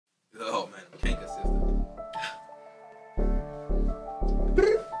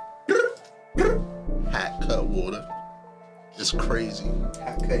It's crazy.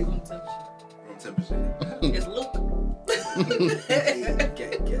 Okay. Room temperature. It's Luke.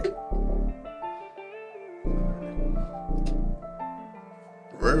 Okay.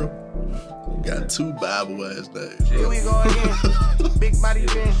 For real? You got two Bible ass names. Here we go again. Big body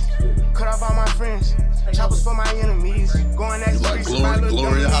bin. Cut off all my friends. Choppers for my enemies. Going at You the like streets, my little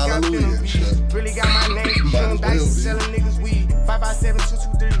glory, dummy, got hallelujah, feeling shit. really got my name. Might as Shooting well dice, be. selling niggas weed. 557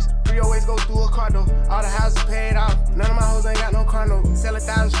 223s. 3 always go through a car though. All the houses paid off. None of my hoes ain't got no car no. Sell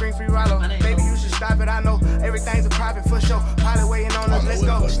 1,000 string free Rollo. Baby, you should stop it. I know everything's a profit for sure. Pilot waiting on us. Let's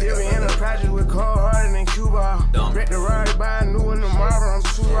go. Still be in the project with Cole harder than Cuba. Wreck the Rari, buy a new one tomorrow. I'm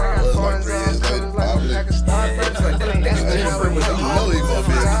too hard. I got foreigns on colors like a pack of Starburst. That's the hell You know he gonna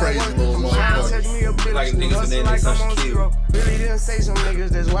be a crazy little motherfucker. Like niggas and then they like I'm such on cute. zero. Really didn't say some niggas,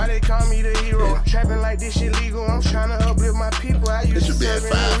 that's why they call me the hero. Trapping like this shit legal, I'm trying to uplift my people. I used to should be serve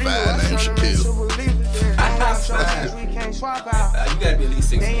at in the 5'5" Rio. I named tryna make Shaquille. some believers there. I have some things we can't swap out. You gotta be at least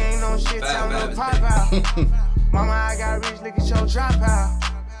 6. They ain't no shit, tell them to pop out. Mama, I got rich, look at your drop out.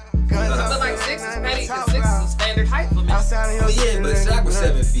 Guns I up, feel like there, 6 is ain't nothing petty to talk because 6 is a about. standard height for me. Outside of your Oh yeah, city, but nigga, Shaq was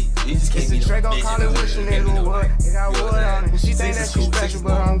 7 feet. You just can't It's be a no Draco midget call it over wish a there. Can't be nigga no wood. It got You know wood what on it. She Six think is that she cool, six special, is but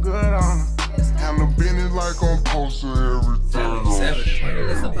cool. I'm good on her. Handle business like I'm posted everything. 7 is like It's damn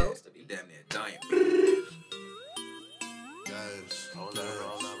near- supposed to be. damn near giant.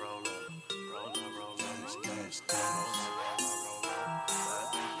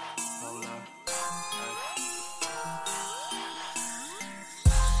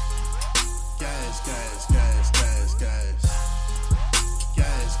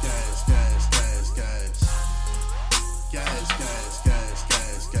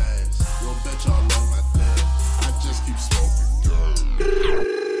 Guys, guys. You'll bet y'all know my thing. I just keep smoking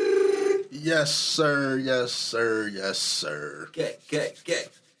gas. Yes, sir. Yes, sir. Yes, sir. Get.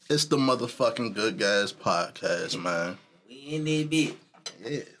 It's the motherfucking Good Guys podcast, man. We in there, bitch.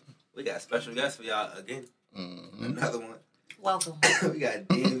 Yeah. We got special guests for y'all again. Another one. Welcome. We got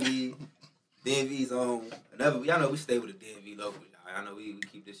DMV. DMV's on. Y'all know we stay with the DMV local. Y'all know we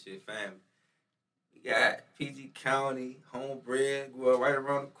keep this shit family. We got PG County, homebred, grew up right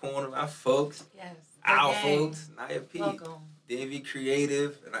around the corner. Our folks, Yes. our Good gang. folks, Naya P. Welcome. DMV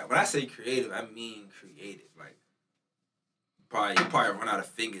creative. And when I say creative, I mean creative. Like, you probably run out of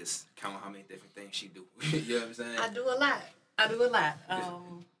fingers counting how many different things she do. You know what I'm saying? I do a lot.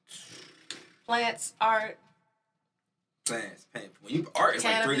 Plants, art. Plans, paint. When you art, it's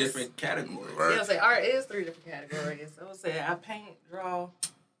like 3 Cannabis. different categories. Right. Yeah, I say art is 3 different categories. I would say I paint, draw.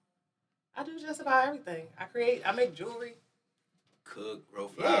 I do just about everything. I create. I make jewelry. Cook, grow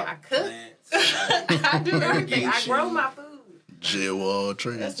Yeah, flowers, I cook. plants. I do everything. I grow irrigation. my food. Jail all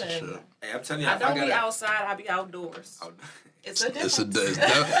trades and Listen, shit. Hey, I'm telling you, I if I don't be got outside. I be outdoors. It's a difference.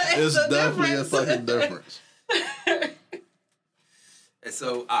 It's definitely a fucking difference. And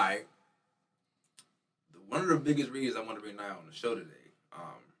so, all right. One of the biggest reasons I want to bring Naya on the show today,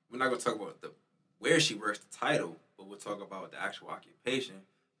 we're not going to talk about where she works, the title, but we'll talk about the actual occupation.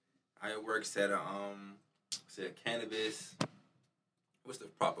 Naya works at a cannabis. What's the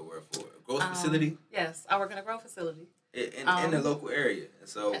proper word for it? A growth facility Yes, I work in a grow facility. in the local area. And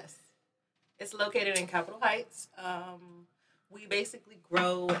so, Yes. It's located in Capitol Heights. We basically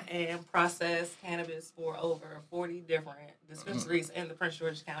grow and process cannabis for over 40 different dispensaries in the Prince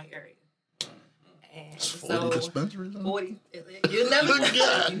George's County area. And It's 40 so, dispensaries? 40. You never know.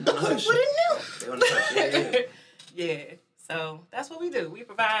 God. Who would have knew? they on the touch, yeah. Yeah. So that's what we do. We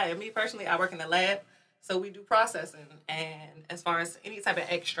provide, and me personally, I work in the lab. So we do processing. And as far as any type of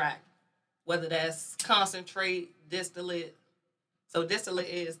extract, whether that's concentrate, distillate. So distillate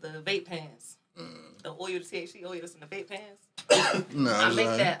is the vape pens. The oil, the THC oil that's in the vape pens. No, I make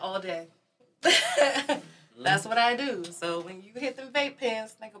that all day. That's what I do. So when you hit them vape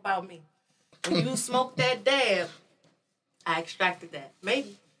pens, think about me. When you smoke that dab, I extracted that.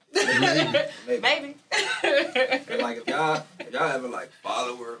 Maybe. Maybe. And like if y'all ever like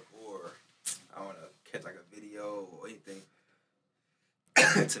follow her or I want to catch like a video or anything,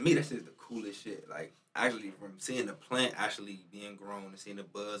 to me that's just the coolest shit. Like actually from seeing the plant actually being grown and seeing the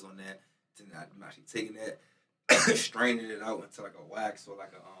buzz on that to not actually taking that, straining it out into like a wax or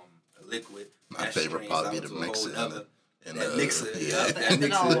like a liquid. My that favorite strains part out be the to a mix whole it nother- in that the- mixer, yeah. that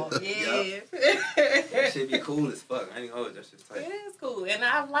mixer. Yeah. That shit be cool as fuck. I ain't gonna hold it. That's just tight. It is cool. And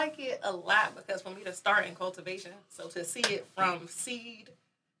I like it a lot because for me to start in cultivation, so to see it from seed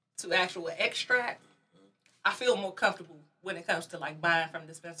to actual extract, I feel more comfortable when it comes to like buying from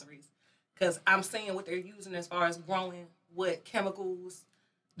dispensaries. Because I'm seeing what they're using as far as growing, what chemicals,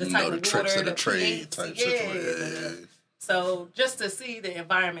 the You type know, the of tricks water, of the trade pH, type yeah, situation. Yeah. So just to see the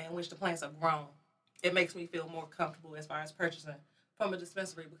environment in which the plants are grown, it makes me feel more comfortable as far as purchasing from a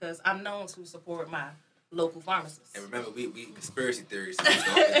dispensary because I'm known to support my local pharmacists. And remember, we conspiracy theories. So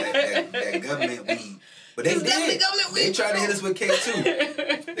that government weed. But they did. They tried to hit us with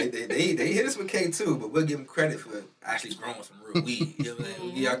K2. they hit us with K2, but we'll give them credit for actually growing some real weed. You know what I'm saying?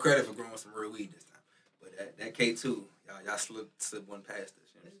 We'll give y'all credit for growing some real weed this time. But that K2, y'all slip one past us.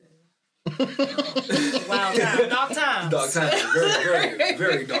 Wild time, dark times. Dark times,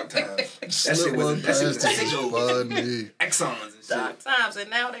 very dark times. That shit was funny. Exons and shit. Dark times, and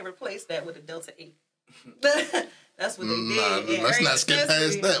now they replaced that with a Delta 8. That's what they did. Let's not skip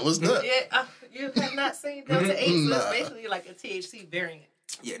past that. What's that? Yeah, you have not seen Delta 8, so it's basically like a THC variant.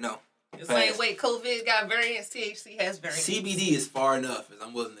 Yeah, no. The same way COVID got variants, THC has variants. CBD is far enough as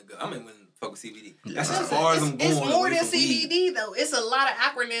I'm willing to go. I'm willing to fuck with CBD. That's as far as I'm going. It's more than CBD weed. Though. It's a lot of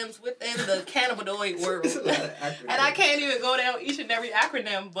acronyms within the cannabinoid world. And I can't even go down each and every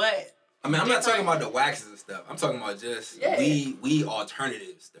acronym, but... I mean, I'm not talking about the waxes and stuff. I'm talking about just weed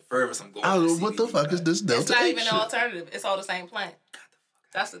alternatives. The furthest I'm going. What the fuck is this Delta 8 It's not even shit? an alternative. It's all the same plant.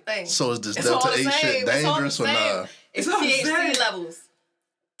 That's the thing. So is this Delta 8 shit dangerous or not? It's THC levels.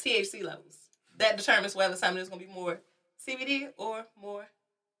 THC levels. That determines whether something is going to be more CBD or more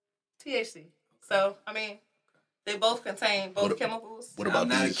THC. So, I mean, they both contain both chemicals. What about I'm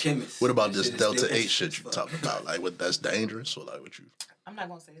not a chemist. What about this Delta 8 shit you talking about? Like, that's dangerous or like what you? I'm not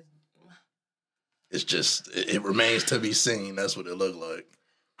going to say this. It's just, it remains to be seen. That's what it looked like.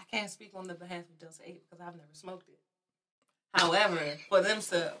 I can't speak on the behalf of Delta 8 because I've never smoked it. However, for them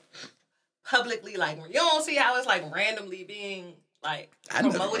to publicly, like, you don't see how it's like randomly being like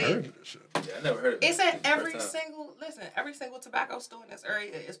promoted. I never heard of this shit. Yeah, I never heard of it. It's at every single tobacco store in this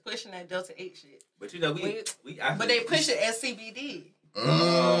area is pushing that Delta 8 shit. But you know, but they push it as CBD.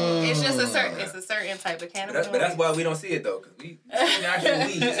 It's just a certain type of cannabis. But that's why we don't see it though, because we see actual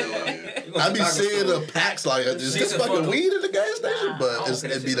weed. So, I be seeing the packs like, is this fucking weed at the gas station? But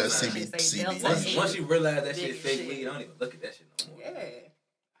it'd be that CBD. Once you realize that shit fake weed, I don't even look at that shit no more. Yeah.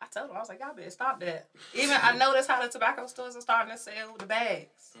 I told them, I was like, y'all better stop that. Even I noticed how the tobacco stores are starting to sell the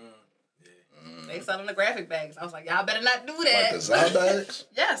bags. They selling the graphic bags. I was like, y'all better not do that. Like the Zod bags?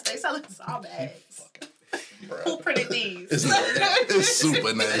 Yes, they selling Zod bags. Who printed these? It's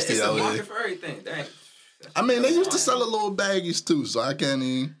super nasty it's out a market here. for everything. Dang. I mean, they used to sell a little baggies too, so I can't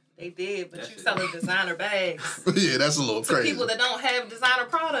even. They did, but you selling designer bags. Yeah, that's a little crazy. People that don't have designer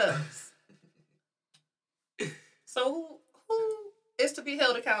products. So who is to be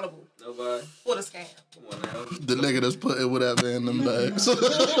held accountable? Nobody. For the scam. Come on now. The nigga that's putting whatever in them bags.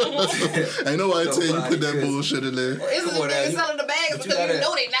 Ain't nobody tell you put that bullshit in there. Well, it's the nigga selling the bags because you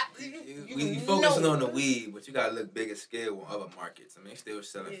know they not. You focusing on the weed, but you gotta look bigger scale on other markets. I mean, still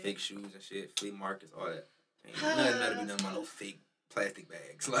selling fake shoes and shit, flea markets, all that. Ain't nothing better be done by no fake plastic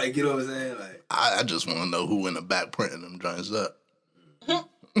bags. Like, you know what I'm saying? Like, I just want to know who in the back printing them joints up.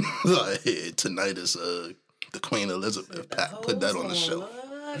 Like, hey, tonight is the Queen Elizabeth pack. Put that on the shelf.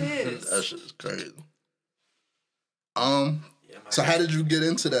 That shit is crazy. So how did you get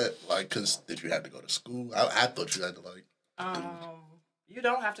into that? Like, cause did you have to go to school? I thought you had to like. You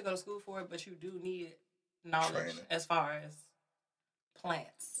don't have to go to school for it, but you do need knowledge training. As far as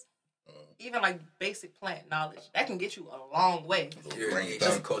plants. Even like basic plant knowledge. That can get you a long way.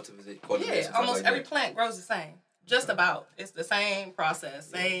 cultivation. Yeah, almost every plant grows the same. Just about. It's the same process.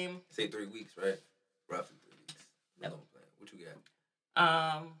 Same. Say 3 weeks, right? Roughly 3 weeks. Yep. What you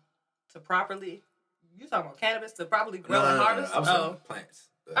got? To properly, you talking about cannabis, to properly grow and harvest? I was talking plants.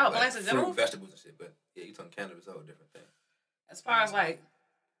 Plants in general? Fruit, vegetables and shit, but yeah, you talking cannabis, a whole different thing. As far as like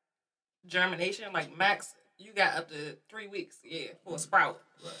germination, like max, you got up to 3 weeks, for a sprout.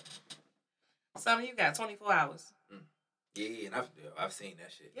 Right. Some of you got 24 hours. Yeah, and I've seen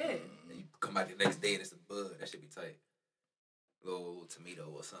that shit. Yeah. And you come back the next day and it's a bud. That should be tight. Little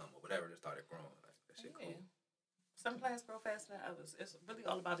tomato or something or whatever that started growing. That shit cool. Some plants grow faster than others. It's really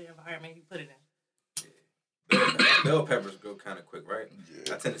all about the environment you put it in. Yeah. Bell peppers grow kind of quick, right?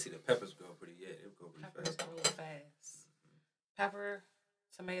 Yeah. I tend to see the peppers grow pretty. Yeah, they grow pretty fast. Peppers grow fast. Pepper,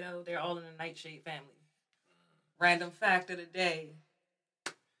 tomato, they're all in the nightshade family. Random fact of the day: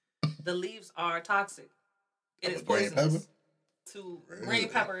 the leaves are toxic. It is poisonous to green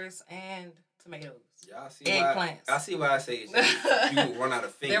peppers and tomatoes. Yeah, I see eggplants. I see why I say you run out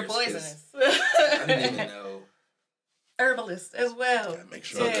of fingers. They're poisonous. I didn't even know. Herbalists as well. Gotta make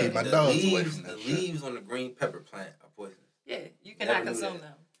sure I keep my dogs away from that. The leaves on the green pepper plant are poisonous. Yeah, you cannot consume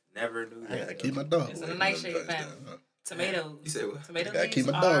them. Never knew that. I gotta keep my dogs it's away in the from nightshade them family. joints. Tomatoes. You said what? Tomato gotta keep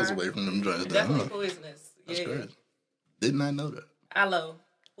my dogs away from them joints. Definitely poisonous. That's crazy. Didn't I know that? Aloe,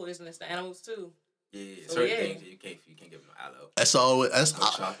 poisonous to animals too. Yeah, So, certain yeah. things you can't give them no aloe. That's always No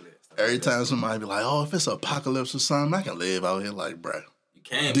chocolate. Stuff every like that. time somebody be like, "Oh, if it's apocalypse or something, I can live out here." Like, bruh, You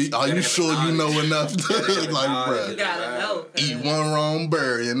can. are you sure you know enough to like, bruh? You gotta know. Eat one wrong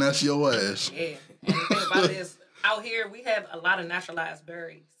berry and that's your ass. Yeah. And the thing about it is, out here we have a lot of naturalized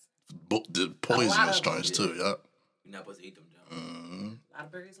berries. The poisonous of them. joints too, yeah. You're not supposed to eat them, John. A lot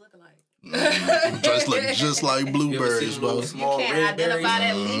of berries look alike. Just look just like You ever blueberries, seen bro. little You small can't red identify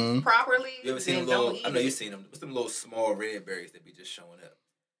berries? that leaf properly. You ever seen then them little? don't eat I know it. you seen them. What's them little small red berries that be just showing up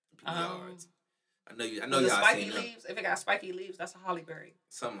in people's yards? I know The y'all spiky seen them. leaves. If it got spiky leaves, that's a hollyberry.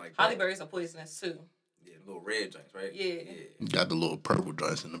 Something like that. Hollyberries are poisonous too. Yeah, little red joints, right? Yeah. Got the little purple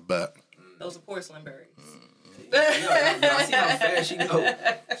joints in the back. Those are porcelain berries. Y'all see how fast she go?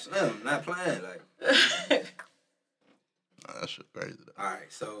 Slim, not playing. Like, That shit crazy. Though. all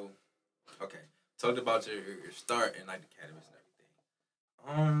right, so okay, talked about your start and like the cannabis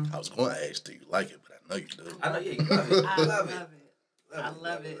and everything. I was going to ask, do you like it? But I know you do. I know you love it. I love it. I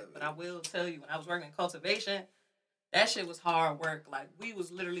love it. But I will tell you, when I was working in cultivation, that shit was hard work. Like, we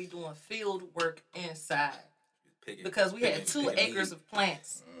was literally doing field work inside. Because we had 2 acres of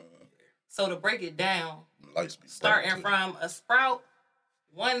plants. So to break it down, Lights be starting bright, too. from a sprout,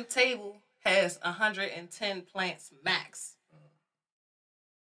 one table has 110 plants max.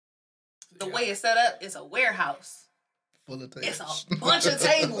 The way it's set up, it's a warehouse. Full of tables. It's a bunch of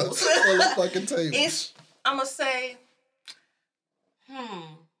tables. Full of fucking tables. It's, I'm going to say,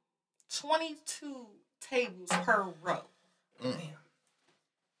 22 tables per row.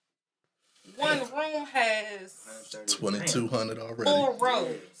 One room has 2,200 already. 4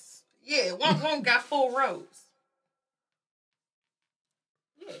 rows. Yeah, one room got 4 rows.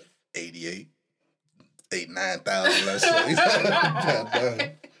 Yeah. 88. 9,000, let's say.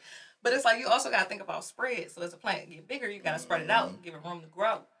 Goddamn. But it's like you also got to think about spread. So as a plant get bigger, you got to spread it out, give it room to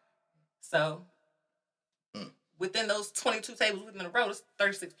grow. So within those 22 tables within a row, there's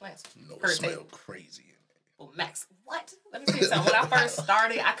 36 plants You know, per it smell table. crazy. Well, max. What? Let me tell you something. When I first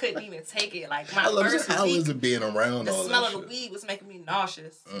started, I couldn't even take it. Like my first How week, is it being around the all smell that of the shit? weed was making me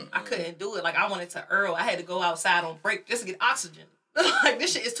nauseous. I couldn't do it. Like I wanted to Earl. I had to go outside on break just to get oxygen. Like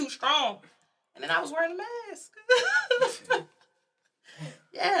this shit is too strong. And then I was wearing a mask.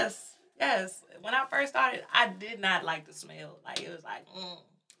 Yes. When I first started, I did not like the smell. Like it was like,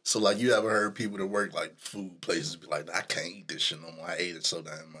 So, like, you ever heard people that work, like, food places be like, I can't eat this shit no more. I ate it so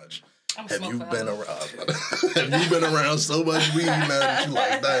damn much. I'm Have you smoke been forever. around? Have you been around so much weed now that you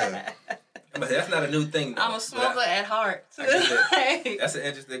like, damn? But that's not a new thing, though. I'm a smoker at heart. I get that. That's an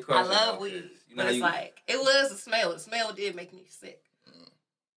interesting I question. love though, 'cause weed. you know But it's you, like, it was the smell. The smell did make me sick.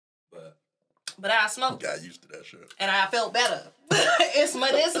 but But I smoked. Got used to that shit. And I felt better. It's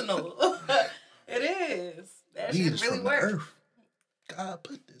medicinal. It is. That Weed shit is really from the works. earth. God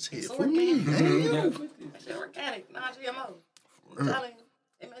put this here It's for me. organic. Damn. That shit organic, non-GMO. real. I'm telling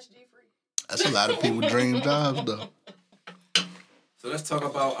you, MSG free. That's a lot of people dream jobs, though. So let's talk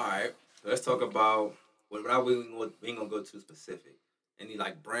about, all right. So let's talk about, we ain't gonna go too specific. Any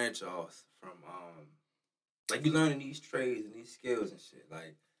like branch offs from, like you learning these trades and these skills and shit.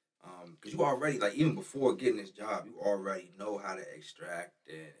 Like, cause you already, like even before getting this job, you already know how to extract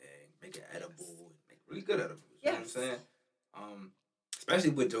and make it edible and make really good edibles. You know what I'm Yes. saying? Especially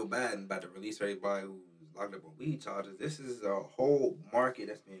with Joe Biden about to release everybody who's locked up on weed charges. This is a whole market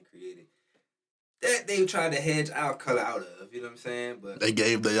that's being created that they tried to hedge our color out of. You know what I'm saying? But They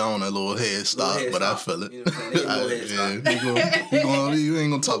gave their own a little head start, head but I start. feel it. You know what I'm saying? They gave a little head start. You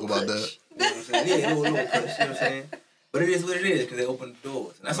ain't gonna talk about that. You know what I'm saying? Yeah, little push, you know what I'm saying? But it is what it is because they opened the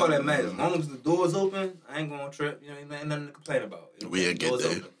doors. And that's all that matters. As long as the doors open, I ain't gonna trip. You know, ain't nothing to complain about. You know, We'll the get doors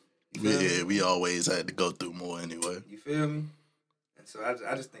there. open. You feel me? We always had to go through more anyway. You feel me? And so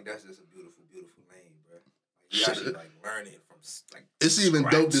I just think that's just a beautiful, beautiful lane, bro. Like, you actually like learning from like. It's even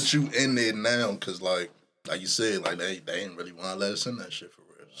scratch. dope that you in there now, cause like you said, like they ain't really want to let us in that shit for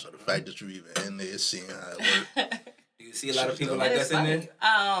real. So the fact that you even in there, seeing how it works. Do you see a lot of people Shit's like And that's it's in there?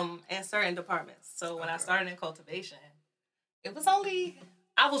 funny, in certain departments. So when I started in cultivation, it was only,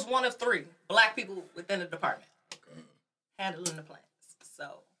 I was one of 3 black people within the department handling the plants.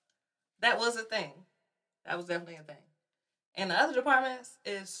 So that was a thing. That was definitely a thing. And the other departments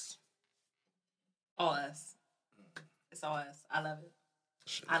is all us. It's all us. I love it.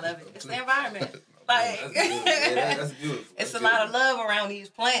 I love it. It's the environment. Like, That's beautiful. Yeah, that's beautiful. it's That's a lot of beautiful. love around these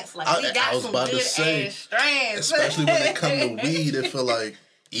plants. Like, I we got was some about to good say, ass strands. Especially when it come to weed, it feel like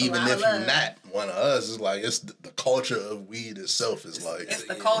even lot if of you're love. not one of us, it's like it's the culture of weed itself is like It's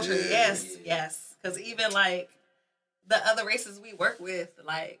the Yeah, culture, yeah, yes. Because even like the other races we work with,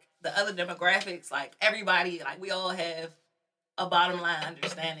 like the other demographics, like everybody, like we all have a bottom line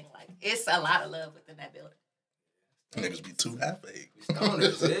understanding. Like, it's a lot of love within that building. Niggas be too happy.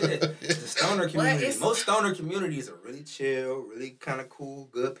 Stoners, yeah. The stoner community. Most stoner communities are really chill, really kind of cool,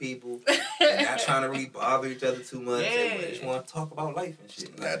 good people. They're not trying to really bother each other too much. They just want to talk about life and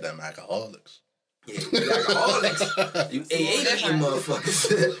shit. Not them alcoholics. Yeah, you alcoholics. You AA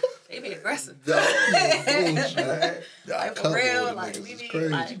motherfuckers. They be aggressive. Like, for real, like, we be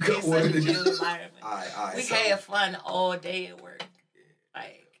like, it's such a chill environment. We have fun all day at work.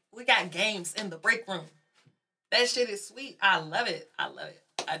 Like, we got games in the break room. That shit is sweet. I love it. I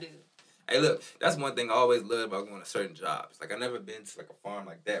do. Hey, look, that's one thing I always loved about going to certain jobs. Like, I never been to, like, a farm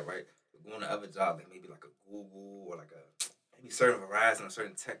like that, right? But going to other jobs, like, maybe, like, a Google or, like, maybe certain Verizon or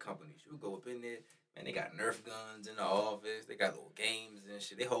certain tech companies. You go up in there, man, they got Nerf guns in the office. They got little games and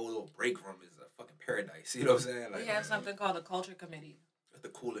shit. Their whole little break room is a fucking paradise. You know what I'm saying? Like, we have something called a culture committee. That's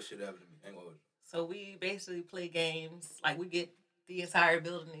the coolest shit ever to me. Ain't gonna... So we basically play games. Like, we get the entire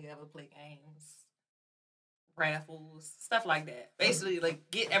building together, play games, raffles, stuff like that. Basically,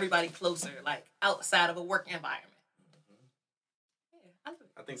 like, get everybody closer, like, outside of a work environment.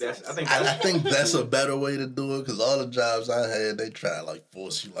 I think that's a better way to do it, because all the jobs I had, they try to, like,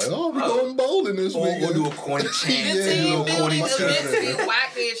 force you, like, oh, we're going bowling this week. We'll do a corny chant. Corny as shit.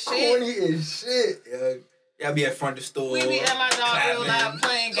 Corny as shit. Y'all be at front of the store. We be at my job real loud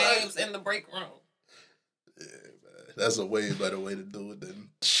playing games in the break room. Yeah, man. That's a way better way to do it than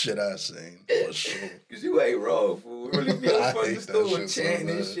shit I seen, for sure. Because you ain't wrong, fool. Really be at front of the store and chanting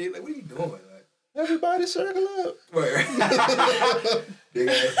and shit. Like, what are you doing? Like, everybody circle up. Right. Big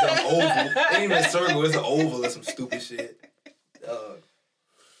ass dumb oval. It ain't even a circle, it's an oval or some stupid shit.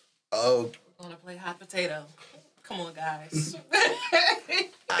 Oh. We're gonna play hot potato. Come on, guys.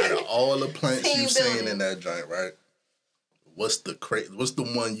 Out of all the plants you've seen in that joint, right? What's the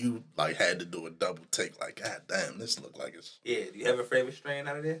one you like had to do a double take? Like, god damn, this look like it's. Yeah. Do you have a favorite strain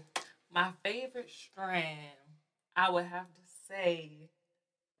out of there? My favorite strain, I would have to say,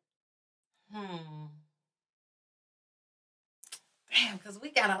 Damn, because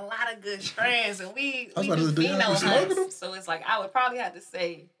we got a lot of good strands and we do pheno hunts. So it's like, I would probably have to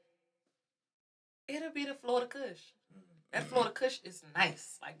say, it'll be the Florida Kush. That Florida Kush is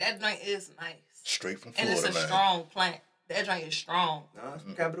nice. Like, that joint is nice. Straight from Florida, and it's a strong plant. That joint is strong. No, it's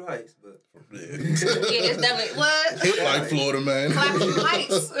from Capitol Heights, but... Yeah, it's definitely... What? Hit like Florida, man. Capitol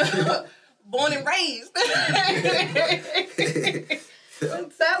Heights. Born and raised.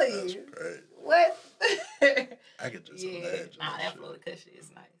 I'm telling you. Great. What? I could just imagine. Nah, that Florida Kush is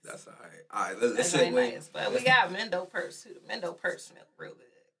nice. That's all right. All right, let's say nice. But we got Mendo Purse, too. The Mendo Purse smells real good.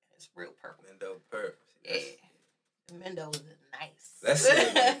 It's real purple. Mendo Purse. Yeah. Mendo is nice. Let's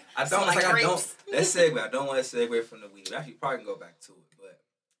segue. Let's segue. I don't want to segue from the weed. We actually probably can go back to it, but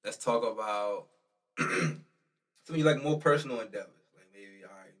let's talk about some of you like more personal endeavors. Like maybe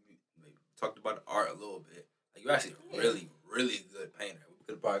maybe talked about the art a little bit. Like you're actually a really, really good painter. We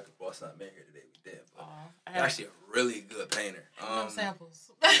could probably brought something in here today. We did, but you're actually a really good painter. No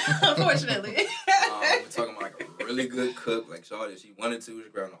samples, unfortunately. We're talking about like a really good cook. Like Shawty, she wanted to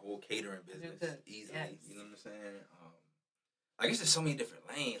just grab the whole catering business easily. Yes. You know what I'm saying? I guess there's so many different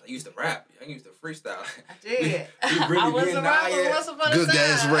lanes. I used to rap. I used to freestyle. I did. I was a rapper once upon a time. Good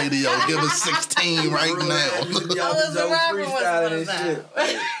gas radio. Give us 16 right now. I was a rapper once upon a time.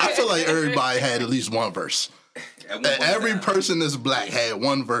 I feel like everybody had at least one verse. Every person that's black had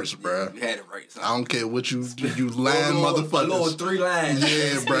one verse, bro. You had it right. Son. I don't care what you line motherfuckers. A little 3 lines.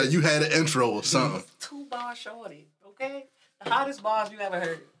 Yeah, bro. You had an intro or something. 2 bar shorty, okay? The hottest bars you ever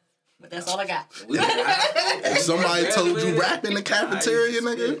heard. But that's all I got. If somebody told you rap in the cafeteria,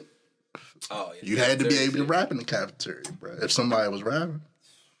 nigga, you had to be able to rap in the cafeteria, bro. If somebody was rapping.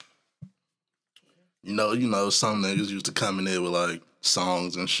 You know, some niggas used to come in there with, like,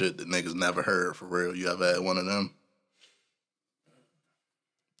 songs and shit that niggas never heard for real. You ever had one of them?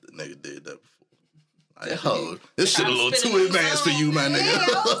 The nigga did that before. Like, oh, this shit a little too advanced for you, my nigga.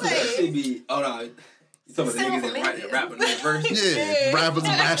 That should be, some of the niggas that rapping the verse. Yeah, rappers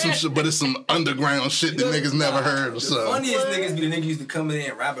rap some shit, but it's some underground shit that niggas never heard or something. The funniest niggas be the niggas used to come in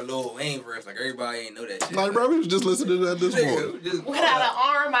there and rap a Lil Wayne verse. Like, everybody ain't know that shit. Like, bro, we was just listening to that this morning. Without an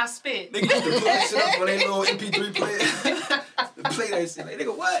arm, I spit. Niggas used to put that shit up on their little MP3 player. Play that shit. Like,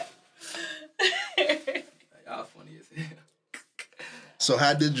 nigga, what? Like, y'all funny as hell. So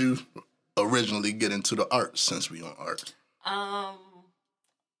how did you originally get into the art since we on art?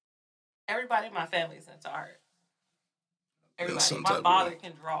 Everybody in my family is into art. Everybody. My father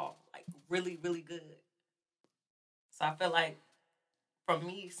can draw, like, really, really good. So I feel like from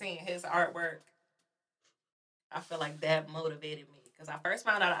me seeing his artwork, I feel like that motivated me. Because I first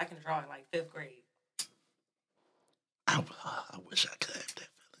found out I can draw in, like, 5th grade. I wish I could have that.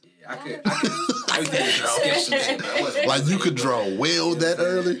 Yeah, I could draw some shit. I wasn't Like you could draw well that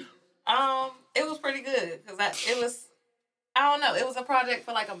early. It was pretty good because it was. I don't know. It was a project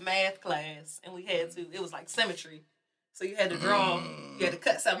for like a math class, and we had to. It was like symmetry, so you had to draw. You had to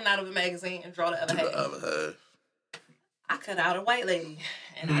cut something out of a magazine and draw the other half. I cut out a white lady,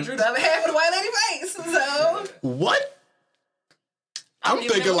 and I drew the other half of the white lady face. So what? I'm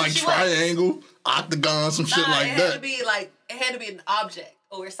thinking like triangle, octagon, some shit like that. It had to be an object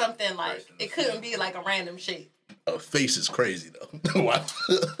or something like. It couldn't be like a random shape. A face is crazy though. No,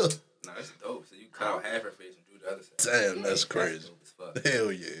 that's dope. So you cut out half her face and drew the other side. Damn, that's crazy.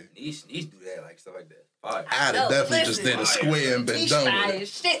 Hell yeah. Niche do that, like stuff like that. Fire. I'd have definitely just did a square and been done with it.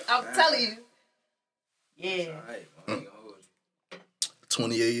 Shit, I'm telling you. Yeah. All right, man. I ain't gonna hold you.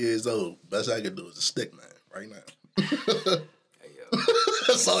 28 years old. Best I could do is a stick man right now. Hey, yo.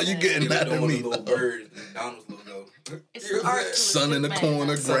 That's all you getting out of me. Little bird, McDonald's logo. It's art to sun in the man.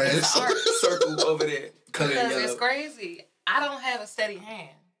 corner, grass. Circle over there. Because it's crazy. I don't have a steady hand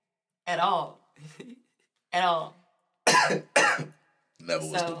at all. At all. Never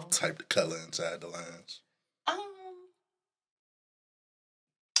was the type to color inside the lines.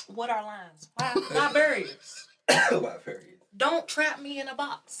 What are lines? Why barriers? Why barriers? Don't trap me in a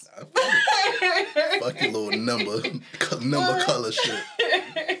box. Fucking little number color shit.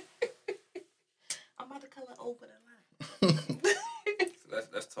 I'm about to color over the line. So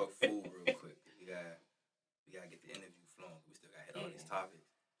let's talk food real quick. We gotta get the interview flowing. We still gotta hit all these topics.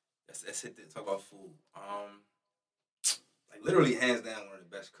 Let's hit talk about food. Like literally hands down one of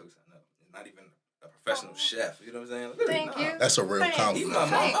the best cooks I know. It's not even a professional chef. You know what I'm saying? Like, Thank you. That's a real compliment. Even my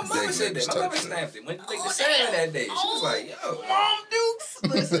mama said that. My mama snapped it. When you make the salmon that day, she was like, yo. Mom Dukes.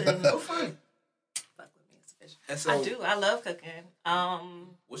 Listen. So funny. Fuck with me, it's official. And so, I do. I love cooking.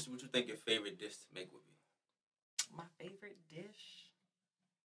 What you think your favorite dish to make would be? My favorite dish?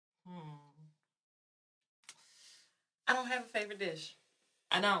 I don't have a favorite dish.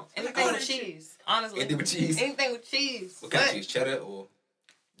 I don't. Anything with cheese. Honestly. Anything with cheese? Anything with cheese. What kind of cheese? Cheddar or?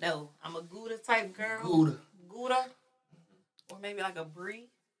 No, I'm a Gouda type girl. Gouda. Or maybe like a brie.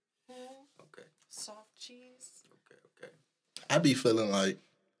 Okay. Soft cheese. Okay. I be feeling like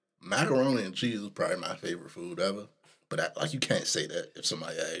macaroni and cheese is probably my favorite food ever. But you can't say that if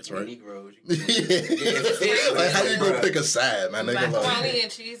somebody asks, right? Negroes. Like how you gonna pick a side, man? Macaroni and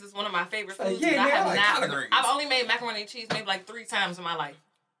cheese is one of my favorite foods. I've only made macaroni and cheese maybe like 3 times in my life.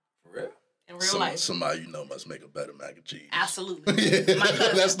 For real? In real life. Somebody you know must make a better mac and cheese. Absolutely. My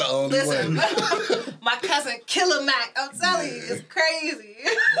cousin, that's the only way. My cousin Killer Mac, I'm telling you, it's crazy.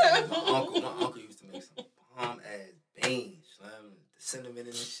 My uncle used to make some bomb ass beans, the cinnamon in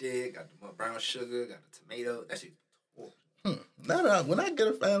the shit, got the brown sugar, got the tomato. That shit. When I get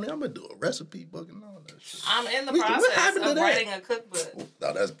a family, I'm gonna do a recipe book and all that shit. I'm in the process of writing a cookbook.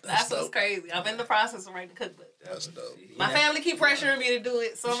 No, that's what's crazy. I'm in the process of writing a cookbook. That's dope. My family keep pressuring me to do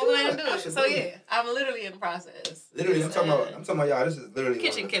it, so I'm going to go ahead and do it. So yeah, I'm literally in the process. Literally, I'm talking about y'all. This is literally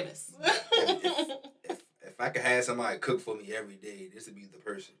kitchen chemist. If I could have somebody cook for me every day, this would be the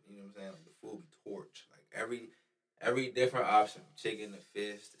person. You know what I'm saying? Like the food would be torch. Like every different option, chicken to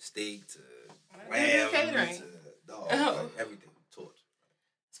fish to steak to lamb to dog, like everything torch.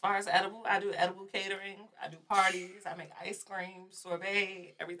 As far as edible, I do edible catering. I do parties. I make ice cream,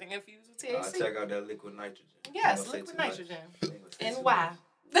 sorbet, everything infused with THC. Check out that liquid nitrogen. Yes, liquid nitrogen. And why?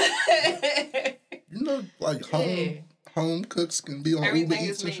 You know, like home cooks can be on Uber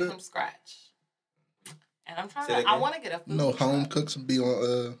Eats and shit. Everything is made from scratch. And I'm trying to. I want to get a food. No, home cooks can be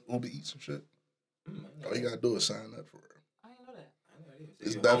on Uber Eats and shit. All you gotta do is sign up for it. I didn't know that.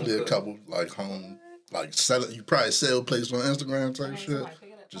 There's definitely a couple like home. Like you probably sell places on Instagram type shit.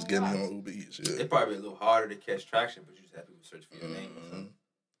 Just get me on Uber Eats. Yeah. It's probably a little harder to catch traction, but you just have people search for your name.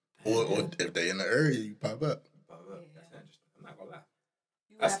 Or if they in the area, you pop up. That's interesting. I'm not gonna lie.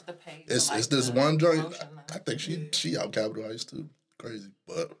 You have to pay. It's this one joint. I think she out Capitol Heights too. Crazy,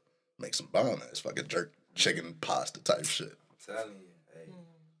 but make some bomb ass fucking jerk chicken pasta type shit. I'm telling you, hey.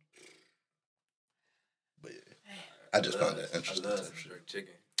 But yeah, I just found that interesting. I love some jerk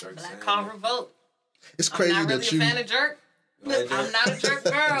chicken. Black Car Revolt. It's crazy I'm not that really a fan of jerk. I'm not a jerk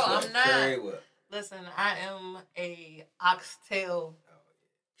girl. I'm not. Listen, I am a oxtail.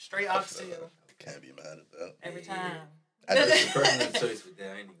 Straight oxtail. Can't be mad at that. Every time. I just personal choice with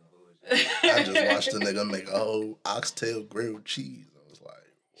that. I ain't even gonna hold you. I just watched a nigga make a whole oxtail grilled cheese. I was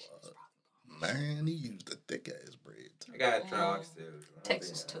like, what? Man, he used the thick ass bread too. I gotta try oxtail.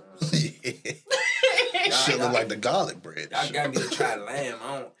 Texas toast. Shit look like the garlic bread. Y'all got me to try lamb.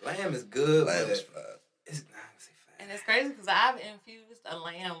 Lamb is good. Lamb is fine. It's not gonna say fine. And it's crazy because I've infused a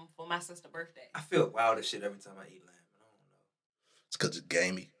lamb for my sister's birthday. I feel wild as shit every time I eat lamb. because it's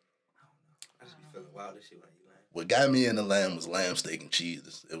gamey. I just be feeling wild as shit when I eat lamb. What got me into lamb was lamb steak and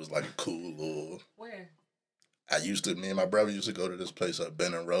cheese. It was like a cool little. Where? Me and my brother used to go to this place up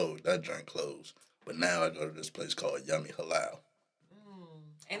Benton Road. That joint closed. But now I go to this place called Yummy Halal.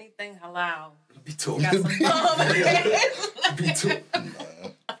 Anything halal. Be too. Got some Be too.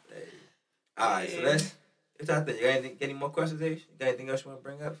 No. Alright, so that's I think. You got any more questions, Ace? You got anything else you want to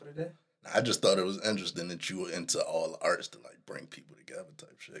bring up for the day? I just thought it was interesting that you were into all the arts to like bring people together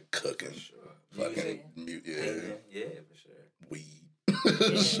type shit. Cooking. Sure. Fucking Yeah, for sure. weed.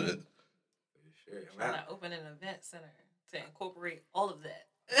 Shit. For sure. Trying to open an event center to incorporate all of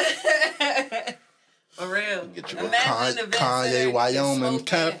that. For real. Get you a Imagine an event Kanye, center, Wyoming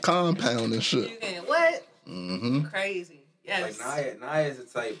smoking. compound and shit. You can what? Mm-hmm. Crazy. Yes. Like Naya is the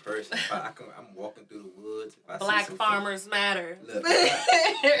type person. I'm walking through the woods. If I Black see farmers matter. Look,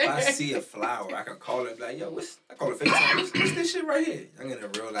 if I see a flower, I can call it like, yo, I call it FaceTime. What's this shit right here? I'm gonna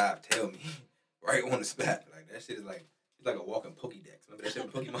real life tell me right on the spot. Like that shit is like it's like a walking Pokédex. Remember that shit in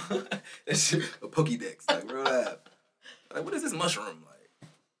Pokemon? That shit a Pokédex, like real life. Like what is this mushroom like?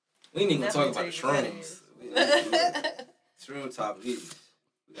 We ain't even gonna talk about the shrooms. Shroom topic. We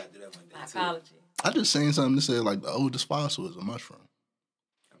gotta do that one day too. Psychology. I just seen something that said like the oldest fossil is a mushroom.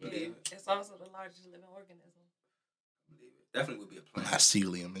 I believe it. It's also the largest living organism. I believe it. Definitely would be a plant.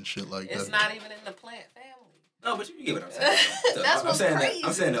 Mycelium and shit like It's that. not even in the plant family. No, but you get what I'm saying. That's what's crazy.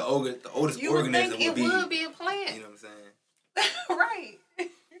 I'm saying the oldest You would organism think it would be a plant. You know what I'm saying? Right.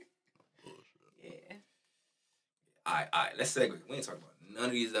 Yeah. All right. Let's segue. We ain't talking about none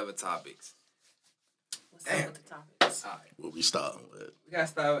of these other topics. What's up with the topics? All right. What we starting with? We gotta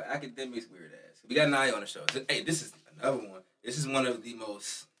start with academics weird ass. We got Naya on the show. Hey, this is another one. This is one of the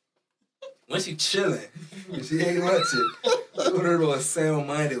most. When she chilling, she ain't watching. One of the most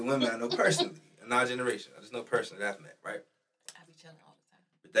sound-minded women I know personally in our generation. I just know personally that I've met, right? I be chilling all the time.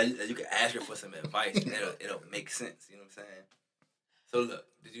 But that you can ask her for some advice and it'll make sense. You know what I'm saying? So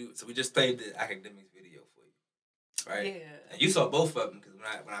look, So we just played the academics video for you, right? Yeah. And you saw both of them because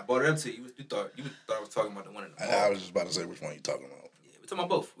when I brought it up to you, you thought I was talking about the one in the mall. I was just about to say which one you talking about. Yeah, we're talking about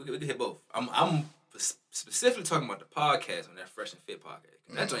both. We can hit both. I'm specifically talking about the podcast on that Fresh and Fit podcast.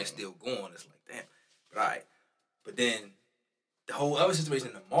 That joint's still going. It's like, damn. But all right. But then the whole other situation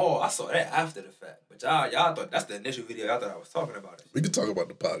in the mall, I saw that after the fact. But y'all thought that's the initial video. Y'all thought I was talking about it. We could talk about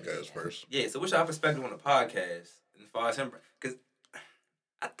the podcast first. Yeah. So what's y'all perspective on the podcast as far as him? Because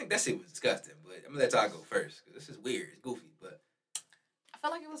I think that shit was disgusting. But I'm gonna let y'all go first because this is weird. It's goofy. But I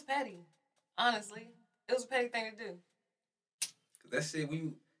felt like it was petty. Honestly, it was a petty thing to do. that shit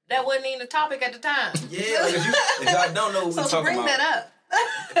That wasn't even the topic at the time. Yeah. Like if y'all don't know what we're So talking bring about. that up.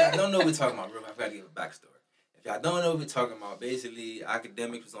 If y'all don't know what we're talking about, real, I've got to give a backstory. If y'all don't know what we're talking about, basically,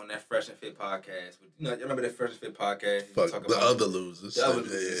 Academics was on that Fresh and Fit podcast. You remember that Fresh and Fit podcast? Fuck the other losers. The other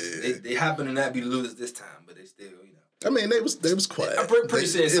losers. Yeah. They happen to not be the losers this time, but they still, I mean, they was quiet. I'm pretty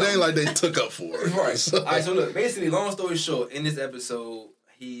sure it ain't like they took up for it. Right. So. All right, so look, basically, long story short, in this episode,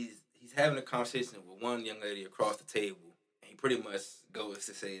 he's having a conversation with one young lady across the table, and he pretty much goes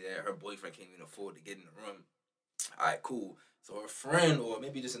to say that her boyfriend can't even afford to get in the room. All right, cool. So her friend, or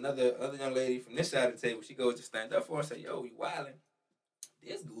maybe just another young lady from this side of the table, she goes to stand up for her and say, yo, you wildin'.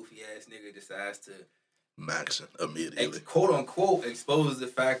 This goofy ass nigga decides to maxing immediately. Quote unquote expose the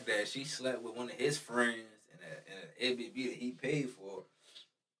fact that she slept with one of his friends in an Airbnb that he paid for,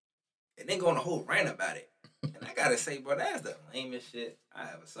 and then go on a whole rant about it. And I gotta say, bro, that's the lamest shit I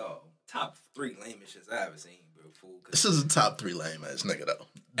ever saw. Top 3 lamest shits I ever seen, bro. Fool. This is a top 3 lame ass nigga though.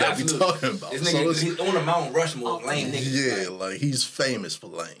 That we Absolutely. talking about. This nigga, he's on the Mount Rushmore of lame niggas. Yeah, like he's famous for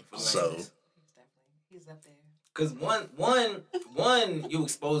lame. So He's up there. Cause one, you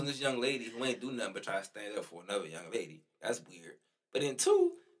exposing this young lady who ain't do nothing but try to stand up for another young lady. That's weird. But then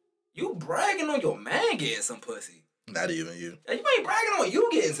 2, you bragging on your man getting some pussy. not even you. You ain't bragging on you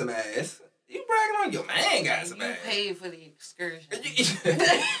getting some ass. You bragging on your man got some ass. You paid for the excursion.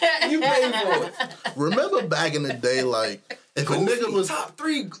 You paid for it. Remember back in the day, like if Goofy, a nigga was top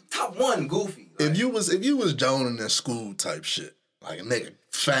 1 goofy. Like, if you was joning in school type shit, like a nigga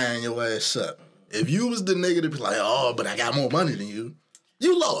fan your ass up. If you was the nigga to be like, oh, but I got more money than you,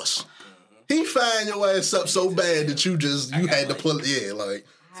 you lost. He find your ass up so bad that you had to pull it. Yeah, like.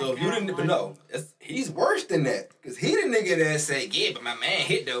 So if you didn't, but no, he's worse than that. Because he the nigga that say, yeah, but my man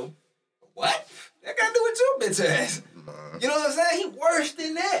hit though. What? That got to do with your bitch ass. You know what I'm saying? He worse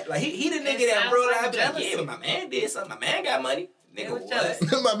than that. Like, he the nigga that bro like, yeah, but my man did something. My man got money. Nigga,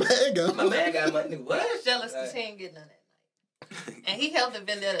 what? My man got money. My man got money. Nigga, what? He was jealous because he ain't getting none that night. And he held the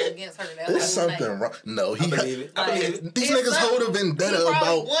vendetta against her. That There's whole something night. wrong. No, he. I believe it. I believe it. These niggas hold a vendetta he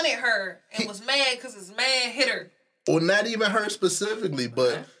probably about. wanted her and was mad because his man hit her. or not even her specifically,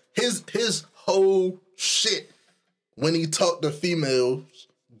 but his whole shit when he talked to females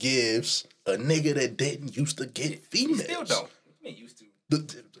gives a nigga that didn't used to get females. He still don't. He used to.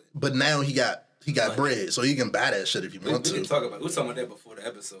 But now he got bread, so he can buy that shit if he wants to. We talking about that before the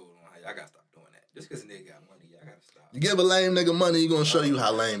episode on how y'all gotta stop doing that. Just because a nigga got money, y'all gotta stop. You give a lame nigga money, he gonna show you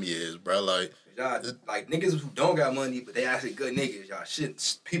how lame he is, bro. Like y'all, like niggas who don't got money, but they actually good niggas. Y'all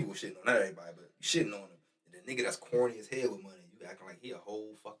people shitting on, not everybody, but you shitting on them. And the nigga that's corny as hell with money, you acting like he a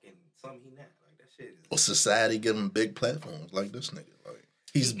whole fucking something he not. Like that shit is. Well, society give him big platforms like this nigga. Like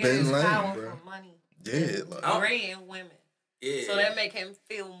he's he been lame, power bro. from money. Yeah, like Bringing women. Yeah. So that make him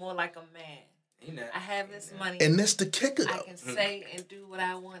feel more like a man. I have this money. and that's the kicker though. I can say and do what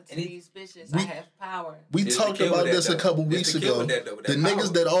I want to these bitches. I have power. We talked about this a couple weeks ago. The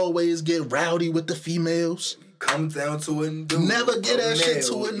niggas that always get rowdy with the females. Come down to it and do Never get that shit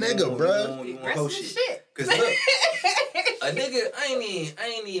to a nigga, bro. You want whole shit. Cause look, a nigga,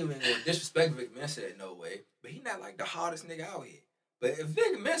 I ain't even disrespect Vic Mensa in no way, but he not like the hardest nigga out here. But if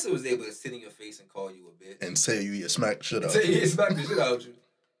Vic Mensa was able to sit in your face and call you a bitch and say you smack the shit out, say you smack the shit out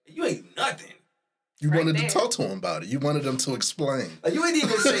you ain't nothing. You wanted to talk to him about it. You wanted him to explain. Like you ain't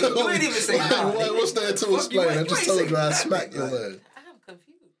even say. Nah, what's there to explain? I just told you I smacked your leg. I'm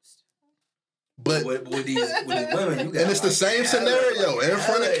confused. But with these women, you got and it's the same scenario in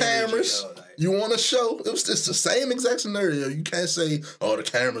front of cameras. You want to show? It's the same exact scenario. You can't say, "Oh, the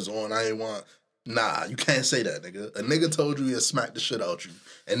camera's on. I ain't want." Nah, you can't say that, nigga. A nigga told you he'd smack the shit out you,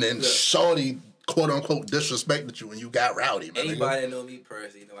 and then shorty, quote unquote, disrespected you, and you got rowdy. Man, anybody that know me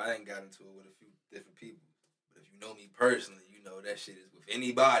personally, I ain't got into it with a few different people. But if you know me personally, you know that shit is with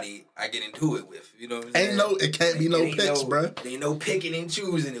anybody I get into it with. You know what I'm saying? It can't be no picks, bro. Ain't no picking and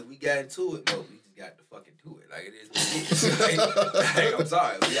choosing. If we got into it, no, we just got to fucking do it. Like it is what it is. like, I'm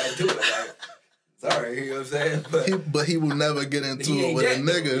sorry, we got to do it. Like, sorry, you know what I'm saying? But he will never get into it with a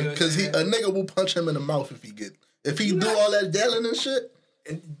nigga because a nigga will punch him in the mouth if he do all that yelling and shit.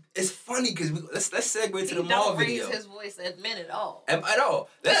 And it's funny because let's segue to the mall video. He don't raise his voice at men at all. At all.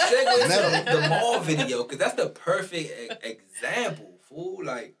 Let's segue to the mall video because that's the perfect example, fool.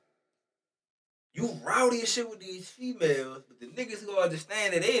 Like you rowdy as shit with these females, but the niggas who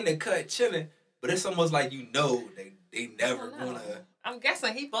understand that they in the cut chilling, but it's almost like they never gonna. I'm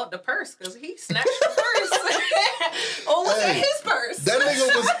guessing he bought the purse because he snatched the purse. Or was it his purse? That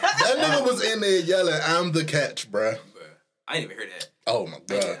nigga was in there yelling, "I'm the catch, bruh." I ain't even heard that. Oh my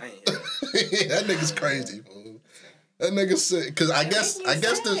god, I ain't heard that. That nigga's crazy, fool. That nigga said because I guess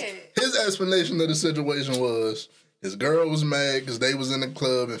his explanation of the situation was his girl was mad because they was in the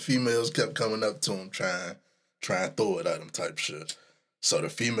club and females kept coming up to him trying to throw it at him type shit. So the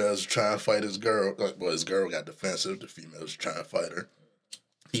females trying to fight his girl. Well, his girl got defensive. The females trying to fight her.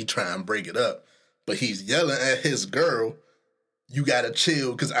 He trying to break it up. But he's yelling at his girl, "You gotta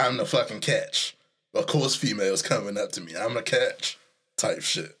chill because I'm the fucking catch." Of course, females coming up to me. "I'm the catch." Type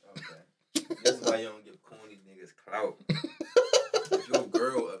shit. Okay. That's why you don't give corny niggas clout. If your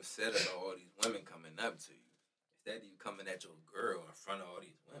girl upset about all these women coming up to you, instead of you coming at your girl in front of all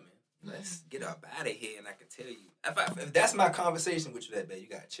these women, let's get up out of here and I can tell you. If that's my conversation with you that day, you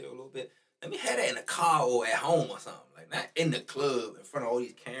gotta chill a little bit. Let me have that in the car or at home or something. Like not in the club in front of all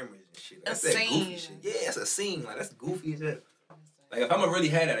these cameras and shit. That's that goofy shit. Yeah, it's a scene. Like that's goofy as hell. Like if I'm gonna really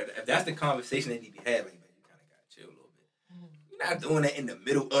have that, if that's the conversation they need to be having, you kinda gotta chill a little bit. You're not doing that in the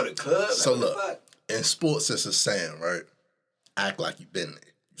middle of the club. Like, so look, in sports it's a saying, right? Act like you been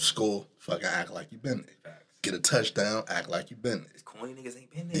there. You score, fucking act like you been there. Get a touchdown, act like you been there. These corny niggas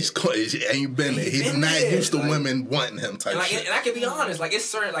ain't been there. He ain't been there. He's not used to women wanting him type shit. And I can be honest, it's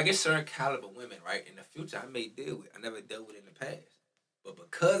certain caliber women, right? In the future I may deal with. I never dealt with in the past. But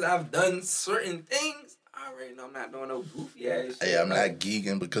because I've done certain things, I already know I'm not doing no goofy ass shit. Hey, I'm not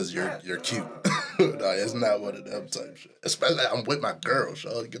geeking because you're cute. No, it's not one of them type shit. Especially I'm with my girl,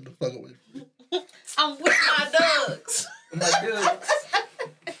 so get the fuck away from me. I'm with my dogs.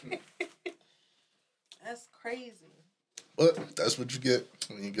 That's crazy. But that's what you get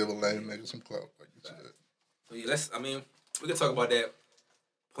when you give a lame nigga some clout, like you said. So yeah, we can talk about that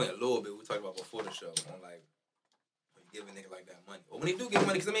point a little bit. We talked about before the show on like when you give a nigga like that money. Or when you do give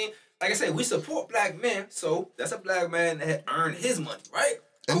money, because like I said, we support black men, so that's a black man that had earned his money, right?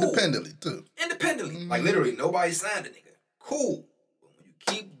 Cool. Independently, too. Independently. Mm-hmm. Like literally, nobody signed a nigga. Cool. But when you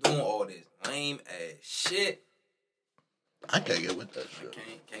keep doing all this lame ass shit, I can't get with that shit.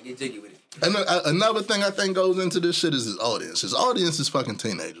 Can't get jiggy with it. And another thing I think goes into this shit is his audience. His audience is fucking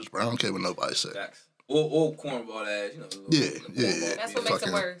teenagers, bro. I don't care what nobody says. Facts. Or cornball ass, Yeah. That's what makes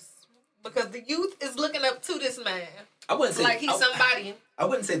it worse. Because the youth is looking up to this man. I wouldn't say Like he's somebody. I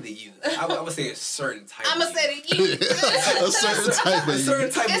wouldn't say the youth. I would say a certain type. I'm gonna say the youth. A certain type of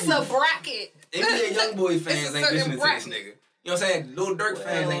It's a bracket. NBA YoungBoy fans ain't listening to this nigga. bracket. You know what I'm saying? Lil Durk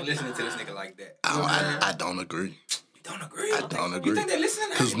fans ain't listening to this nigga like that. I don't agree. You don't agree? I don't agree. You think they're listening?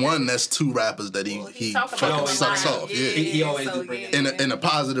 Because one, that's two rappers that he talk about fucking the sucks line. off. Yeah, Yeah. He always do bring it In a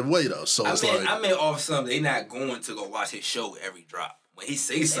positive way though. So it's like I meant off something. They not going to go watch his show every drop. When he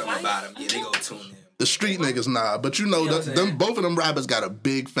say something about him, yeah, they go tune in. the street niggas nah, but you know, You know what I'm saying? both of them rappers got a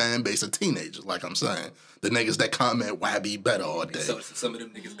big fan base of teenagers, like I'm saying. The niggas that comment why be better all day. So some of them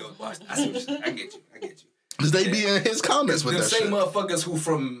niggas go watch. I get you. Cause they be in his comments with The that same shit. motherfuckers who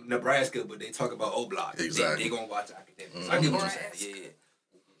from Nebraska, but they talk about O-Block. Exactly. They gonna watch Academics. I get what you're saying. Yeah.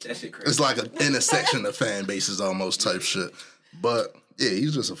 That shit crazy. It's like an intersection of fan bases almost type shit. But yeah,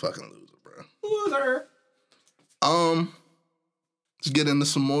 he's just a fucking loser, bro. Loser. Let's get into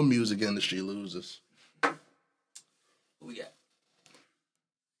some more music industry losers. Who we got?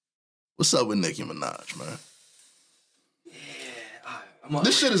 What's up with Nicki Minaj, man?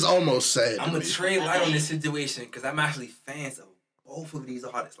 This shit is almost sad to I'm me. gonna trade light on this situation because I'm actually fans of both of these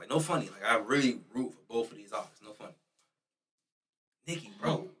artists. Like, no funny. Like, I really root for both of these artists. No funny. Nicki,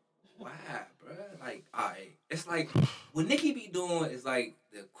 bro. Why, bro? Like, alright. It's like, what Nicki be doing is like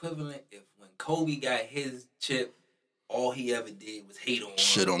the equivalent if when Kobe got his chip, all he ever did was hate on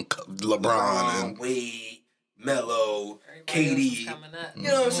Shit on LeBron and Wade, Melo, Everybody else KD. is coming up. You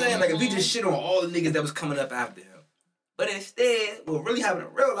know what I'm saying? Like, if we just shit on all the niggas that was coming up after him. But instead, what really happened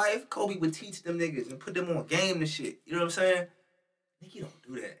in real life, Kobe would teach them niggas and put them on game and shit. You know what I'm saying? Nicki don't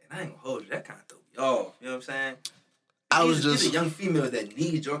do that. And I ain't gonna hold you. That kind of throw me off. You know what I'm saying? These are young females that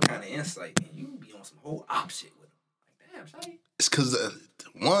need your kind of insight, and you be on some whole op shit with them. Like, damn, shawty. it's because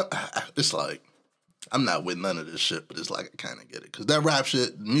one, it's like I'm not with none of this shit, but it's like I kind of get it because that rap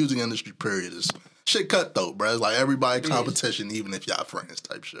shit, music industry period is shit cutthroat, bro. It's like everybody competition, even if y'all friends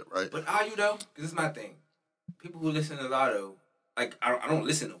type shit, right? But are you though? Because this is my thing. People who listen to Lotto, like I don't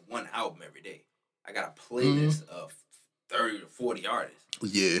listen to one album every day. I got a playlist of 30 to 40 artists.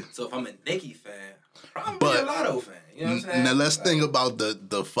 Yeah. So if I'm a Nicki fan, I'm probably a Lotto fan. You know what I'm saying? Now let's think about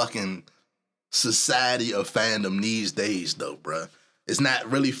the fucking society of fandom these days, though, bruh. It's not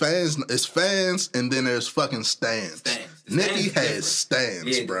really fans. It's fans, and then there's fucking stans. The Nicki stands has different.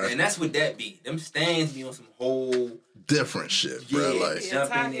 stans, Yeah, bruh. and that's what that be. Them stands be on some whole Different shit, bruh. Yeah. Like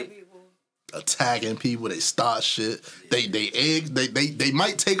Jumping in. attacking people, they start shit. They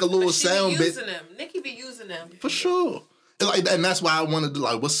might take a little But she sound be bit using them. Nicki be using them. for sure. And that's why I wanted to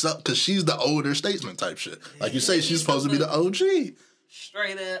like, what's up? Because she's the older statesman type shit. Like you say, she's supposed to be the OG.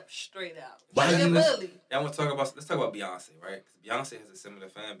 Straight up, straight out. Why Like you- a bully. Y'all want to talk about? Let's talk about Beyonce, right? Because Beyonce has a similar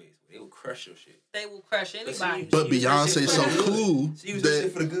fan base. They will crush your shit. They will crush anybody. But She used that shit Beyonce's for so the good. cool She used that that-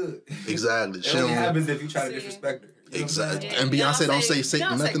 shit for the good. Exactly. It She only don't- happens if you try to See? disrespect her. You know what I'm Exactly. saying? Yeah, And Beyonce don't Beyonce- say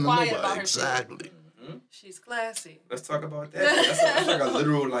Beyonce nothing to quiet about nobody. her shit. Exactly. She's classy. Let's talk about that. That's like a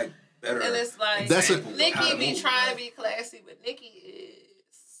literal, like, better. And it's like, That's a- example of how Nicki to be move, trying right? to be classy, but Nicki is.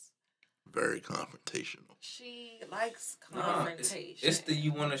 Very confrontational. She likes Nah, confrontation. it's the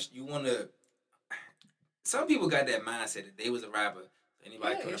you wanna. Some people got that mindset that they was a rapper.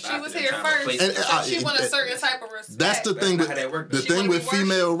 Anybody Yeah, coming up she after was them here trying to first. replace And- them. I- She want a certain type of respect. That's the That's thing not with how that work, the though. She thing wanna with be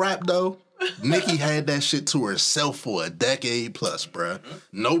female rap though. Nicki had that shit to herself for a decade plus, bruh.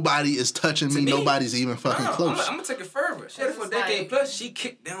 Nobody is touching me. To me, Nobody's even fucking No, close. I'm gonna take it further. She had it for a It's like- decade plus. She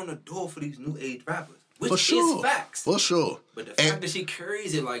kicked down the door for these new age rappers, which For sure. is facts. For sure. But the And- fact that she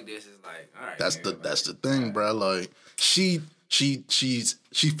carries it like this is like, all right. That's man, the like, that's the thing, bruh. Like she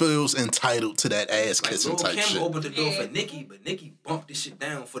feels entitled to that ass Like kissing Lil' type Kim shit. opened the door Yeah. for Nicki, but Nicki bumped this shit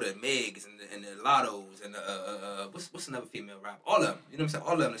down for the Megs and the Lottos and the what's another female rapper? All of them. You know what I'm saying?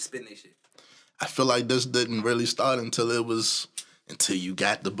 All of them are spitting their shit. I feel like this didn't really start until you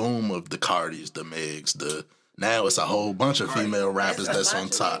got the boom of the Cardis, the Megs, now it's a whole bunch of female rappers It's a that's on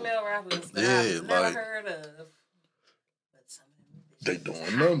bunch of top. Female rappers that Yeah, I've never like- heard of. But some of them They bitches doing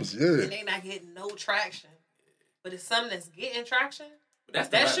is numbers, hot. yeah. And they not getting no traction. But it's something that's getting traction. But that's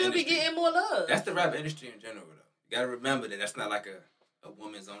the That rap should be industry. getting more love. That's the rap industry in general, though. You gotta remember that that's not like a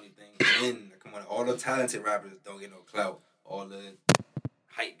woman's only thing. Men, come on, all the talented rappers don't get no clout. All the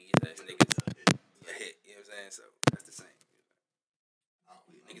hype beats that niggas a hit. You know what I'm saying? So that's the same.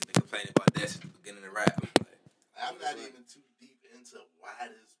 Niggas been complaining about that since the beginning of rap. Like, I'm not even too deep into why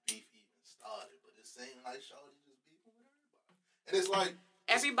this beef even started, but it seemed like Shawty just beefing with everybody. And it's like,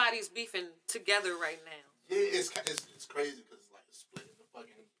 Everybody's beefing together right now. yeah, it's crazy because it's like a split in the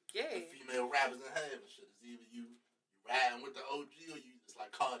fucking Yeah. the female rappers in half and shit. It's either you riding with the OG or you it's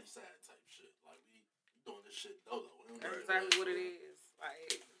like Cardi side type shit. Like we doing this shit dolo. We don't That's do exactly what it is.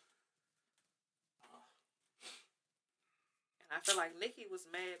 Like, I feel like Nicki was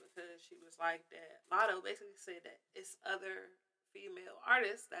mad because she was like that. Lotto basically said that it's other female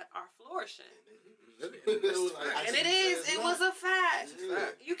artists that are flourishing. And it was a fact.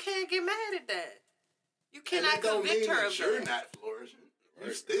 You can't get mad at that. You cannot convict her of you're that. not flourishing.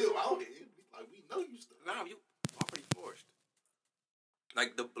 You're still out here. Like, we know you still. No, you already flourished.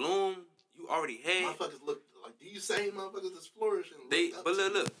 Like the bloom you already had. Motherfuckers look like these same motherfuckers that's flourishing. But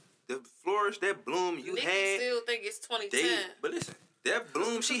look, the flourish, that bloom you Nicki had. still think it's 2010. But listen, that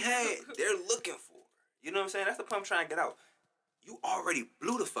bloom she had, they're looking for. You know what I'm saying? That's the point I'm trying to get out. You already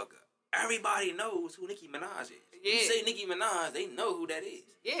blew the fuck up. Everybody knows who Nicki Minaj is. Yeah. You say Nicki Minaj, they know who that is.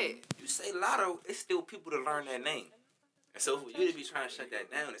 Yeah. You say Lotto, it's still people to learn that name. And so for you to be trying to shut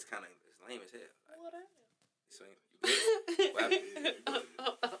that down, it's kind of lame as hell. Like, so you good?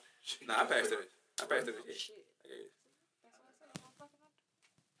 Nah, I passed her. I passed her this shit.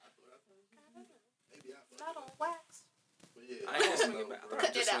 Not on wax. But yeah, I ain't gonna swing it back.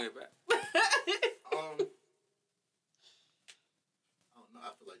 Cut Just it swing out. it back. I don't know. I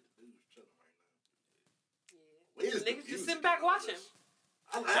feel like the dude's chilling right now. Where's the Niggas just music sitting back on watching. this?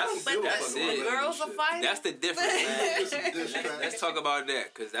 That's it. Girls are fighting. That's the difference, man. Let's talk about that,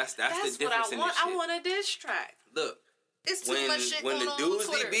 because that's the That's difference what I in want. this shit. I want a diss track. Look, It's too much shit when going the on dudes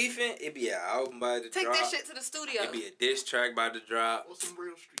Twitter. be beefing, it be an album by the Take drop. that shit to the studio. It be a diss track by the drop. Or some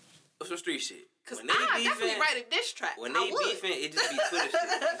real street shit. Or some street shit. Cause When they I definitely beefing, write a diss track. when I they would. beefing, it just be Twitter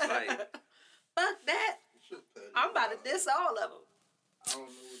shit. It's like, Fuck that. Shit petty. I'm about to diss all of them. I don't know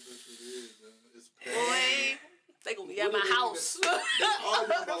what this shit is, man. It's petty. Boy, they gonna be at my house. All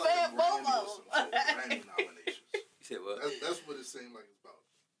about like a Man, both Grammy or of some them. shit. Grammy nominations. you said what? That's what it seemed like it's about.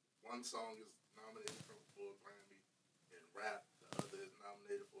 One song is nominated for a Grammy, and rap, the other is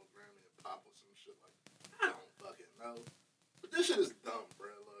nominated for a Grammy, and pop or some shit like that. I don't fucking know. But this shit is dumb, bro.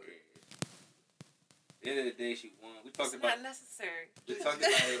 Like, At the end of the day, she won. We talked It's about not necessary. We talked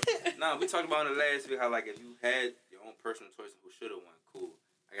about it. Nah, we talked about in the last week how, like, if you had your own personal choice of who should have won, cool.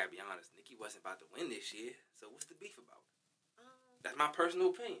 I gotta be honest, Nicki wasn't about to win this year, so what's the beef about? That's my personal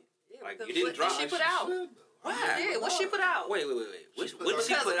opinion. Yeah, Like, because you didn't what drop she that put shit. out. Why? Yeah, what she put out? Wait. What did she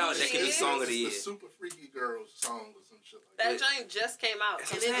Because put out who that she could be is? song of the year? The Super Freaky Girls song or some shit like That that. joint just came out,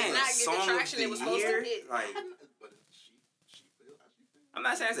 That's and what it I'm did not saying. get the Song of traction the it was supposed year? to get. Like, But she feel how she feel. I'm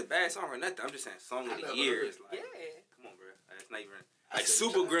not saying it's a bad song or nothing. I'm just saying song of I the never year heard is like, Yeah. come on, bro. That's not even I like said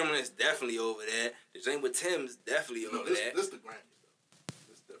Super John. Gremlin is definitely over there. The joint with Tim's definitely No, over this there. the Grammys though.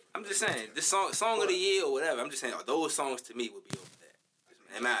 This different. I'm just saying, this song of the year or whatever. I'm just saying, those songs to me would be over there,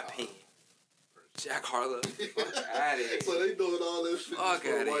 in my opinion. Jack Harlow, fuck out of here. So they doing all this shit Fuck just for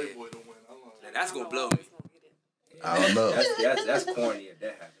a outta white here. boy to win. I'm like, Now, that's gonna blow me. I don't know. That's corny if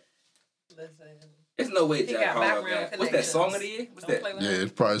that happened. Listen. There's no way He Jack got Harlow background got. What's that connections. song of the year? What's Don't that? play with Yeah, her.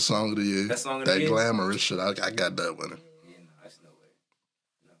 it's probably song of the year. That song of the That year? glamorous shit. I got that winning. Yeah, no, that's no way.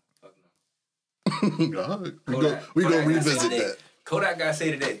 No, fuck no. we Kodak gonna revisit gotta say that. Kodak gotta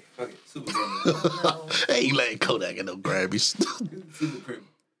say today. Fuck it, Super Gremlin. Ain't letting Kodak get no Grammys. Super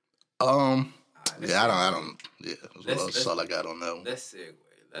Gremlin. Yeah, I don't. Yeah, Let's- that's all I got on that one. Let's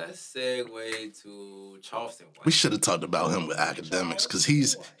segue to Charleston White. We should have talked about him with academics because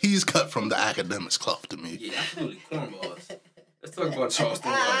he's cut from the academics cloth to me. Yeah, absolutely cornballs. Let's talk about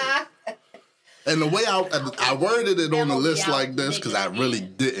Charleston White. And the way I worded it on the Never list be like out this because I really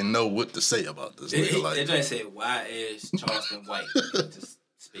didn't know what to say about this nigga. They Like, just said, "Why is Charleston White?" Just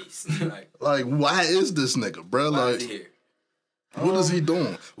space. like, why is this nigga, bro? why Like, is he here? what is he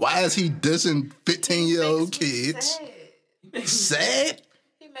doing? Why is he dissing 15-year-old kids? Sad?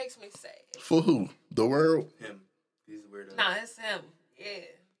 He makes me sad. For who? The world? Him. He's a weirdo. Nah, it's him. Yeah.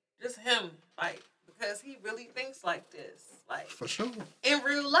 Just him. Like, because he really thinks like this. Like, For sure. in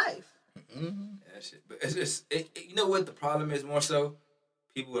real life. That shit. But it's just, you know what the problem is more so?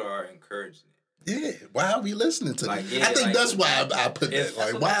 People are encouraging it. Yeah. Why are we listening to Like, that? yeah, I think like, that's why I put if-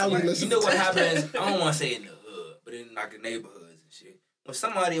 that. Like, why are we You listening know to what that? happens? I don't want to say in the hood, but in like the neighborhoods and shit. When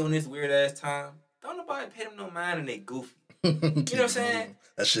somebody on this weird ass time, don't nobody pay them no mind and they goofy. You know what I'm saying?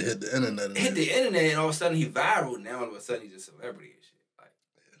 That shit hit the internet. And Hit the internet and all of a sudden he viral. Now all of a sudden he's a celebrity and shit. Like,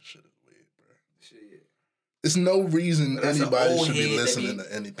 That shit is weird, bro. shit. There's no reason But that's an anybody old should be head that listening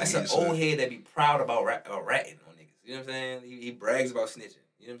to anything That's he an said. old head that be proud about ratting on niggas. You know what I'm saying? He brags about snitching.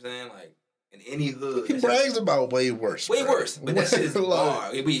 You know what I'm saying? Like, in any hood. He that shit- brags about way worse. Way bro. worse. But that shit is Like,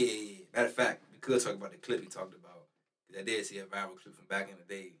 bar. Yeah. Matter of fact, we could talk about the clip he talked about. 'Cause I did see a viral clip from back in the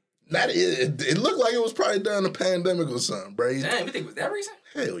day. it looked like it was probably during the pandemic or something, bro. Damn, you think it was that recent?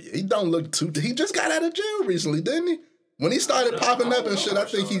 Hell yeah, he don't look too. He just got out of jail recently, didn't he? When he started popping up and shit, I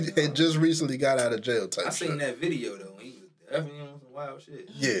think he had just recently got out of jail type I seen shit. that video though. He was definitely on some wild shit.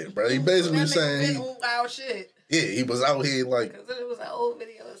 Yeah, bro. He basically That nigga saying been on wild shit. Yeah, he was out here like. Because it was an old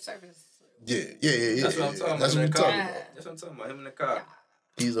video of surface. Yeah. That's what I'm talking about. That's what I'm talking about. about. That's what I'm talking about. Him in the car.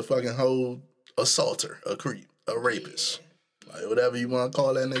 He's a fucking whole assaulter, a creep, a rapist. Like, whatever you want to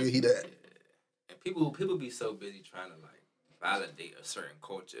call that nigga, he that. And people be so busy trying to, like, validate a certain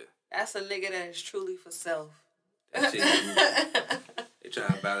culture. That's a nigga that is truly for self. That shit, they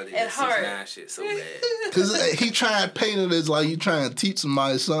trying to validate that 6ix9ine shit so bad. Because he trying to paint it as like you trying to teach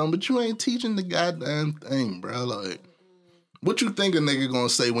somebody something, but you ain't teaching the goddamn thing, bro. Like, what you think a nigga gonna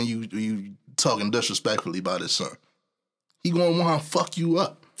say when you talking disrespectfully about his son? He gonna want to fuck you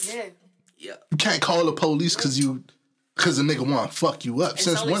up. Yeah. Yeah. You can't call the police because a nigga want to fuck you up. It's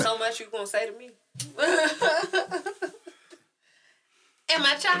Since only when? so much you gonna say to me. And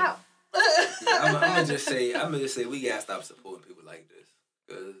my child. I'm gonna just say we gotta stop supporting people like this,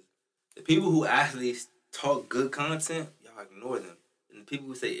 because the people who actually talk good content, y'all ignore them, and the people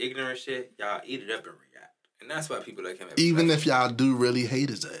who say ignorant shit, y'all eat it up and react, and that's why people that come at Even if y'all do really hate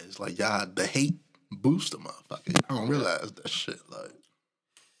his ass, like y'all, the hate boost the motherfucker. I don't realize that shit. Like,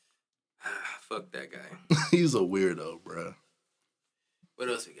 fuck that guy. he's a weirdo, bro. What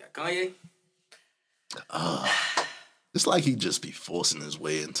else we got? Kanye. It's like he just be forcing his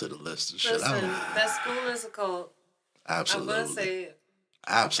way into the list and shit. Listen, I don't, that school is a cult. absolutely. I'm gonna say it.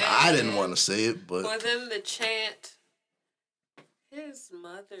 Absolutely. I didn't want to say it, but For them to chant his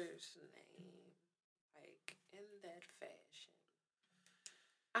mother's name, like, in that fashion.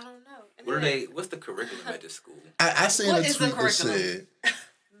 I don't know. And What's the curriculum at this school? I seen What a is the tweet that curriculum? said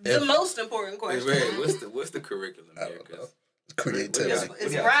the most important question. What's the curriculum I there? don't know. 'Cause Creativity.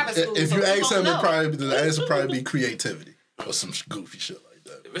 It's private school. If so you we ask don't him, know. the answer probably be creativity or some goofy shit like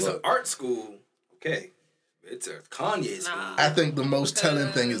that. if it's an art school, okay. It's a Kanye school. Nah. I think the most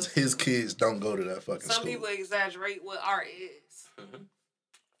telling thing is his kids don't go to that fucking Some school. people exaggerate what art is.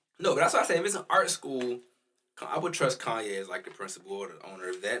 No, but that's why I say if it's an art school, I would trust Kanye as like the principal or the owner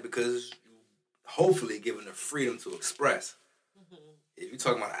of that, because you hopefully given the freedom to express. If you're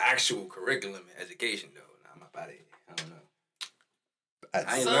talking about actual curriculum and education, though, nah, I'm about it. I don't know.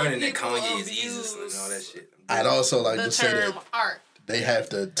 I ain't Some learning that people Kanye is abuse Jesus and all that shit. I'd also like The to say term that art. they have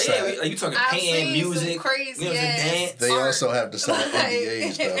to Yeah, sign, like you talking I've painting, seen music, some crazy you know what I'm saying, ass dance. they art. also have to sign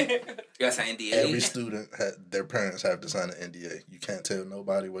NDAs though. You got some NDA. Every student, their parents have to sign an NDA. You can't tell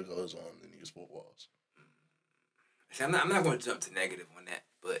nobody what goes on in these four walls. See, I'm not going to jump to negative on that,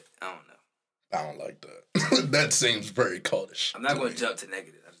 but I don't know. I don't like that. That seems very cultish. I'm not going to jump to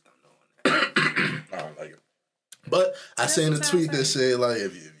negative. I just don't know on that. I don't like it. But I seen a tweet that said, like,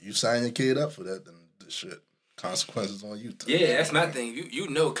 if you sign your kid up for that, then the shit, consequences on you too. Yeah, that's my thing. You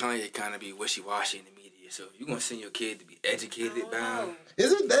know Kanye kind of be wishy-washy in the media, so if you're going to send your kid to be educated by him,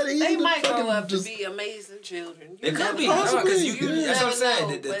 Is it that easy? They to might fucking grow up just, to be amazing children. it could be. possibly. Because You that's what I'm saying.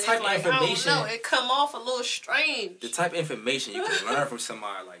 Know, The but type it's like, of information, I don't know, it come off a little strange. the type of information you can learn from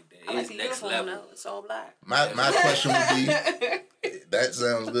somebody like I that like is the next uniform level. though. It's all black. my question would be, that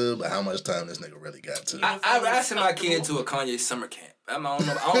sounds good, but how much time this nigga really got to? I send my kid to a Kanye summer camp. I don't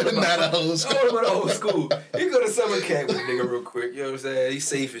know about Not a whole school. I don't know about the whole school. He go to summer camp with a nigga real quick. You know what I'm saying? He's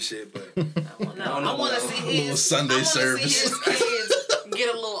safe and shit, but I want to see Little his Sunday I wanna service. see his kids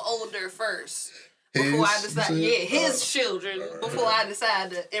get a little older first. Before I decide, his children. Before I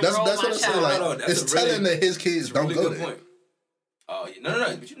decide to enroll That's my what I'm child. saying. Like, No, that's it's a really- telling that his kids don't really go good there. point. Oh, yeah.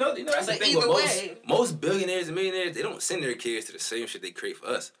 No. But you know that's the But thing either with way- most billionaires and millionaires, they don't send their kids to the same shit they create for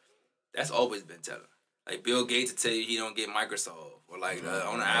us. That's always been telling. Like Bill Gates will tell you he don't get Microsoft, or like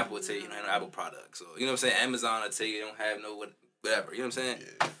on the Apple will tell you don't have no Apple products, or you know what I'm saying. Amazon will tell you they don't have no whatever. You know what I'm saying?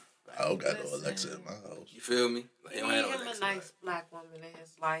 Yeah. I don't got no Alexa in my house. You feel me? Like, He they need don't have no him a Alexa. nice black woman in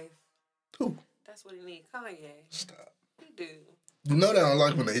his life. Who? That's what he need. Kanye. Stop. He do. You know they don't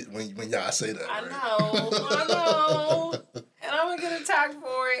like when y'all say that, I right? know. And I'm gonna get attacked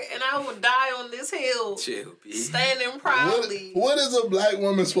for it, and I will die on this hill, Chill, B. standing proudly. What is a black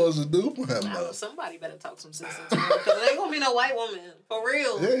woman supposed to do for him, I though? know somebody better talk some sense into him, because there ain't gonna be no white woman for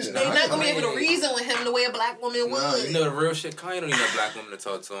real. Yeah, They not gonna be able to reason with him the way a black woman would. No, you know the real shit. Kanye don't need no black woman to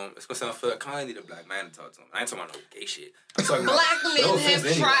talk to him. It's gonna sound fair. Kanye need a black man to talk to him. I ain't talking about no gay shit. I'm talking about Black men no have offense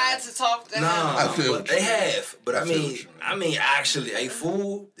to tried anybody. to talk to him. Nah, I feel but what they you mean. have. But I feel what you mean. actually, hey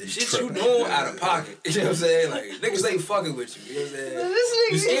fool, the shit you tripping. doing out of pocket. You know what I'm saying? Like niggas ain't fucking with you. You know what I'm saying? This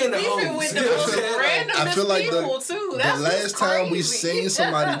You nigga scaring the is beefing hoes. with the You know what I'm most saying? randomest I feel like people too. That's the what's last time we crazy. seen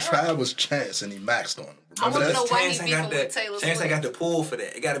somebody try was Chance, and he maxed on him. I Remember wanna that? know why Chance he ain't beefing got with the Taylor Chance ain't got Swift. the pull for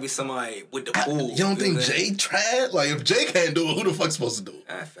that. It got to be somebody with the pull. You don't think know what I'm saying? Jay tried? Like, if Jay can't do it, who the fuck's supposed to do it?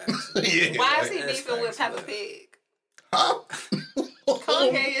 Ah, facts. Yeah. Why is he That's beefing with facts, Peppa but- Pig? Huh?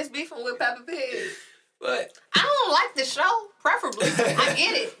 Kanye is beefing with Peppa Pig. But I don't like the show, preferably. I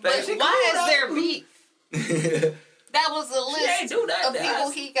get it. But That shit why cool, is there beef? That was a She ain't list do that. of people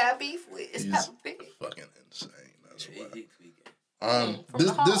he got beef with. It's He's Peppa Pig. fucking insane. That's why. He tweaking. From This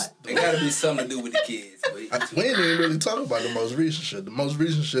the heart. It gotta be something to do with the kids. But we didn't even really talk about the most recent shit. The most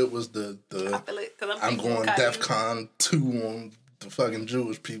recent shit was the I feel it, 'cause I'm thinking going Caillou. DEFCON 2 on the fucking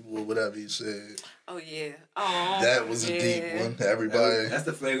Jewish people or whatever he said. Oh yeah. Oh. That was a deep yeah. one. Everybody. that's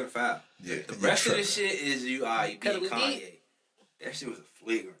the flagrant foul. Yeah, The you rest of the tripping. shit is you being Cause we Kanye. deep. That shit was a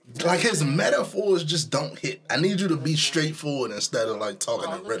flagrant. Like his metaphors just don't hit. I need you to be straightforward instead of like talking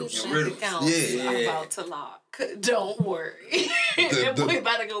All in the riddles. shit Riddles. accounts Yeah. I'm about to lock. Don't worry. That boy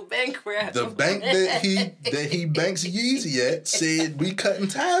about to go bankrupt. The bank that he banks Yeezy at said we cutting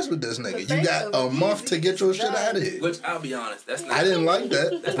ties with this nigga. You bank got of a month to get your Yeezy shit is out of here. Which I'll be honest, that's not. I didn't like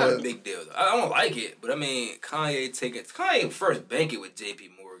that. That's not a But big deal though. I don't like it, but I mean, Kanye first banking with J.P.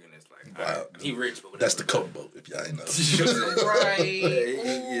 Morgan. It's like, Wow. alright, he rich, but whatever. that's the coke boat, if y'all ain't know. Right.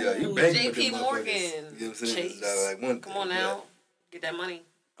 Yeah, you Ooh, banking with JP them Morgan. motherfuckers. You know what I'm saying? Chase. It's like one Come on thing, now. Get that money.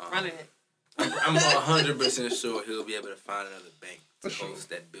 Running it. I'm 100% sure he'll be able to find another bank to For sure. host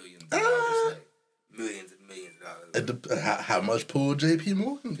that billions of dollars, like millions and millions of dollars. How much pull JP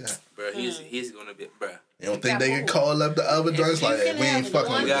Morgan got? Bro, he's gonna be, bro. You don't think they can call up the other joints like, hey, we ain't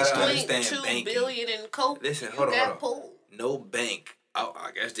fucking with You this gotta thing? understand 1.2 banking. billion in coke. Listen, you hold on, got hold on. pulled. No bank,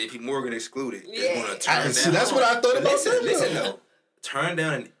 I guess J.P. Morgan excluded, Yeah. is gonna turn down. See, that's what I thought about Listen, them, listen though. though. Turn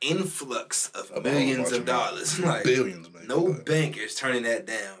down an influx of A millions bunch of dollars. Like, Billions, man. no bank is turning that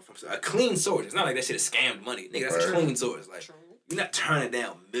down from a clean source. It's not like that shit is scammed money. Nigga, that's a Right. clean source. Like, you're not turning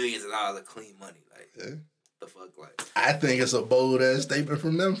down millions of dollars of clean money. Like, Yeah. the fuck, like. I think it's a bold ass statement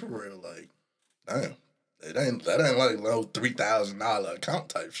from them for real. Like, damn, that ain't like no $3,000 account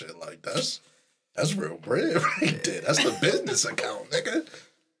type shit. Like that's real bread right there. That's the business account, nigga.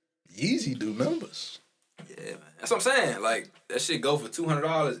 Yeezy do numbers. Yeah, man. That's what I'm saying. Like, that shit go for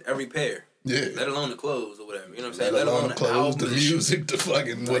 $200 every pair. Yeah. Let alone the clothes or whatever. You know what I'm saying? Let alone the clothes, the albums and shit. music, the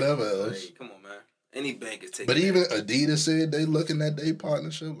fucking whatever else. Like, come on, man. Any bank is taking But that. even Adidas said they looking at their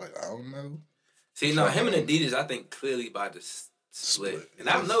partnership. Like, I don't know. See, no, him and Adidas, I think clearly about to split. Split. And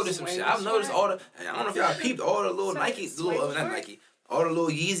I've noticed some shit. I've noticed all the, and I don't know if y'all peeped all the little Nike, not Nike, all the little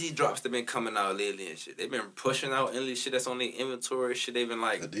Yeezy drops that been coming out lately and shit. They've been pushing out endless shit that's on their inventory. Shit, they've been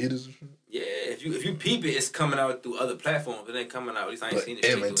like, Adidas and shit. yeah, if you peep it, it's coming out through other platforms. It ain't coming out. At least I ain't But seen it.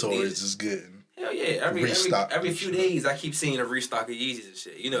 straight through inventories Adidas. is getting. Hell yeah, every Restock every and few shit. days I keep seeing a restock of Yeezys and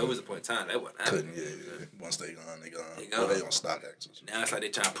shit. You know, it was a point in time that wasn't happening. Couldn't, yeah. Once they gone, they gone. They gone. Or they on StockX. Now it's like they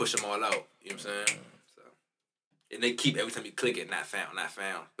trying to push them all out. You know what I'm saying? So, and they keep every time you click it, not found.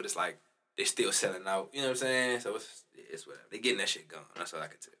 But it's like they still selling out. You know what I'm saying? So it's whatever. They getting that shit gone. That's all I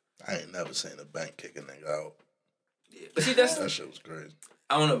can tell. I ain't never seen a bank kick a nigga out. Yeah, but see that's That shit was crazy.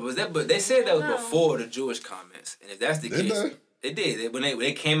 I don't know. Was that? But they said that was before the Jewish comments. And if that's the Did case, they did. When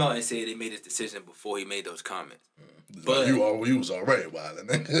they came out and said they made this decision before he made those comments. But you was already wildin',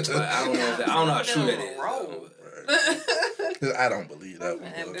 nigga. But I don't know. I don't know how true that is. Roll. though. I don't believe that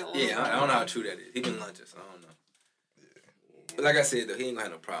one. But Yeah, I don't know how true that is. He been lunching, so I don't know. But like I said, though, he ain't gonna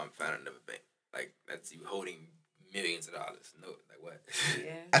have no problem finding another bank. Like, that's you holding millions of dollars. No, like what?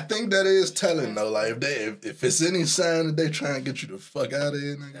 Yeah. I think that is telling though. Like if it's any sign that they trying to get you the fuck out of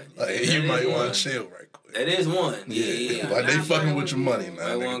here, nigga, like That you is might one. want to chill right quick. That is one. Yeah, Yeah. like they Nah, fucking bro, with your money, you man. I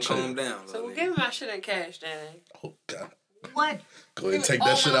Nigga, want to chill. calm down. So like, give me my shit in cash, then. Oh God, What? go ahead and take All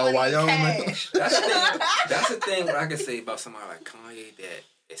that shit my out money Wyoming. cash. That's the thing what I can say about somebody like Kanye that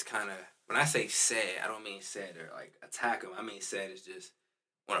it's kind of, when I say sad, I don't mean sad or like attack him. I mean sad is just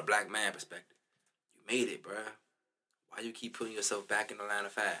on a black man perspective. You made it, bruh. Why you keep putting yourself back in the line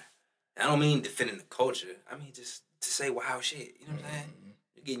of fire? I don't mean defending the culture. I mean just to say wild shit. You know what I'm saying?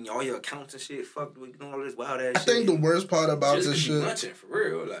 You're getting all your accounts and shit fucked with, doing all this wild ass I shit. think the worst part about just this 'cause you shit, lunching, for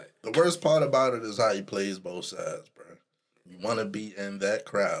real. Like, the worst part about it is how he plays both sides, bro. You want to be in that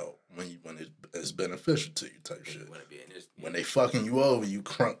crowd when it's beneficial to you, type shit. you wanna be in this. When they fucking you over, you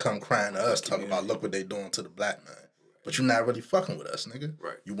come crying to us, talking about look what they doing to the black man. But you're not really fucking with us, nigga.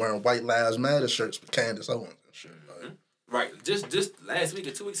 Right. You wearing White Lives Matter shirts with Candace Owens and shit. Like, Right. Just last week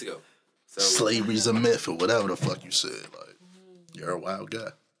or 2 weeks ago. So slavery's a myth or whatever the fuck you said. Like, you're a wild guy.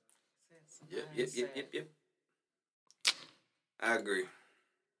 Yep. I agree.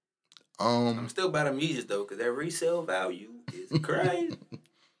 I'm Um, still about them Yeezys though, cause that resale value is crazy.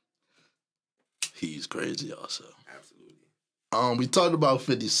 he's crazy also. Absolutely. We talked about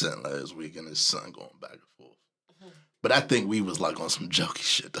 50 Cent last week and his son going back and forth. But I think we was like on some jokey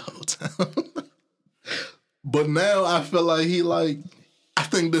shit the whole time. But now I feel like I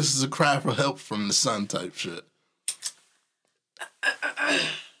think this is a cry for help from the son type shit.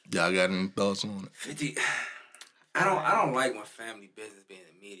 Y'all got any thoughts on it? 50. I don't like my family business being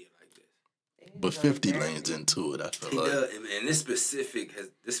in the media like this. But 50 lanes into it, I feel like. does, and this specific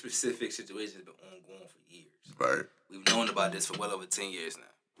situation has been ongoing for years. Right. We've known about this for well over 10 years now.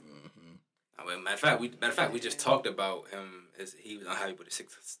 I mean, matter of fact, we just talked about him as he was unhappy with the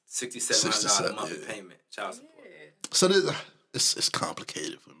 $6,700 monthly payment, child support. So it's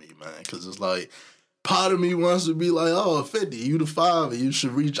complicated for me, man, because it's like part of me wants to be like, oh, 50, you the father, you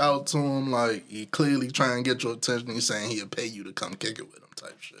should reach out to him. Like, he clearly trying to get your attention. He's saying he'll pay you to come kick it with him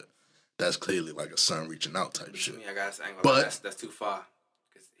type shit. That's clearly like a son reaching out type shit. I ain't gonna lie, that's too far.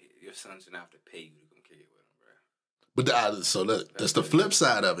 Because your son shouldn't have to pay you to come kick it with him, bro. But that's the flip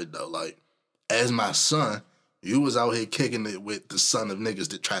side of it, though. Like, as my son, you was out here kicking it with the son of niggas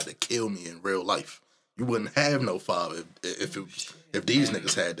that tried to kill me in real life. You wouldn't have no father if these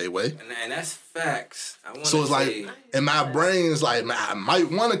niggas had their way. And that's facts. So it's like, in my brain, it's like, man, I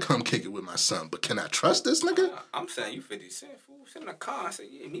might want to come kick it with my son, but can I trust this nigga? I'm saying you 50 Cent, fool. Send a car. I said,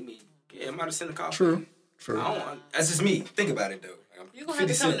 yeah, meet me. Yeah, I'm about to send a car. True. That's just me. Think about it, though. You're going to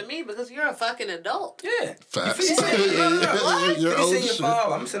have to come to me because you're a fucking adult. Yeah. Facts. 50 Cent, You're old your shit. father. I'm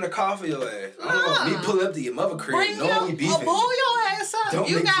going to send a car for your ass. I'm going to pull up to your mother crib. Bring we beefing. boil your ass up. Don't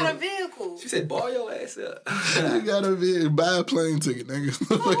You make got sure. a vehicle. She said, boil your ass up. You gotta buy a plane ticket, nigga.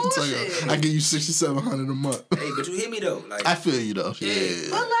 Bullshit. I give you $6,700 a month. Hey, but you hear me, though. Like, I feel you, though. Yeah.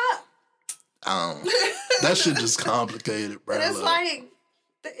 Pull up. That shit just complicated, bro. But it's like,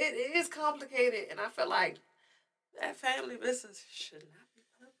 it is complicated. And I feel like that family business should not be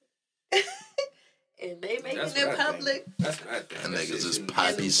public. And they making it public. That's what I think. That niggas is And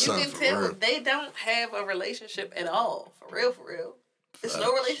Poppy's son you can for tell real. they don't have a relationship at all. For real, for real. There's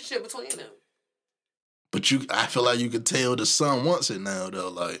no relationship between them. But I feel like you could tell the son wants it now, though.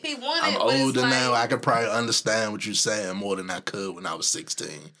 Like, He wanted I'm it, but it's older now. like- I could probably understand what you're saying more than I could when I was 16,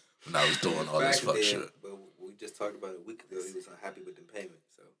 when I was doing all this fuck shit. But we just talked about it a week ago. He was unhappy with the payment.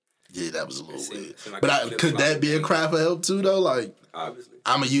 So Yeah, that was a little weird. seemed like But a could that be a cry for help, too, though? Like, obviously,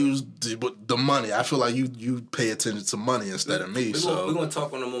 I'm going to use the money. I feel like you pay attention to money instead of me, so. We're going to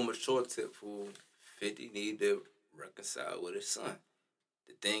talk on a more mature tip, fool. 50 need to reconcile with his son.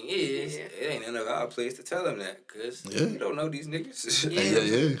 The thing is, it ain't none of our place to tell him that, because we don't know these niggas.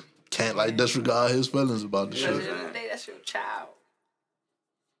 Yeah. Can't, like, disregard his feelings about the At the shit. end of the day, that's your child.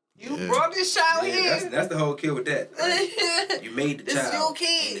 You brought this child here. That's the whole kill with that. Like, you made the This child. your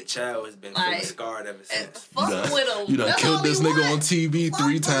kid. And the child has been Like, feeling scarred ever since. Fuck with him. You done That's killed all this we nigga want. on TV Fuck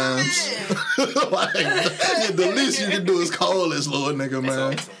 3 with times. Like, the least you can do is call this little nigga,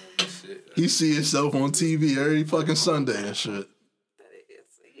 man. He see himself on TV every fucking Sunday and shit.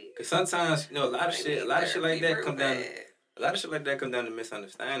 Cause sometimes, a lot of shit like that come down to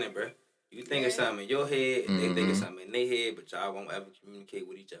misunderstanding, bro. You think it's something in your head, and they think it's something in their head, but y'all won't ever communicate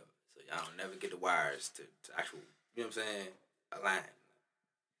with each other. So y'all don't never get the wires to actual, you know what I'm saying, align.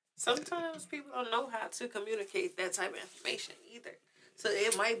 Sometimes people don't know how to communicate that type of information either. So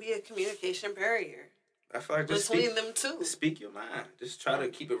it might be a communication barrier I feel like just between them two. speak your mind. Just try to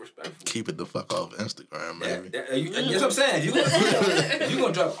keep it respectful. Keep it the fuck off Instagram, baby. That's what I'm saying. If you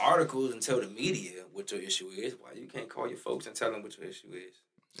gonna drop articles and tell the media what your issue is, why you can't call your folks and tell them what your issue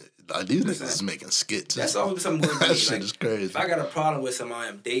is? Like, these niggas is making skits. That's always something good. That shit is crazy. If I got a problem with somebody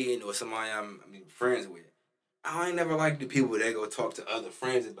I'm dating or somebody I'm friends with, I ain't never like the people that go talk to other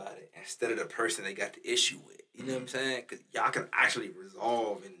friends about it instead of the person they got the issue with. You know what I'm saying? Because y'all can actually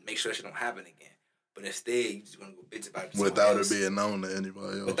resolve and make sure that shit don't happen again. But instead, you just want to go bitch about it to Without someone it else. being known to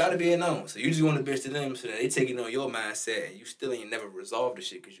anybody else. Without it being known. So you just want to bitch to them so that they take it on your mindset and you still ain't never resolved the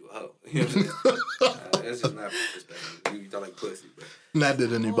shit because you a hoe. You know what I'm saying? That's just not perspective. You talk like pussy. But Not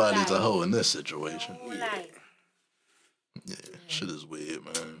that anybody's a hoe in this situation. Yeah. Shit is weird,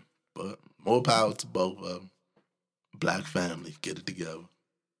 man. But more power to both of them. Black family, get it together.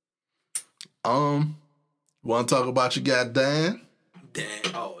 Want to talk about your guy Dan? damn,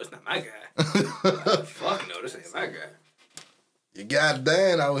 oh, it's not my guy. Fuck no, this ain't my guy. You got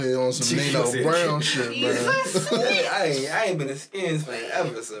Dan out here on some Nino Brown shit, man. I ain't been a Skins fan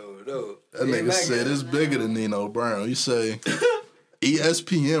ever, so no. That nigga said it's bigger than Nino Brown. You say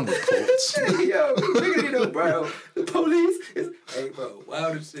ESPN reports. Yo, bigger than Nino Brown. The police is, hey, bro,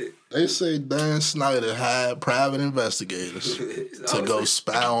 wild as shit. They say Dan Snyder hired private investigators to go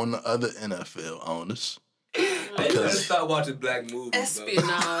spy on the other NFL owners. You gotta stop watching black movies,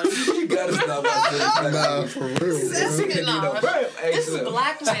 Espionage. bro. You gotta stop watching black Nah, movies. for real. Espionage. This is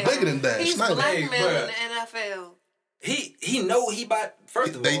black man. Bigger than Dan He's Snyder. black Hey, man bruh. in the NFL. He know he bought,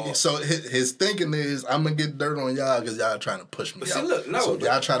 first of all. So his thinking is, I'm going to get dirt on y'all because y'all trying to push me But out. see, look, no, so but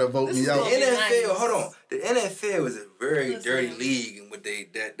y'all try to vote me The out. is- NFL, nice. hold on. The NFL is a very Listen. dirty league, and what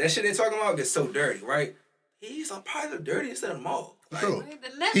that shit they talking about gets so dirty, right? He's probably the dirtiest of them all. Bro, The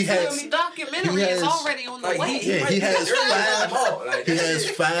he Netflix has- documentary he has- is already on the Like, way. Yeah, he has five. Like, He that has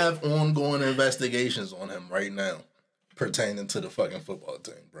shit- 5 ongoing investigations on him right now, pertaining to the fucking football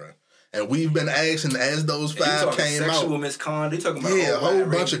team, bro. And we've been asking as those And you 5 talking came sexual out. misconduct. You talking about Yeah, a whole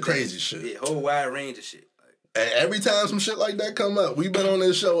wide bunch range of crazy things. shit. Yeah, whole wide range of shit. Like, And every time some shit like that come up, we've been on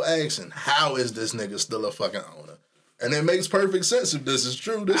this show asking, how is this nigga still a fucking owner? And it makes perfect sense if this is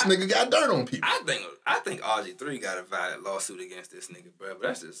true. This nigga got dirt on people. I think RG3 got a valid lawsuit against this nigga, bro. But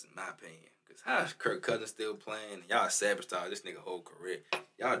that's just my opinion. Because how is Kirk Cousins still playing? And y'all sabotaged this nigga whole career.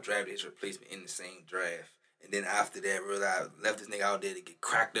 Y'all drafted his replacement in the same draft. And then after that, realized left this nigga out there to get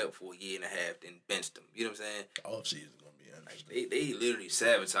cracked up for a year and a half, then benched him. You know what I'm saying? Off season gonna be interesting. They literally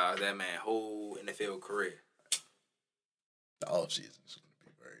sabotaged that man's whole NFL career. The off season is gonna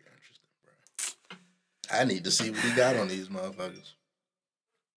be very interesting, bro. I need to see what he got on these motherfuckers.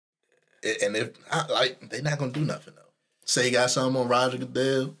 And if they not gonna do nothing though. Say he got something on Roger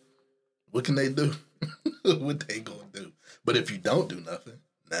Goodell, what can they do? What they gonna do? But if you don't do nothing,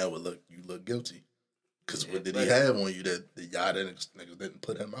 now you look guilty. Cause what did he have on you that the y'all niggas didn't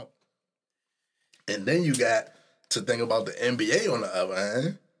put him out? And then you got to think about the NBA on the other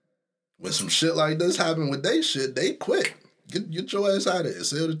hand. When some shit like this happen with they shit, they quit. Get your ass out of here.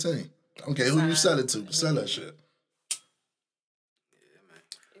 Sell the team. I don't care who you sell it to, but sell that shit. Yeah, man.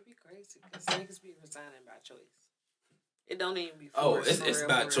 It'd be crazy because niggas be resigning by choice. It don't even be Oh, forced. it's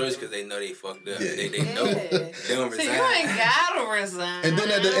by choice because they know they fucked up. Yeah. They know. They don't So resign. you ain't gotta resign. And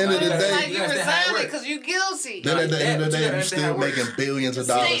then at the end of the It's day- like You you understand how it resigning works. because you guilty. Then at the end of the But you day, you understand still how it works. making billions of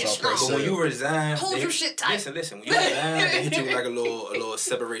Stay dollars off that strong. But when you sale. resign, Hold your shit tight. Listen. When you resign, they hit you with like a little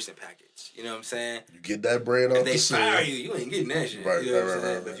separation package. You know what I'm saying? You get that bread off If the they fire sale. you ain't getting that shit. Right, you know what right, I'm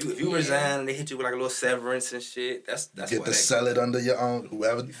saying? right, But right. if you resign and they hit you with like a little severance and shit, that's You why get to that- sell it under your own,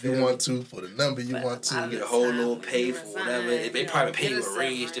 whoever feel you me? want to, for the number you want You to. get a whole little When pay you for resign, whatever. They you know, probably pay get you a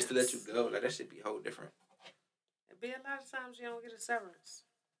raise just to let you severance. go. Like that should be whole different. It be a lot of times you don't get a severance.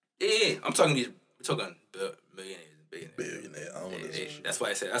 Yeah, I'm talking we're talking millionaires and billionaires. Billionaire owners. That's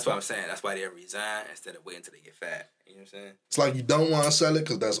why that's what I'm saying. That's why they resign instead of waiting until they get fat. You know what I'm saying? It's like you don't want to sell it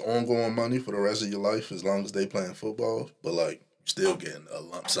because that's ongoing money for the rest of your life as long as they playing football. But like you still getting a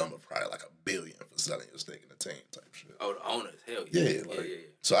lump sum of probably like $1 billion for selling your stake in the team type shit. Oh, the owners, hell Yeah, yeah.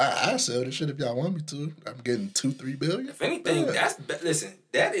 like so I sell this shit if y'all want me to. I'm getting $2-3 billion. If anything, Yeah. listen,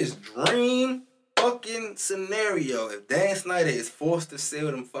 that is dream fucking scenario. If Dan Snyder is forced to sell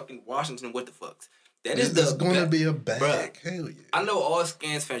them fucking Washington, what the fucks? That is It's the gonna be- be a bag. Bruh. Hell yeah. I know all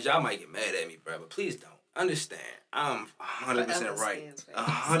Skins fans, y'all might get mad at me, bro, but please don't. Understand, I'm 100% Forever right. Skins fans.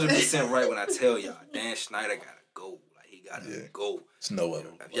 100% right when I tell y'all, Dan Snyder gotta go. Like, he gotta Yeah. go. It's no other.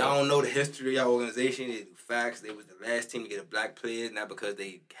 If y'all don't know the history of y'all organization, they do facts. They was the last team to get a black player, not because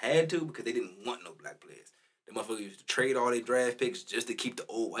they had to, because they didn't want no black players. The motherfuckers used to trade all their draft picks just to keep the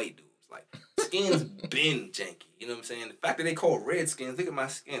old white dudes. Like, Skins been janky. You know what I'm saying? The fact that they call Redskins, look at my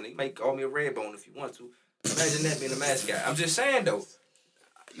skin. They might call me a red bone if you want to. Imagine that being a mascot. I'm just saying, though.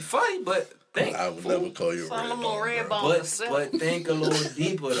 You funny, but think. I would fool. never call you a Some red little bone, red bro. bone. But think a little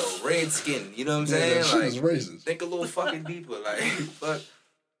deeper, though. Redskin. You know what I'm Yeah, saying? that shit Like, is racist. think a little fucking deeper. Like, fuck.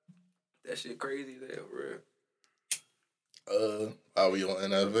 That shit crazy as hell, real. Are we on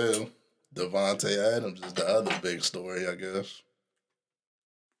NFL? Devontae Adams is the other big story, I guess.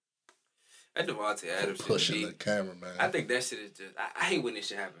 That Devontae Adams shit. Pushing be- the camera, man. I think that shit is just. I hate when this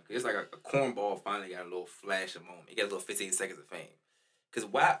shit happen. Cause it's like a cornball finally got a little flash of moment. He got a little 15 seconds of fame. Cause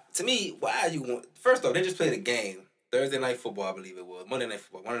why? To me, why you want? First off, they just played a game. Thursday night football, I believe it was. Monday night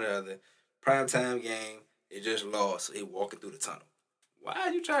football, one or the other. Primetime game. They just lost. So he walking through the tunnel. Why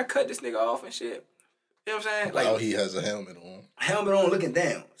are you trying to cut this nigga off and shit? You know what I'm saying? Like Oh, he has a helmet on. helmet on, looking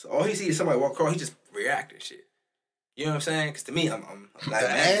down. So all he sees is somebody walk across. He just reacting shit. You know what I'm saying? Because to me, I'm like,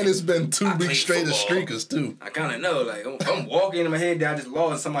 And it's been 2 I weeks played straight of football. streakers, too. I kind of know, like, I'm walking in my head down, just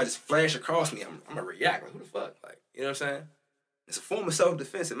lost, and somebody just flash across me. I'm gonna react, like, who the fuck? Like, you know what I'm saying? It's a form of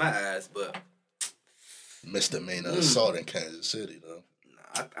self-defense in my eyes, but Misdemeanor assault in Kansas City, though.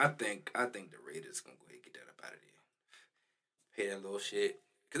 nah, I think the Raiders gonna go ahead and get that up out of there. Pay that little shit.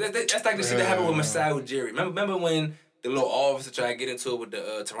 Because that's like the shit that happened with Masai Ujiri. Remember when the little officer tried to get into it with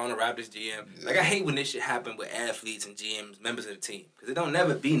the Toronto Raptors GM? Yeah. Like, I hate when this shit happen with athletes and GMs, members of the team. Because it don't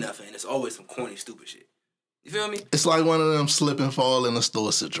never be nothing, and it's always some corny, stupid shit. You feel me? It's like one of them slip and fall in the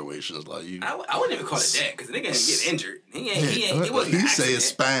store situations. Like you, I wouldn't even call it that because the nigga ain't get injured. It wasn't he an say his accident.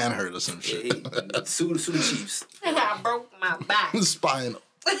 spine hurt or some Yeah, shit. he sue the Chiefs. I broke my back. Spinal.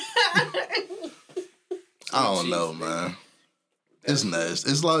 I don't know, man. It's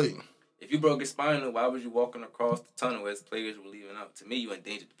nasty. It's like If you broke your spine, why was you walking across the tunnel as the players were leaving out? To me, you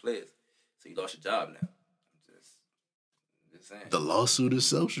endangered the players, so you lost your job now. Just saying. The lawsuit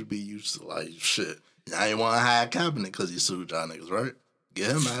itself should be used to like shit. I ain't want to hire Kaepernick because he sued y'all niggas, right?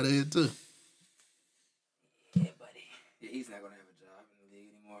 Get him out of here too. Yeah, buddy. Yeah, he's not gonna have a job in the league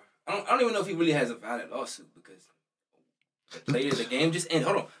anymore. I don't even know if he really has a valid lawsuit because the game just ended.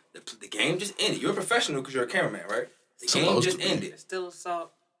 Hold on, the game just ended. You're a professional because you're a cameraman, right? The game just ended. It's still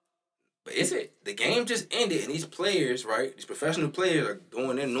assault. But is it? The game just ended, and these players, right? These professional players are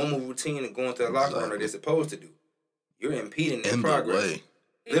doing their normal routine and going to the locker room like they're supposed to do. You're impeding their progress. Way.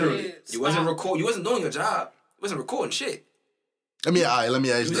 Literally, you wasn't You wasn't doing your job. You wasn't recording shit. Let me ask You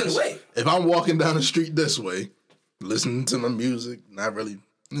this. was in the way. If I'm walking down the street this way, listening to my music, not really,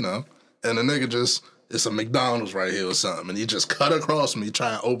 and the nigga just, it's a McDonald's right here or something, and he just cut across me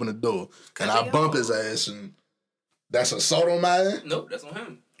trying to open the door, and I bump his ass, and that's assault on my end? Nope, that's on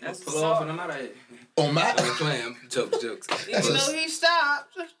him. That's pull assault. off and I'm out of here. On my I'm playing. Jokes. Even though he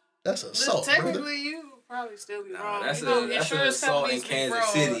stopped, That's assault, technically brother. you probably still be Nah, wrong. that's You know, an insurance assault in companies be Kansas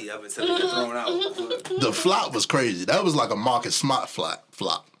fraud. City up until they get thrown out. The flop was crazy. That was like a Marcus Smart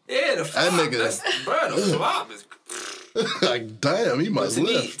flop. Yeah, the flop. nigga- Bro, the flop is... Like, damn, he must To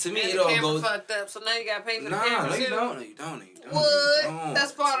me, live. to me, And it the all camera goes... fucked up, so now you got to pay for the Nah, camera no, you too. don't. No, you don't. No, you don't. What? No, you don't.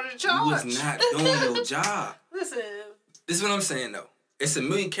 That's part of the You charge. was not doing your job. Listen, This is what I'm saying, though. It's a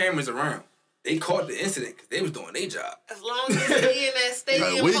million cameras around. They caught the incident because they was doing their job. as long as he in that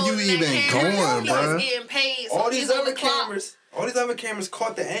stadium, Like, where you holding that even camera, going, he bruh? was getting paid. So All these he's on other the clock. cameras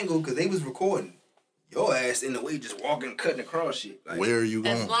caught the angle because they was recording. Your ass in the way just walking, cutting across shit. Like, Where are you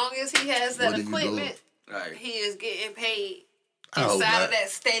As going? long as he has that What are you equipment, like, he is getting paid I hope inside not. of that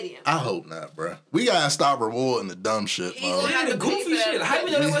stadium. I hope not, bro. We gotta stop rewarding the dumb shit, He bro. gonna have the to goofy pay for shit. that. How you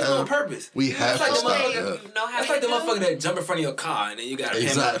know that wasn't on have- purpose? We have like to the stop motherfucker- that. You know how That's they like the do? motherfucker that jump in front of your car and then you got to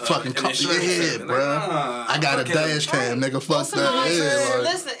Exactly. Fucking car. Yeah, bro. I got a dash cam, nigga. Fuck that. Somebody- Yeah, like,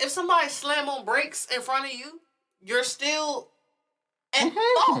 listen, if somebody slam on brakes in front of you, you're still at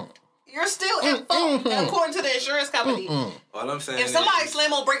Mm-hmm. fault. You're still at fault, according to the insurance company. All I'm saying If is, somebody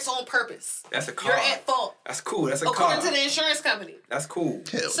slam on brakes on purpose, that's a car. you're at fault, That's cool. That's a car. according to the insurance company. That's cool.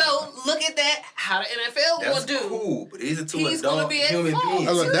 hell So look at that. How the NFL That's will do. cool. But these are two He's gonna adult be at human fault. beings.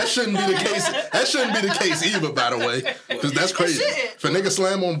 I was like, that shouldn't be the case. That shouldn't be the case either, by the way. Because that's crazy. shouldn't. If a nigga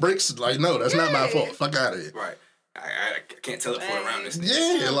slam on brakes, like, no, that's not my Yeah. fault. Fuck out of here. Right. I can't teleport around this thing.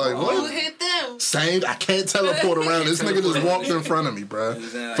 Yeah, like, You what? hit them. Same. I can't teleport around. This nigga just walked in front of me, bro.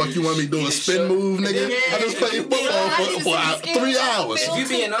 Fuck, you want me to do a spin move, nigga? I just played football for 3 hours. If you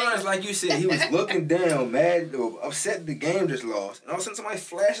being honest, like you said, he was looking down, mad or upset the game just lost. And all of a sudden somebody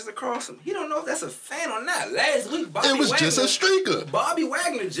flashes across him. He don't know if that's a fan or not. Last week, It was just a streaker. Bobby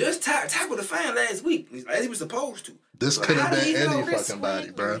Wagner just tackled a fan last week, as he was supposed to. This But could have how did been he know any this fucking body,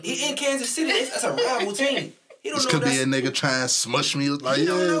 bro. He in Kansas City. That's a rival team. He don't This know could be that's a nigga trying to smush me. Like, He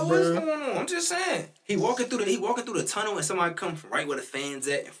don't yeah, know what's bro. going on. I'm just saying. He walking through the tunnel and somebody come from right where the fans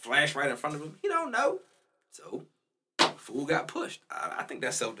at and flash right in front of him. He don't know. So fool got pushed. I think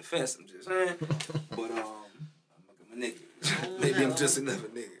that's self defense. I'm just saying. But I'm a nigga. Maybe I'm just another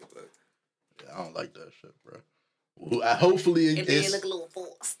nigga. But Yeah, I don't like that shit, bro. Well, hopefully It did it's look a little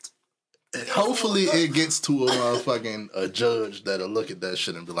forced. hopefully it gets to a motherfucking a judge that'll look at that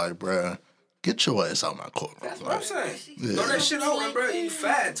shit and be like, bruh, get your ass out my court. that's what I'm saying. Yeah. Throw that shit out, bro. You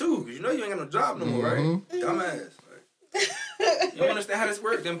fat too, cause you know you ain't got no job no more, right? Dumbass. Like, you don't understand how this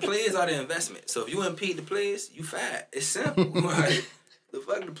works. Them players are the investment. So if you impede the players, you fat. It's simple. Like, the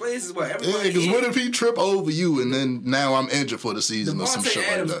fuck the players is what Yeah, everybody. because what if he trip over you and then now I'm injured for the season or some Devontae shit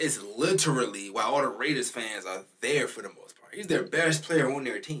Adams like that? is literally why all the Raiders fans are there for the most part. He's their best player on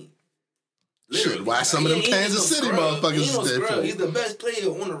their team. Shit, why some of them He ain't Kansas no City scrub. motherfuckers He ain't is no there scrub. for? He's the best player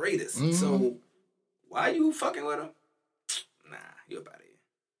on the Raiders. So why you fucking with him? Nah, you up out of here.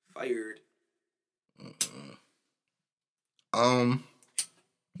 Fired.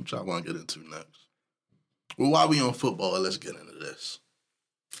 What y'all want to get into next? Well, while we on football, let's get into this.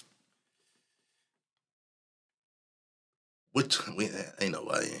 We ain't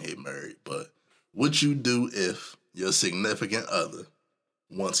nobody in here married, but what you do if your significant other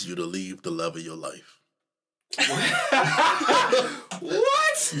wants you to leave the love of your life?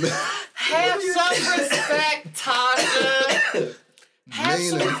 What? Have some respect, Tasha. Have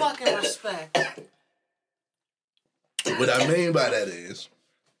some Meaning- fucking respect. What I mean by that is,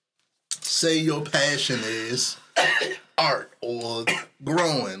 say your passion is art or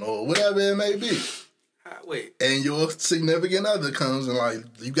growing or whatever it may be, Wait. and your significant other comes and like,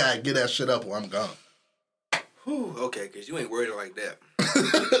 you gotta get that shit up or I'm gone. Whew, okay, because you ain't worried like that.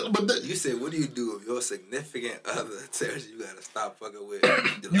 But You said, what do you do if your significant other tells you gotta stop fucking with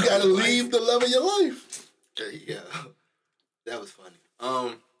you gotta leave the love of your life. Yeah. That was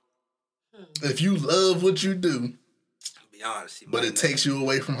funny. If you love what you do, Be y'all. She But it takes you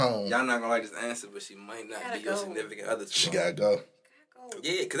away from home. Y'all not gonna like this answer, but she might not be your significant other. She gotta go.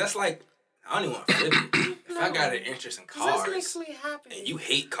 Yeah, cause that's like I don't even want to flip it. If I got an interest in cars, this makes me happy. And you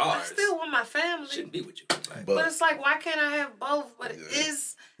hate cars, I still want my family. Shouldn't be with you. Like, but it's like, why can't I have both? But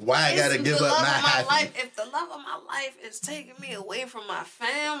it's why I gotta give up my happy. Life, if the love of my life is taking me away from my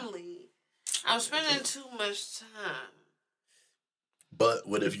family, I'm spending too much time. But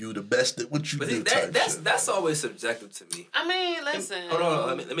what if you the best at what you do? That's always subjective to me. I mean, listen. Hold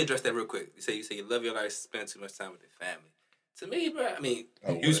on, let me address that real quick. You say you love your life, spend too much time with your family. To me, bro, I mean,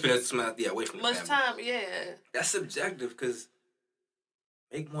 you spend too much away from your family. Much time, yeah. That's subjective because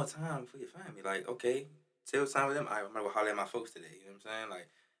make more time for your family. Like, okay, tell time with them. I remember holler at my folks today. You know what I'm saying? Like,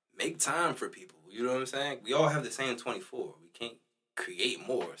 make time for people. You know what I'm saying? We all have the same 24. We can't create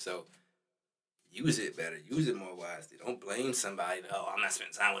more. So use it better. Use it more wisely. Don't blame somebody. Oh, I'm not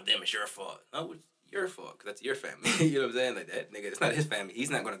spending time with them. It's your fault. No, it's your fault because that's your family. You know what I'm saying? Like that nigga, it's not his family. He's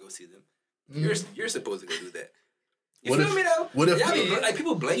not gonna go see them. You're supposed to go do that. You feel me though? What if like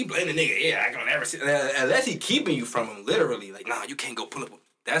people blame the nigga? Yeah, I can never see unless he keeping you from him literally. Like, nah, you can't go pull up.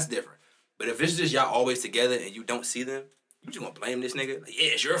 That's different. But if it's just y'all always together and you don't see them, you just gonna blame this nigga? Like,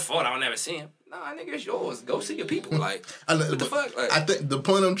 yeah, it's your fault. I'll never see him. Nah, nigga, it's yours. Go see your people. Like, what the fuck? Like, I think the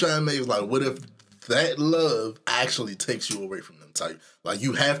point I'm trying to make is like, what if that love actually takes you away from them? Like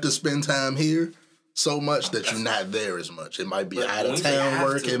you have to spend time here so much that you're not there as much. It might be out of town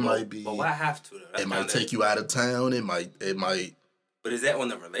work. It might be. But why have to? It might take you out of town. It might. But is that on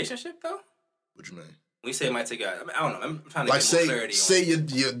the relationship though? What you mean? When you say it might take you out, I mean, I don't know. I'm trying to like get more clarity. Say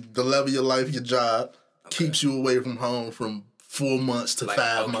the love of your life, your job keeps you away from home from 4 months to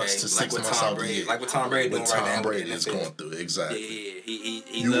 5 months to 6 months out of the year. Like what Tom Brady doing right now. Tom Brady is going through exactly. Yeah. He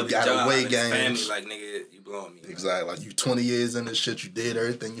you got away games. Family, like nigga, you blowing me. Exactly. Like you 20 years in this shit, you did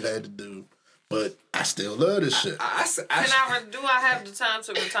everything you had to do. But I still love this shit. Do I have the time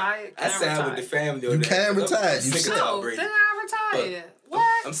to retire? I side with the family. You can retire. You sick of Tom Brady. Then I retire.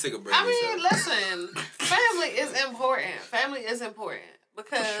 What? I'm sick of Brady. I mean, listen. Family is important. Family is important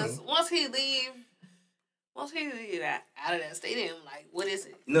because once he leave out of that stadium, like, what is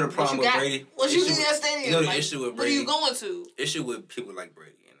it? You know the problem with Brady? Once you leave that stadium, you know the issue with Brady? What are you going to? Issue with people like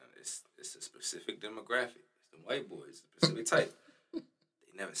Brady, it's a specific demographic. It's the white boys, a specific type. They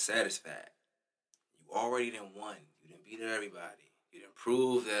never satisfied. You already done won. You done beat everybody. You done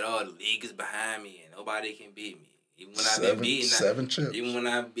proved that the league is behind me and nobody can beat me. Even when I been beaten, even when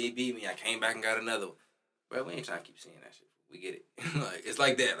I beat me, I came back and got another one. Bro, we ain't trying to keep seeing that shit. We get it. Like it's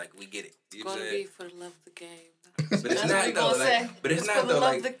like that. Like we get it. It's gonna be for the love of the game. But it's not though. But it's not though.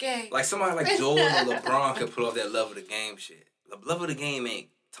 Like somebody like Joel or LeBron could pull off that love of the game shit. The love of the game ain't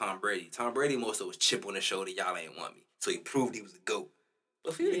Tom Brady. Tom Brady more so was chip on the shoulder. Y'all ain't want me, so he proved he was the GOAT.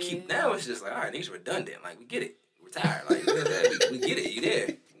 But for you to keep now, it's just like, all right, niggas redundant. Like we get it. We're tired. Like we get it. You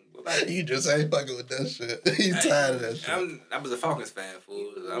there? You just ain't fucking with that shit. You tired of that shit. I was a Falcons fan,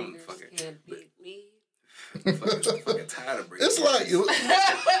 fool. I'm fucking. Can't beat me. I'm fucking tired of Brady. It's like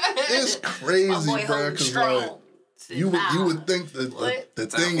it's crazy, bro. Because like you would think that the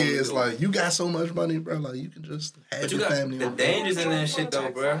thing is like you got so much money, bro. Like you can just have your family. The dangers in that shit,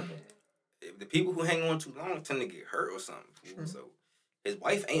 though, bro. The people who hang on too long tend to get hurt or something. Fool. So his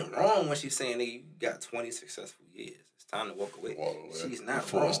wife ain't wrong when she's saying, "Nigga, you got 20 successful years. It's time to walk away." She's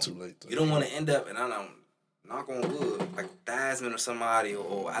not wrong. It's too late. You don't want to end up, and I don't knock on wood, like Theismann or somebody,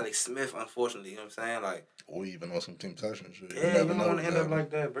 or Alex Smith, unfortunately. You know what I'm saying? Like, or even on some Temptation shit. Yeah, you don't want to end up like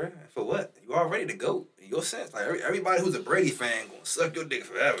that, bro. For what? You already the GOAT. In your sense, like everybody who's a Brady fan gonna suck your dick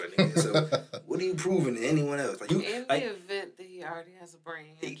forever, nigga. So what are you proving to anyone else? Like you, in the event that he already has a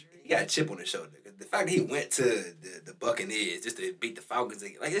brain injury, he got a chip on his shoulder. The fact that he went to the Buccaneers just to beat the Falcons,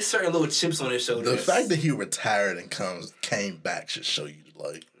 like there's certain little chips on his shoulder. The fact that he retired and came back should show you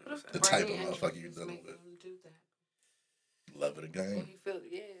like the type of motherfucker you're dealing with. Love of the game.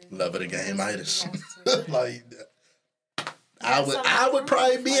 Love of the game, Midas. Like I would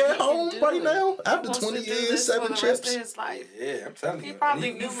probably be at home right now after 20 years, 7 chips. Yeah, I'm telling you.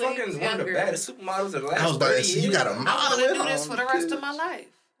 Probably you fucking one of the baddest supermodels of the last 30 years. I was about to say, you got a model. I want to do this for the rest of my life.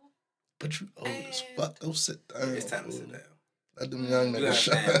 But you old as fuck. Go sit down. It's time to sit down. Let them young niggas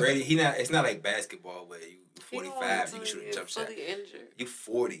shine. Brady, it's not like basketball where you 45, you can shoot a jump shot. You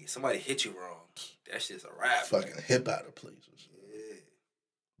 40, somebody hit you wrong. That shit's a wrap. Fucking hip out of places. Yeah.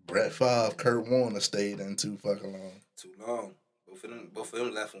 Brett Favre, Kurt Warner stayed in too fucking long. Too long. Both of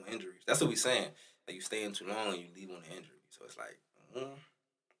them left on injuries. That's what we saying. Like you stay in too long and you leave on an injury. So it's like, I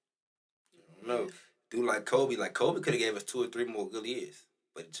don't know. Dude like Kobe could have gave us 2 or 3 more good years,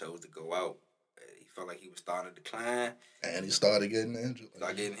 but he chose to go out. He felt like he was starting to decline. And he started getting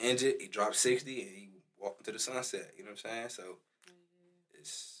injured. He dropped 60 and he walking to the sunset. You know what I'm saying? So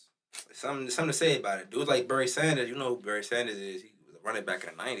it's something to say about it. Dudes like Barry Sanders, you know who Barry Sanders is. He was a running back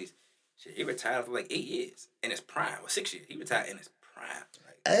in the 90s. Shit, he retired for like 8 years in his prime, or 6 years. He retired in his prime.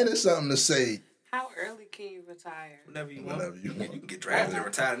 Like, And it's something to say. How early can you retire? Whenever you want. Whenever you want. You can get drafted and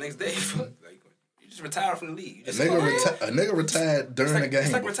retire the next day. Like, you just retire from the league. You just A nigga retired during the game.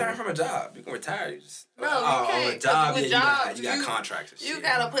 It's like before. retiring from a job. You can retire. You just No, you on can't. a job, With yeah, jobs, you got contracts and shit. You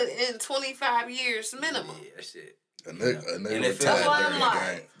gotta put in 25 years minimum. Yeah, that shit. A nigga NFL, retired that's why during I'm the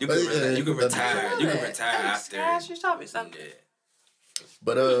like, game. You But, can, yeah, you can retire. You can Good. retire after. Gosh, you taught me something. Yeah.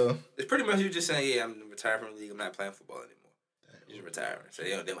 But It's pretty much you just saying, yeah, I'm retired from the league. I'm not playing football anymore. You just retire. So they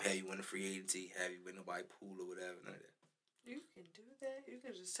don't have you win a free agency, have you win nobody pool or whatever. None of that. You can do that. You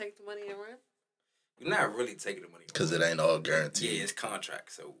can just take the money and run. You're not really taking the money. because it ain't all Yeah, guaranteed. it's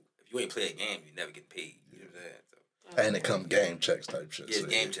contract. So if you ain't play a game, you never get paid. You know what I'm saying? So And it come game checks type shit. yeah, it's so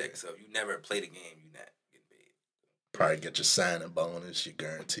game check. So if you never play the game, you're not getting paid. Probably get your signing bonus, your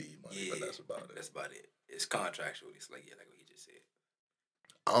guaranteed money, Yeah, but that's about it. That's about it. It's contractual. It's like like what he just said.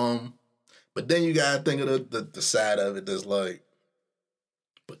 But then you gotta think of the side of it that's like,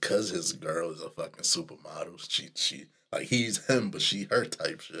 because his girl is a fucking supermodel, she like he's him, but she her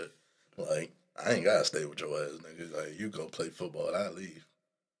type shit. Like, I ain't gotta stay with your ass, nigga. Like, you go play football, I leave.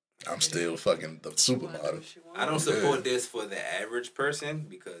 I'm still fucking the supermodel. I don't support this for the average person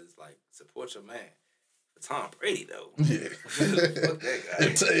because, like, support your man. For Tom Brady, though. Yeah. Fuck that guy. I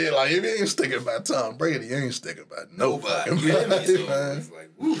tell you, like, if you ain't sticking by Tom Brady, you ain't sticking by nobody. You hear me? So Man. it's like,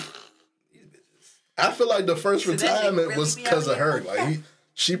 woo. These bitches. I feel like the first So that nigga retirement really was be because out of her. here? Like,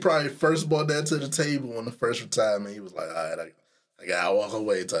 she probably first brought that to the table on the first retirement. He was like, all right, I gotta walk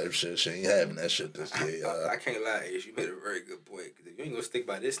away type shit. She ain't having that shit this year. I can't lie, Ace. You made a very good point. Because if you ain't gonna stick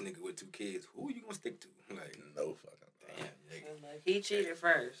by this nigga with 2 kids, who you gonna stick to? Like, No fucking. damn, nigga. Like, he cheated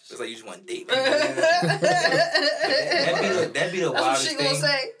first. It's like you just want to date. That's That'd be the what wildest she gonna thing.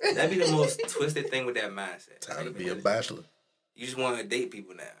 say. That'd be the most twisted thing with that mindset. Time to be a bachelor. You just want to date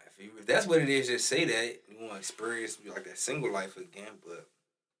people now. If that's what it is, just say that. You want to experience like that single life again, but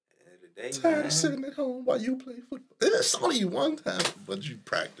at the end of the day, Tired man, of sitting at home while you play football. It's only one time, but you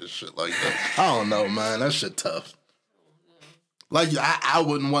practice shit like that. I don't know, man. That shit tough. Like, I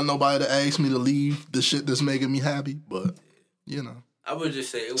wouldn't want nobody to ask me to leave the shit that's making me happy, but, you know. I would just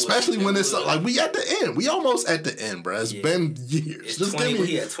say it was, Especially when it's was, like, we at the end. We almost at the end, bro. It's been years. It's Just 20, give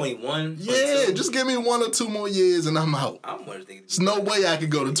he me, had 21. yeah, 22. just give me 1 or 2 more years and I'm out. I'm wondering. There's no way I could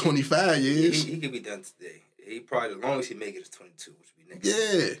go to 25 years. He could be done today. He probably the longest he make it is 22, which would be next.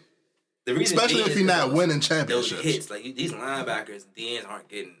 Yeah. The reason Especially if is you're not those- winning Those championships. hits, like these linebackers, DNs aren't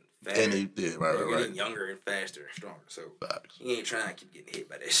getting faster. And yeah, right, They're right, getting right. younger and faster and stronger. So Facts. he ain't trying to keep getting hit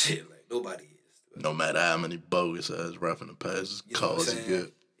by that shit. Like nobody is. No matter how many bogus ass roughing the passes You know what I'm calls you saying?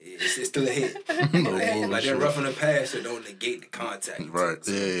 get. It's still a hit. No like that bullshit. roughing the passer don't negate the contact. Right.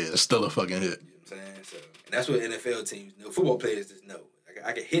 So, Yeah, it's still a fucking hit. You know what I'm saying? So, and that's what NFL teams know. Football players just know.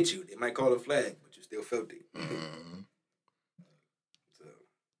 I can hit you. They might call a flag, but you still felt it. Mhm. So,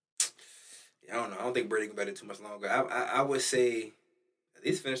 yeah, I don't know. I don't think Brady can bet it too much longer. I would say at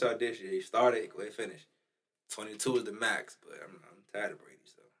least finish out this year. He started, go ahead finish. 22 is the max, but I'm tired of Brady.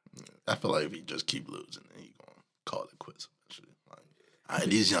 So I feel like if he just keep losing, then he gonna call it quits eventually. Like, all right,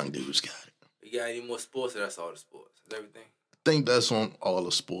 these young dudes got it. you got any more sports? Or that's all the sports. That's everything. I think that's on all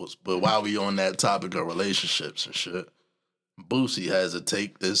the sports. But while we on that topic of relationships and shit, Boosie has a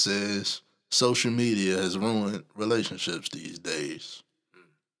take that says social media has ruined relationships these days.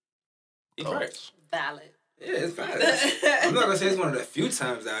 He's Thoughts? right. Valid. Yeah, it's fine. I'm not gonna say it's one of the few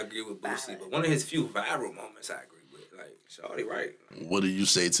times I agree with Boosie, but one of his few viral moments I agree with. Like, Shawty right. What do you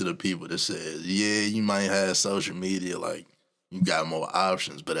say to the people that says, yeah, you might have social media, like, you got more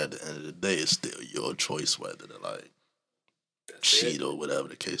options, but at the end of the day, it's still your choice whether to, like, That's cheat it. or whatever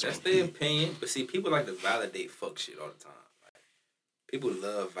the case That's may their be. opinion. But see, people like to validate fuck shit all the time. Like, people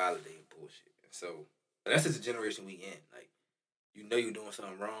love validating bullshit. So, but that's just the generation we in. Like, you know you're doing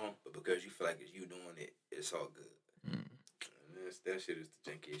something wrong, but because you feel like it's you doing it, it's all good. Mm. And that shit is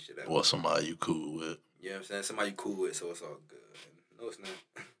the jankiest shit ever. Or somebody you cool with. You know what I'm saying? Somebody you cool with, so it's all good. And no, it's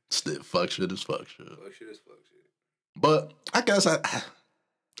not. Still, fuck shit is fuck shit. Fuck shit is fuck shit. But I guess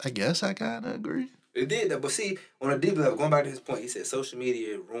I kinda agree. It did that, but see, on a deep level, going back to his point, he said social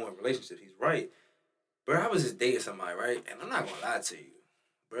media ruined relationships. He's right. Bro, I was just dating somebody, right? And I'm not gonna lie to you.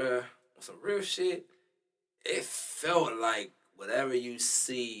 Bro, on some real shit, it felt like whatever you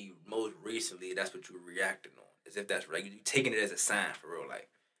see most recently, that's what you're reacting on. As if that's right. You taking it as a sign for real, like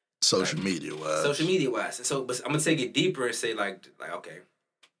Social media wise. social media wise. And so, but I'm gonna take it deeper and say like, okay,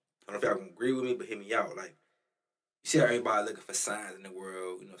 I don't know if y'all gonna agree with me, but hear me out. Like, see how everybody looking for signs in the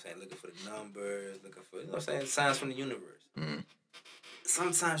world, you know what I'm saying? Looking for the numbers, looking for, you know what I'm saying, signs from the universe. Mm.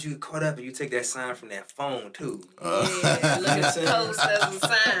 Sometimes you get caught up and you take that sign from that phone too. Yeah, look at the post as a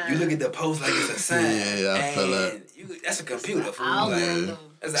sign. You look at the post like it's a sign. Yeah, I feel that. That's a computer, fool. Algorithm.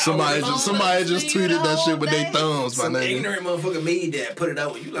 That's an Somebody algorithm. just tweeted that shit with their thumbs, my Some nigga. ignorant motherfucker made that, put it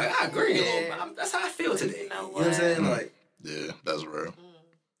out, and you like, I agree. Yeah. That's how I feel today. You know what I'm saying? Like, Yeah, that's real.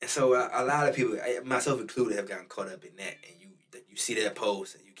 and so a lot of people, myself included, have gotten caught up in that. And you see that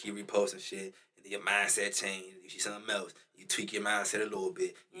post, and you keep reposting shit, and then your mindset change. You see something else, you tweak your mindset a little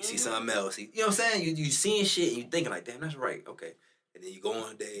bit. You see something else. You know what I'm saying? You seeing shit, and you thinking like, damn, that's right, okay. And then you go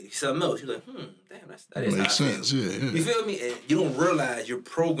on a day, you see something else. You're like, damn, that is Makes how I feel. sense, yeah. You feel me? And you don't realize you're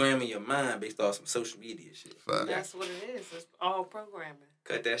programming your mind based off some social media shit. Fact. That's what it is. It's all programming.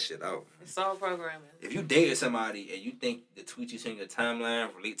 Cut that shit out. It's all programming. If you dated somebody and you think the tweets you see in your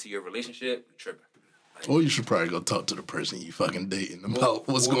timeline relate to your relationship, you're tripping. Or you should probably go talk to the person you fucking dating about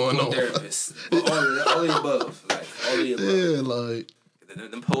what's going on. Therapist. All the above. Like, all the above. Yeah,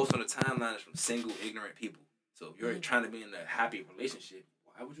 like. Them posts on the timeline is from single, ignorant people. So if you're trying to be in a happy relationship,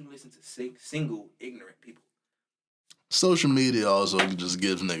 why would you listen to single, ignorant people? Social media also just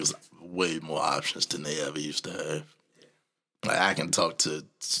gives niggas way more options than they ever used to have. Like, I can talk to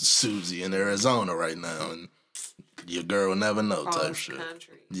Susie in Arizona right now, and your girl will never know type Cross shit.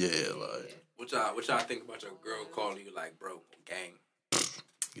 country. Yeah, like, What y'all think about your girl calling you like, bro, gang?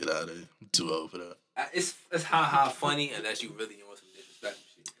 get out of here. I'm too old for that. It's ha funny unless you really want some disrespectful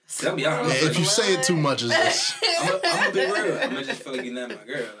shit. Tell me, I'm Yeah, if you say it too much, it's just. gonna be real. I'm gonna just feel like you're not my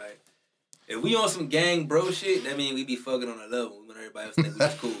girl. Like, if we on some gang bro shit, that mean we be fucking on a level when everybody else think we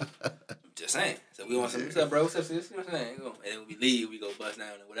just cool. Just saying. So we want some, what's up, bro? What's up, sis? You know what I'm saying? And then when we leave, we go bust down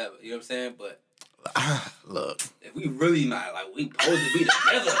or whatever. You know what I'm saying? But Look, if we really not, like, we supposed to be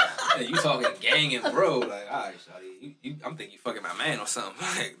together, and you talking gang and bro, like, all right, shawty, I'm thinking you fucking my man or something.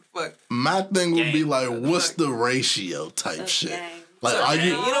 Like, fuck. my thing would be Gang. like, what's the ratio type shit? Gang. Like, What's up, are gang?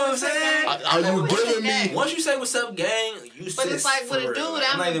 you You know what I'm saying? are you giving me? Once you say what's up, gang, you But sis it's like with a for dude real.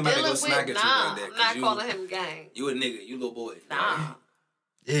 I'm not even about to go dealing smack at with. you Nah, like that. I'm 'cause not you, calling him gang. You a nigga, you little boy. Nah.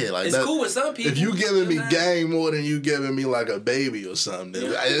 Yeah, like It's that. cool with some people. If you giving me know what I'm saying? gang more than you giving me like a baby or something,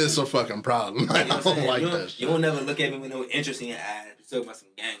 then it's a fucking problem. Like, You know I what I'm don't saying? like you that shit. You don't never look at me with no interest in your eyes. You talking about some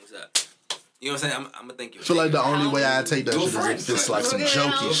gang, what's up? You know what I'm saying? I'm gonna think you. I feel like the only way I take that Go shit is friends. if it's like some Go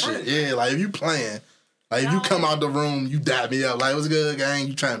jokey shit. friends. Yeah, like if you playing, like if you come out the room, you dap me up, like what's good, gang?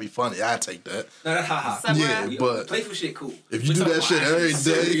 You trying to be funny? I take that. No, that's haha. Somewhere. Yeah, but Playful shit, cool. if you We do talking that about shit actually every day,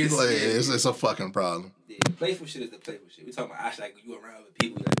 serious, like yeah. it's a fucking problem. Yeah, playful shit is the playful shit. We talking about actually like you around with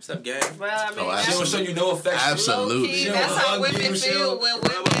people. Like, what's up, gang? Well, I mean, Oh, that's She don't show you no affection. Absolutely. low-key, She don't that's how hug women you, she feel don't when rub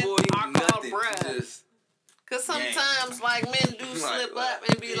women up on you, are called nothing. bruh. Just- Because sometimes, like, men do slip up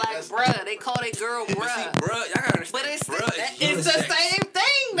and be yeah, like, that's- bruh. They call their girl But see, bruh. bruh, y'all gotta understand. But it's bruh it's the unisex. same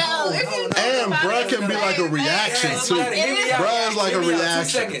thing, though. No, If no, you no, think And about bruh it, can be it's like the a same reaction, thing. too. Hear me out. Bruh is like a Hear me out. 2 reaction.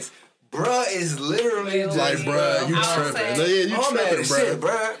 seconds. Bruh is literally just, Like, bruh, you I would tripping? say- Yeah, you I'm mad tripping, as shit,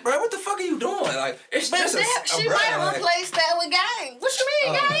 bruh. bruh. What the fuck are you doing? Like, it's But just then a she bruh, might like, replace that with gang. What you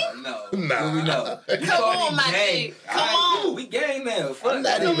mean, gang? No. Nah. We know. You Come call on, me my gang. G. Come Alright, on. cool. We gang now. Fuck. I'm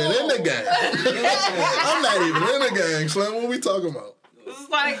not even in the gang. I'm not even in the gang, Slim. What we talking about? It's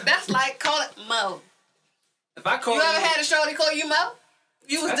like, that's like, call it Mo. If I call You ever had a shorty call you Mo?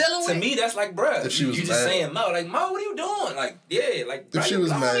 You was dealing to with? me, that's like, bruh. If she was you just mad. saying Mo. Like, Mo, what are you doing? Like, yeah. Like, If bruh, she you was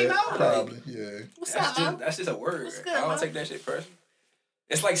blowing mad, me, Mo? Like, probably, yeah. What's That's up, Mo? just a word. What's good, I don't Mo? take that shit personal.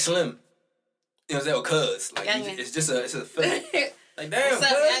 It's like Slim. You know what I'm saying? Or Cuz. Like, Youngin. it's just a feeling. Like, damn, What's up,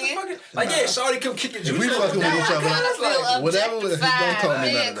 cuz, youngin? fucking, like, yeah, shawty come kick your juice. we fucking with each other, like, whatever, don't call me none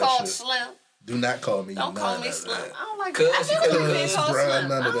Being of that called shit. Slim. Do not call me Don't none call me of Slim. that. I don't like Cuz, that. I feel like being Cuz, called bruh, Slim.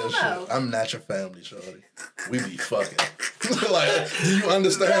 none I of that don't shit. know. I'm not your family, shorty. We be fucking. Like, do you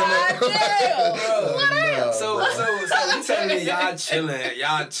understand that? Goddamn. So you telling me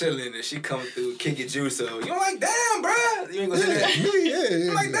y'all chilling, and she come through, kick your juice, so you like, damn, bruh. You ain't gonna say that. Yeah,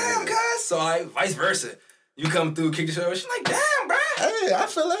 You like, damn, cuz. So vice versa. You come through, kick the show, she like, damn, bruh. Hey, I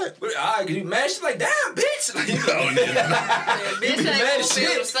feel that. But, all right, cause you mad, she like, damn, bitch. Like, you know, Bitch ain't mad gonna as feel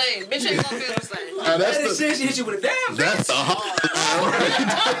shit. the same. Bitch ain't gonna feel the same. Nah, Mad as shit, she hit you with a damn bitch. that's the hard line right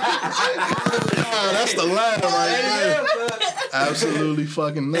there. Nah, that's the line right there. Absolutely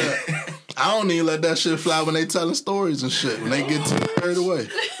fucking not. I don't even let that shit fly when they telling stories and shit. When they get too carried away.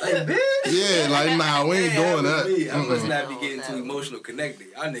 Like, bitch. Yeah, like, nah, we ain't doing that. I must not be getting too emotional connected.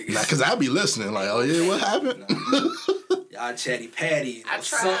 Y'all niggas. Nah, cause I be listening, like, oh yeah, what happened? Y'all chatty patty. I Or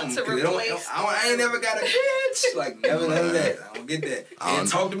try something, to 'cause they don't- replace I ain't never got a bitch. Like, never none of that. I don't get that. And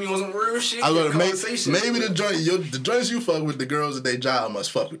talk to me on some real shit. I love conversation. maybe the joints you fuck with the girls at their job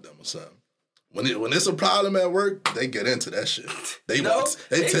must fuck with them or something. When it's a problem at work, they get into that shit. They tell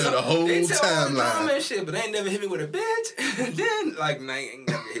the whole timeline and shit, but they ain't never hit me with a bitch. Then I ain't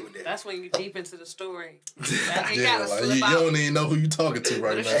never hit with that. That's when you deep into the story. Yeah, like you don't even know who you talking to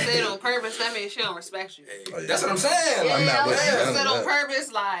right now. If she said on purpose, that means she don't respect you. Hey, that's what I'm saying. Yeah, I'm not with you. said on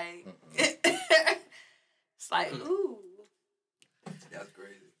purpose, like it's like ooh. That's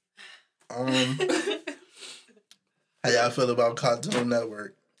crazy. How y'all feel about Cartoon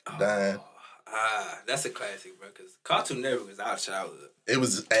Network? Dying. That's a classic, bro. Because Cartoon Network was our childhood. It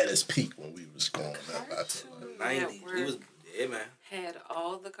was at its peak when we was growing up. I feel like. 90s. It was, man. Had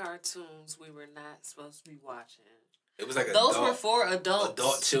all the cartoons we were not supposed to be watching. It was like those were for adults.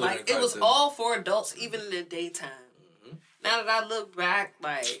 Adult children. Like it was all for adults, even in the daytime. Mm-hmm. Now that I look back,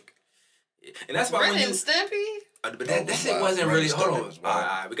 like, and that's why Ren and Stimpy. But that shit wasn't really. Hold on. All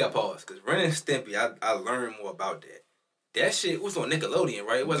right, we got pause because Ren and Stimpy. I learned more about that. That shit was on Nickelodeon,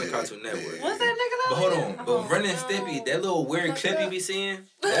 right? It wasn't Cartoon Network. Was that Nickelodeon? But hold on. But Ren and Stimpy, that little weird clip you be seeing,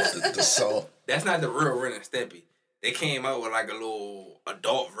 the soul. That's not the real Ren and Stimpy. They came out with like a little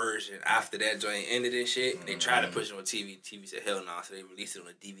adult version after that joint ended and shit. And they tried to push it on TV. TV said hell no, so they released it on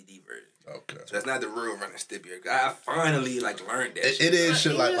a DVD version. Okay. So that's not the real Ren and Stimpy. I finally learned that. It is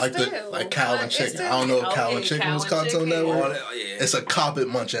shit like Cow and Chicken. I don't know if Cow and Chicken was Cartoon Network. It's a carpet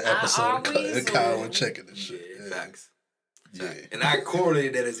munching episode of Cow and Chicken and shit. Yeah, facts. Yeah. And I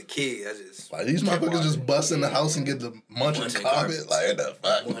correlated that as a kid. I just like these motherfuckers just bust in the house and get the munching carpet. Like the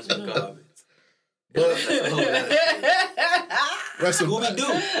fuck. Munching carpet. But Scooby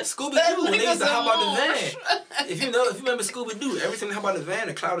Doo when they used to hop out the van. If you remember Scooby Doo, every time they hop out the van,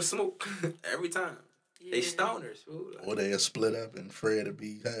 a cloud of smoke. Every time. Yeah. They stoners, fool. Or they split up and Fred would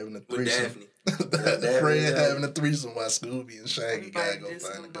be having a threesome. With Daphne. Fred having a threesome while Scooby and Shaggy gotta go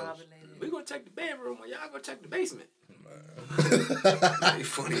find the ghost. We gonna check the bedroom while y'all go check the basement.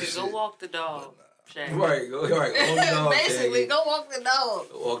 Funny shit. Go walk the dog. Shaggy. Right, go walk the dog. Basically, go walk the dog.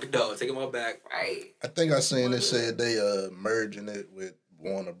 Go walk the dog. Take him out back. Right. I think I seen it said they merging it with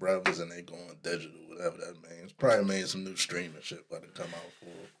Warner Brothers and they going digital, whatever that means. Probably made some new streaming shit about to come out for.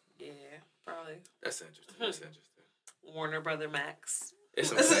 Yeah, probably. That's interesting. Warner Brother Max.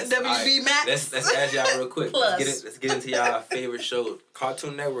 It's WB Max. Let's ask y'all real quick. Let's get into y'all favorite shows.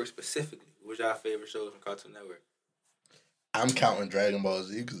 Cartoon Network specifically. What's y'all favorite shows from Cartoon Network? I'm counting Dragon Ball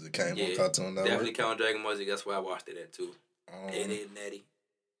Z because it came on Cartoon Network. Definitely counting Dragon Ball Z. That's why I watched it at too. Ed, Edd and Eddy.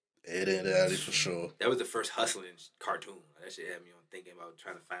 Ed, Edd and Eddy for sure. That was the first hustling cartoon. That shit had me on thinking about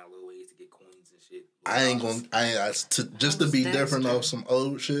trying to find little ways to get coins and shit. Just to be different off some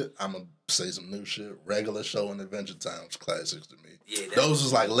old shit, I'm going to say some new shit. Regular Show and Adventure Time was classics to me. Yeah, those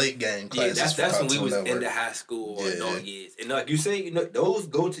was like late game classics. Yeah, that's when we was into high school or adult years. And like you say, those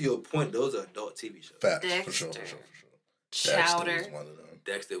go to your point. Those are adult TV shows. Facts, for sure. Chowder. Dexter was one of them.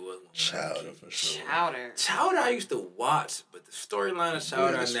 Dexter was one. Chowder for sure. Chowder I used to watch, but the storyline of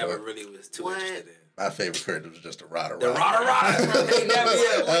Chowder I never really was too interested in. My favorite character was just the Rada. The Rada. That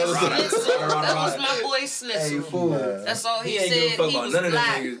was my boy Snitzel. That's all he said. He was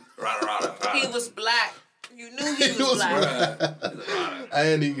black. He was black. You knew he was black. I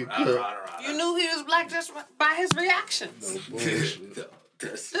ain't even cook. You knew he was black just by his reactions. No bullshit.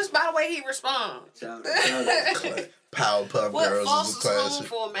 Just by the way he responds. Powerpuff Girls was a classic.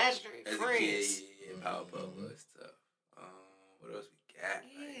 For imaginary friends. Yeah, Powerpuff was tough. What else we got?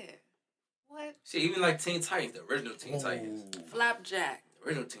 Yeah. What? Shit, even like Teen Titans, the original Teen Titans. Flapjack. The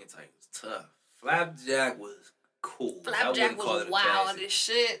original Teen Titans was tough. Flapjack was cool. Flapjack was wild as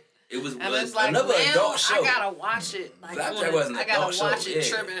shit. It was like, another adult show. I gotta watch it. Like, Flapjack wasn't an adult show. I gotta watch it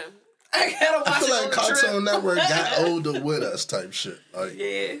tripping. I gotta watch it. I feel like Cartoon Network got older with us type shit. Like,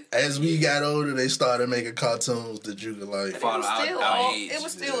 as we got older, they started making cartoons that you could like follow our age. It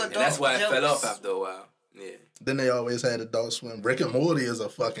was still adult. And that's why it fell off after a while. Yeah. Then they always had Adult Swim. Rick and Morty is a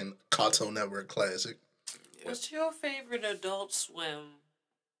fucking Cartoon Network classic. Yeah. What's your favorite Adult Swim?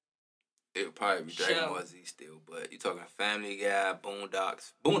 It would probably be Dragon Ball Z still, but you talking Family Guy,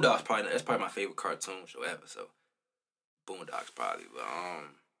 Boondocks. Boondocks that's probably my favorite cartoon show ever. So Boondocks probably, but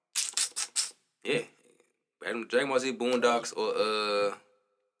yeah, Dragon Ball Z, Boondocks, or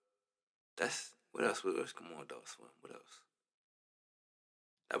that's what else? Come on, Adult Swim. What else?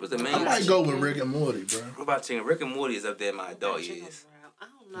 That was the main. I might go with Rick and Morty, bro. What about you? Rick and Morty is up there in my adult years. I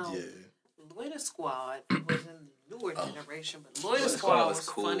don't know. Yeah. Loida Squad was in the newer generation, but Loida Squad was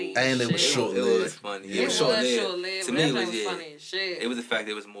cool. Funny. And it was short lived. It was funny. It was short lived. To me, it was funny as shit. It was the fact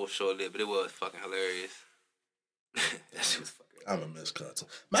that it was more short lived, but it was fucking hilarious. That shit was fucking. I'm gonna miss cartoon.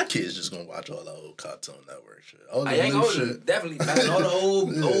 My kids just gonna watch all the old Cartoon Network shit. All the new shit. Definitely. All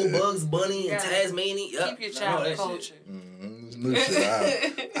the old Bugs Bunny and Tasmania. Keep your child culture. This new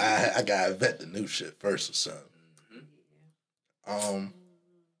shit, I gotta vet the new shit first or something. Let's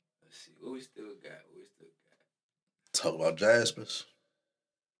see what we still got. Talk about Jaspers.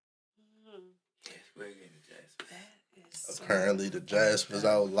 Yes, we're getting Jaspers. Apparently, the Jaspers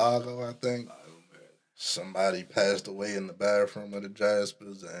out Lago, I think. Somebody passed away in the bathroom of the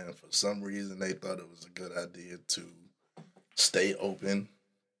Jaspers, and for some reason, they thought it was a good idea to stay open,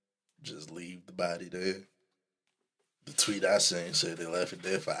 just leave the body there. The tweet I seen said they left it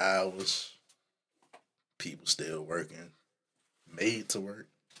there for hours. People still working, made to work.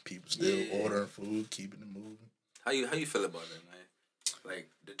 People still ordering food, keeping it moving. How you feel about that, man? Like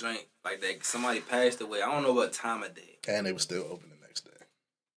the drink, like that somebody passed away. I don't know what time of day. And they were still open the next day.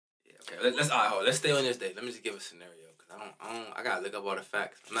 Yeah, okay. Let's stay on this day. Let me just give a scenario because I gotta look up all the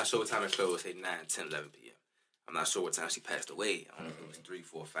facts. I'm not sure what time the show was. Say 9, 10, 11 p.m. I'm not sure what time she passed away. I don't know if it was 3,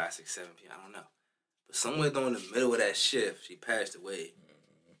 4, 5, 6, 7 p.m. I don't know. But somewhere during the middle of that shift, she passed away.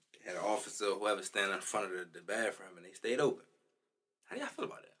 They had an officer or whoever standing in front of the bathroom, and they stayed open. How do y'all feel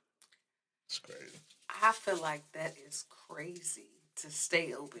about that? It's crazy. I feel like that is crazy to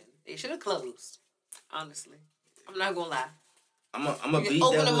stay open. They should have closed. Honestly, I'm not gonna lie. I'm gonna be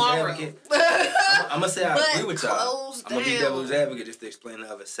devil's advocate. I'm gonna say I agree with y'all. I'm gonna be devil's advocate just to explain the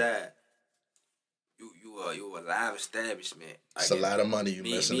other side. You a live establishment. It's a lot of money you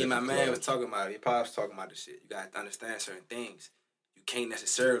missing. Me and my man was talking about it. Your pops talking about this shit. You gotta understand certain things. You can't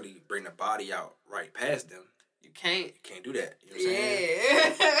necessarily bring the body out right past them. You can't do that. You know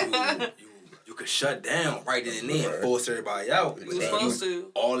what I'm saying? You could shut down right then and then, force everybody out. You supposed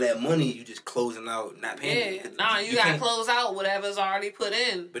to. All that money you just closing out, not paying. Yeah, you gotta close out whatever's already put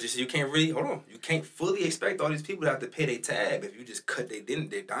in. But you can't really you can't fully expect all these people to have to pay their tab if you just cut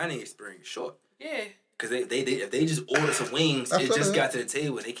their dining experience short. Yeah. Because if they just order some wings, it just got to the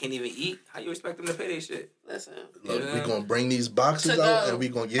table and they can't even eat, how you expect them to pay their shit? Listen. Look, we're going to bring these boxes out and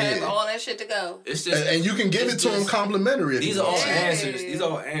we're going to get all that shit to go. It's just, and you can give it to them complimentary if these you are all want. answers. These are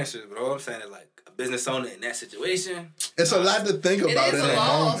all answers. But all I'm saying is like a business owner in that situation. It's a lot to think about in the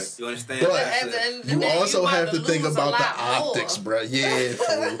moment. You understand? But you also have to think about the optics, bro. Yeah,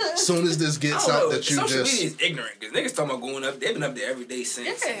 as soon as this gets out that you social just... media is ignorant because niggas talking about going up. They've been up there every day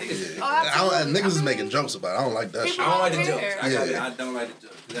since. Yeah. Niggas is making jokes about it. I don't like that shit. I don't like the jokes. I don't like the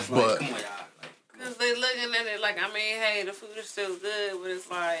jokes. That's like, come on, y'all. Because they looking at it like, hey, the food is still good, but it's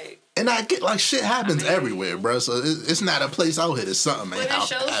like... And I get, like, shit happens everywhere, bro. So it's not a place out here. It's something, man. But it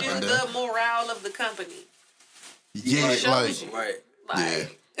shows you the morale of the company. Yeah,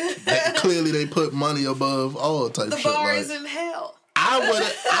 clearly they put money above all type of shit. The bar is in hell.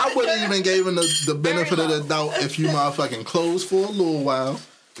 I would have even given the benefit of the doubt if you motherfucking closed for a little while,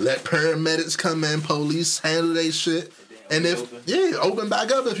 let paramedics come in, police handle their shit. And open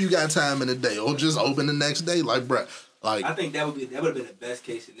back up if you got time in the day, or just open the next day, like, bruh. Like, I think that would have been the best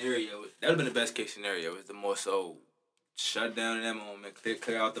case scenario. That would have been the best case scenario. Is the more so shut down in that moment,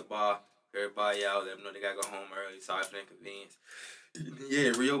 clear out the bar, everybody out, let them know they gotta go home early, sorry for the inconvenience.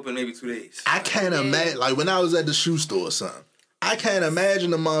 Yeah, reopen maybe 2 days. I can't imagine, like when I was at the shoe store or something, I can't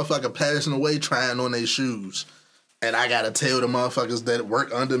imagine the motherfucker passing away trying on their shoes. And I gotta tell the motherfuckers that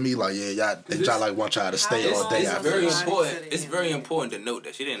work under me, like, y'all like want y'all to stay all day. It's very important. It's very important to note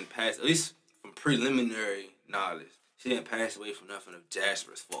that she didn't pass, at least from preliminary knowledge, she didn't pass away from nothing of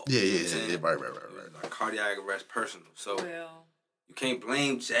Jasper's fault. Yeah, right. Like cardiac arrest, personal. So you can't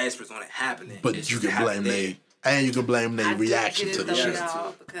blame Jasper's on it happening. But you can blame you can blame their reaction to the shit.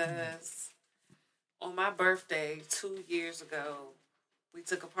 Because on my birthday 2 years ago, we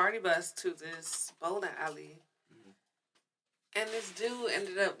took a party bus to this bowling alley. And this dude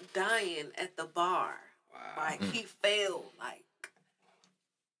ended up dying at the bar. Wow. Like, he fell, like,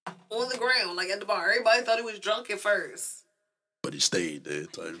 on the ground, like, at the bar. Everybody thought he was drunk at first. But he stayed there.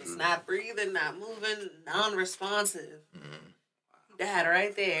 He's not breathing, not moving, non-responsive. He died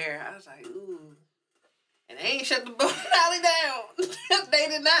right there. I was like, ooh. And they ain't shut the bowling alley down. They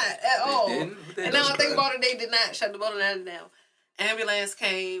did not at all. And now I think about it, they did not shut the bowling alley down. Ambulance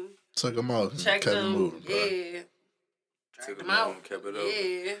came. Took him out. Checked him. Moving, yeah. Took him out, kept it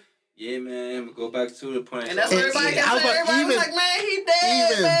over. Yeah, man. Go back to the point. And that's what everybody got said. Everybody was like, man, he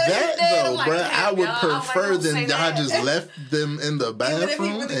dead. Even man, that, he dead. though, like, bro, I would prefer than y'all just that. left them in the bathroom. Even if he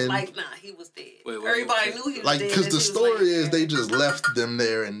really, and like, nah, he was dead. Everybody knew he was like, dead. because the story is they just left them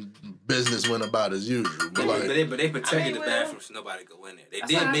there and business went about as usual. But, like, but they protected the bathroom so nobody could go in there. They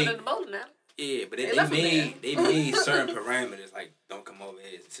did make. Yeah, but they made certain parameters, like, don't come over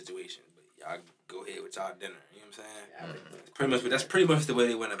here, it's a situation. But y'all go ahead with y'all dinner. You know what I'm saying? That's pretty much the way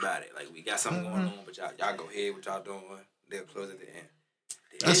they went about it. Like, we got something going on, but y'all go ahead with y'all doing. They'll close at the end.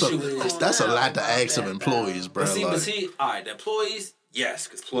 That's a lot to ask of employees, bro. But see, all right, the employees, yes,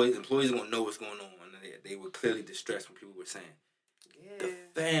 because employees won't know what's going on. They were clearly distressed when people were saying. Yeah. The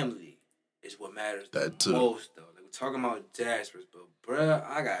family is what matters the most, though. Like, we're talking about Jaspers, but bruh,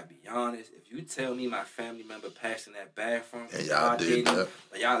 I gotta be honest. If you tell me my family member passed in that bathroom, and y'all did that,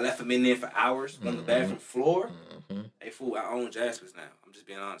 like y'all left him in there for hours on the bathroom floor, hey fool, I own Jaspers now. I'm just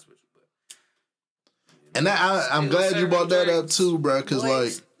being honest with you. But and I'm glad you brought that up too, bro, because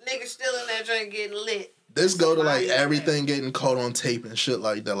like niggas still in that joint getting lit. This go to like everything getting caught on tape and shit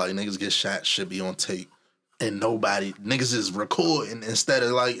like that. Like niggas get shot should be on tape. And niggas is recording instead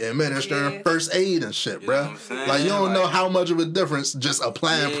of like administering first aid and shit, bro. Like you don't know how much of a difference just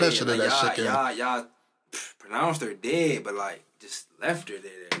applying pressure to that shit. Y'all pronounced her dead, but like just left her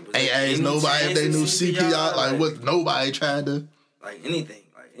there. Ain't asked nobody if they knew CPR. Like what? Nobody tried to. Like anything,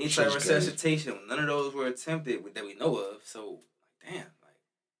 like any type of resuscitation. None of those were attempted that we know of. So damn, like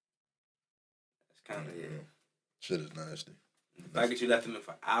that's kind of Shit is nasty. The fact that you left them in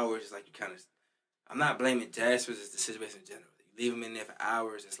for hours is like you kind of. I'm not blaming Jaspers, it's the situation in general. You leave him in there for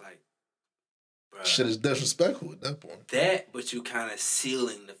hours, it's like, bruh. Shit is disrespectful at that point. That, but you kind of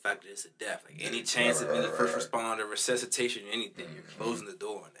sealing the fact that it's a death. Like, any chance of being the first responder, resuscitation, anything, you're closing the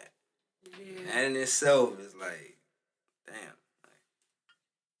door on that. Yeah. That in itself is like,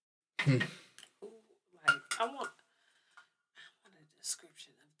 damn. Like, I want a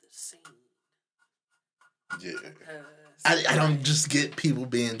description of the scene. Yeah. I don't just get people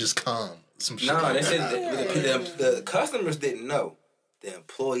being just calm. No, they said the customers didn't know. The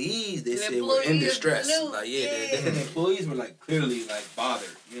employees, they said, were in distress. Like, the employees were like clearly like bothered.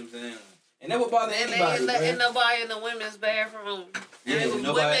 You know what I'm saying? And that would bother anybody. And nobody in the women's bathroom. Yeah, and it was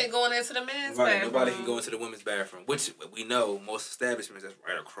women going into the men's bathroom. Nobody can go into the women's bathroom, which we know most establishments that's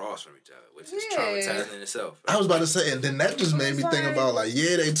right across from each other, which is traumatizing in itself. Right? I was about to say, and then that just made me think about like,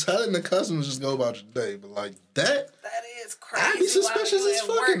 they telling the customers just go about your day, but like that is crazy. I'd be suspicious as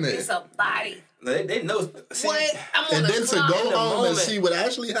fucking there. It's a body. They know. See, what? And then to go home and see what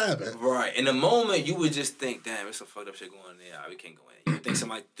actually happened. Right. In the moment, you would just think, damn, there's some fucked up shit going on there. We can't go in. You would think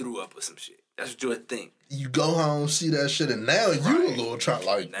somebody threw up or some shit. That's what you would think. You go home, see that shit, and now you a little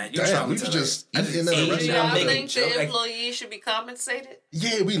like, damn, we was just eating in the restaurant. Y'all think the employees should be compensated?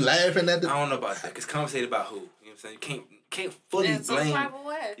 Yeah, we laughing at the... I don't know about that, because compensated about who? You know what I'm saying? You can't fully blame...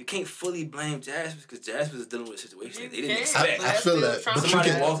 You can't fully blame Jaspers, because Jaspers is dealing with a situation they didn't expect. I feel that. But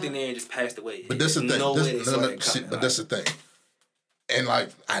somebody walked in there and just passed away. But this is the thing. But that's the thing. And like,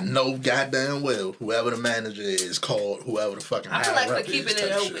 I know goddamn well whoever the manager is called, whoever the fucking I feel like for keeping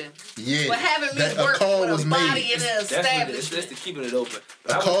it open. Yeah. But having me work for a body in the establishment. It's just to keeping it open.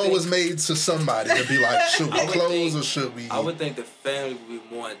 A call was made to somebody to be like, should we close or should we? I would think the family would be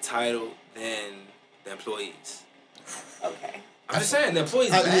more entitled than the employees. Okay. I'm just saying, the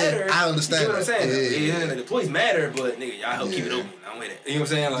employees matter. I understand. You know what I'm saying? Yeah. The employees matter, but nigga, y'all help keep it open. I don't hear that. You know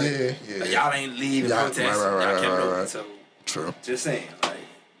what I'm saying? Like, like y'all ain't leaving protesting. Y'all kept it open. So, true. Just saying, like,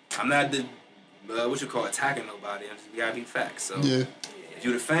 I'm not the what you call attacking nobody. I'm just we gotta be facts. So if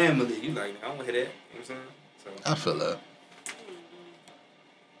you the family, you like I don't hear that. You know what I'm saying? So I feel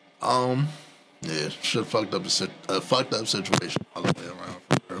that. Shit fucked up a fucked up situation all the way around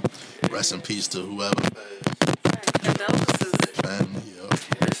for her. Rest in peace to whoever. Family,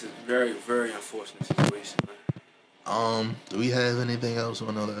 This is very, very unfortunate situation, man. Do we have anything else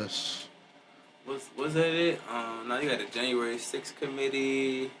on the list? Was that it? Now you got the January 6th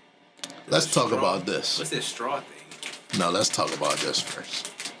committee. Let's talk about this. What's this straw thing? No, let's talk about this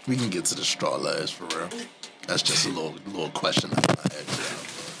first. We can get to the straw last for real. That's just a little question I had.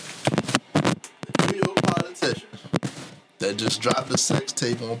 The New York politician that just dropped a sex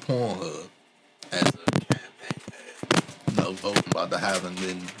tape on Pornhub as a campaign ad. Voting about to have him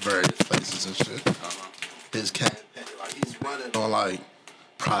in various places and shit. His campaign, like he's running on like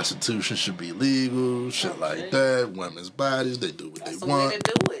prostitution should be legal, shit like that. Women's bodies, they do what they want. That's the way to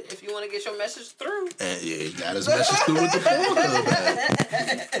do it if you want to get your message through. And he got his message through with the Pornhub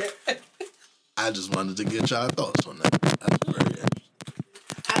ad. I just wanted to get y'all thoughts on that. That's very interesting.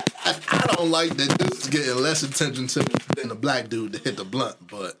 I don't like that this is getting less attention than the black dude that hit the blunt,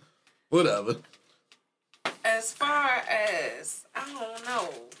 but whatever. As far as, I don't know.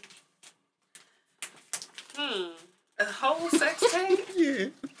 A whole sex tape? Yeah.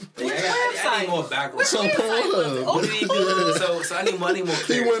 I need more background. So Pornhub. What did he do? So I need more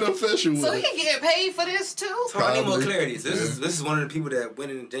clarity. He went official with So he getting paid for this too? So I need more clarity. This is one of the people that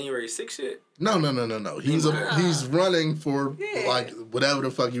went in January 6th shit? No. He's running for like whatever the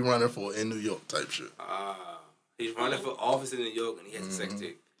fuck you running for in New York type shit. He's running for office in New York and he has a sex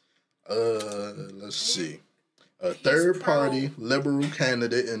tape. Let's see. A third-party liberal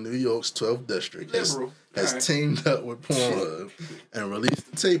candidate in New York's 12th district has teamed up with Pornhub and released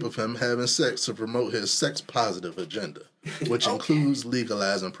a tape of him having sex to promote his sex-positive agenda, which includes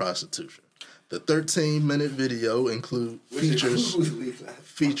legalizing prostitution. The 13-minute video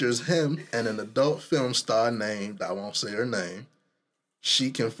features him and an adult film star named, I won't say her name.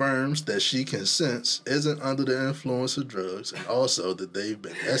 She confirms that she consents, isn't under the influence of drugs, and also that they've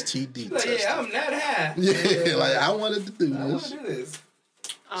been STD tested. Yeah, I'm not high. Yeah, like I wanted to do this. I want to do this.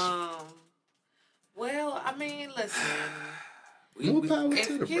 Well, I mean, listen. More power to the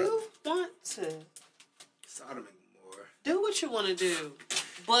If brother. you want to Sodomy more. do what you want to do,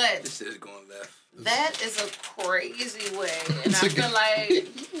 but This shit is going left. that is a crazy way, and I feel like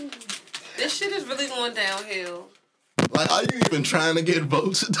this shit is really going downhill. Like, are you even trying to get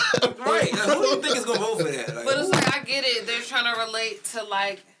votes at that point? Right. Who do you think is going to vote for that? Like, But it's like, I get it. They're trying to relate to,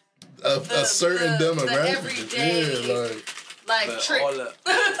 like, A certain demographic. everyday, Yeah, like but trick. all the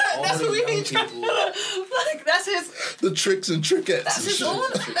That's what we young need to people. like, that's his the tricks and trickettes that's and his shit.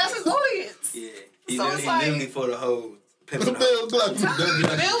 audience. That's his audience. Yeah. He So it's literally like- for the hoes. Pimping the Bill hoes. Gluckman.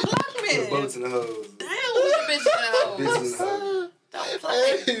 Bill The boats Blackman. and the hoes. Damn with the bitches and Bitches hoes. and the hoes. Don't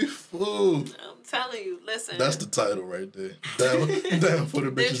play. Hey, fool. I'm telling you, listen. That's the title right there. Down for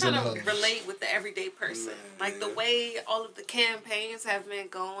the They're bitches trying and the to hoes. relate with the everyday person. Like the way all of the campaigns have been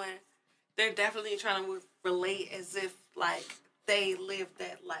going, they're definitely trying to relate as if like they live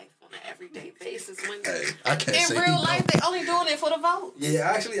that life on an everyday basis. When Hey, I can't in say real he life, don't. they only doing it for the vote. Yeah,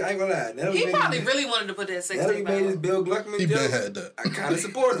 actually, I ain't gonna lie. Now that He we probably made really wanted to put that 6 now that we made this out. Bill Gluckman He been joke, had that. I kind of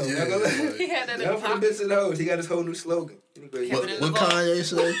support him. Yeah, Not gonna lie. like- He had that in Now the for the pocket. bitches and the hoes, he got his whole new slogan. Anybody Keep What, it in what the vote. Kanye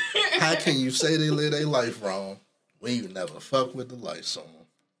say? How can you say they live their life wrong when you never fuck with the lights on?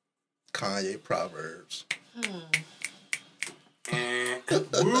 Kanye Proverbs.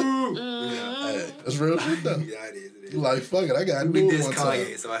 Woo! Hey, that's real shit though. Yeah, it is. It is. You like, fuck it, I gotta We do it diss one Kanye,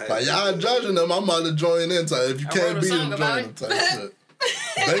 time. so I had Like, to- y'all judging them, I'm about to join in type. If you I can't wrote a beat song them, about join them type shit.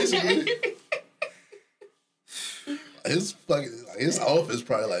 Basically. His fucking, like, his office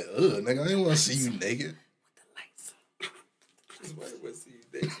probably like, ugh, nigga, I ain't want to see you naked. What's he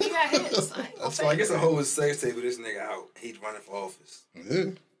think? He got hits. So I guess a whole sex tape with this nigga out. He's running for office. Yeah.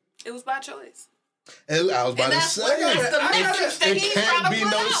 It was by choice. And I was about And to that's say, what that's the message that it he's trying can't to be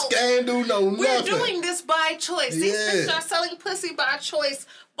put no out. scandal, no We're nothing. doing this by choice. These Yeah. bitches are selling pussy by choice.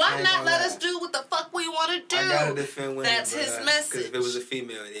 I Why ain't not gonna let lie. us do what the fuck we want to do? I gotta defend women. That's his message. Because if it was a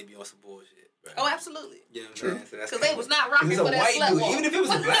female, they'd be on some bullshit. Bruh. Oh, absolutely. You know what I'm saying? So that's Because they kinda- was not If rocking it's for a that white slut dude, walk. even if it was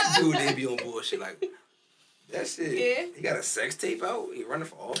a black dude, they'd be on bullshit. Like, that shit. Yeah. He got a sex tape out. He running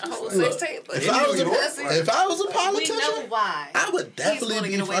for office. A whole Like, sex Look, tape. But if I was a pussy. if I was a We politician, know why. I would He's definitely gonna be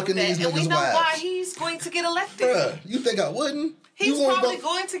get away with fucking that. these And we niggas' know why wives. he's going to get elected. Bruh, you think I wouldn't? He's you won't probably vote?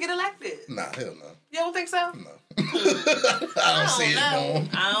 going to get elected. Nah, hell no. You don't think so? No. I don't see it for him.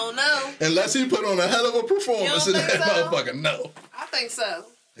 I don't know. Unless he put on a hell of a performance in You that don't think so? motherfucker. No. I think so.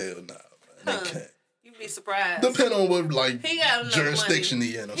 Hell no. Man. Huh. They can't. You'd be surprised. Depend on what like He got enough jurisdiction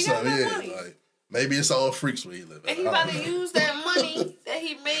money. he in or He got something. enough Yeah, money. like maybe it's all freaks where he live. And he about to use that money that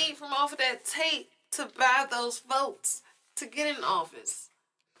he made from off of that tape to buy those votes to get in office.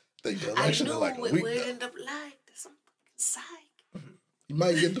 think the I election knew in like a it week. would Though. end up like some fucking psych. You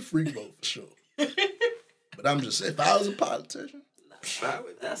might get the freak vote for sure. But I'm just saying, if I was a politician, Fine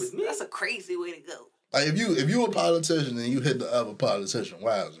with That's me. a crazy way to go. like if you a politician and you hit the other politician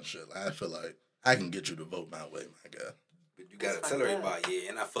wives and shit, like, I feel like I can get you to vote my way, my guy. But you gotta That's tell fucked everybody, yeah,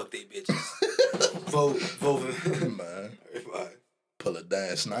 and I fuck they bitches. vote. Man, Everybody. pull a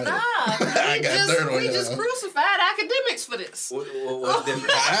Dan Snyder. Nah, I got dirt on we y'all. just crucified academics for this. What's different?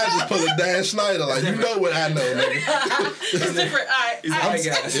 I just pull a Dan Snyder, like you know what I know, nigga. It's different. All right. He's all white right.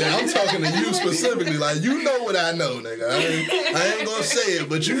 guy. Yeah, I'm talking to you specifically, like you know what I know, nigga. I ain't gonna say it,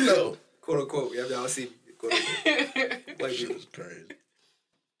 but you know. Quote unquote. Y'all see me. Quote unquote. White Shit people. is crazy.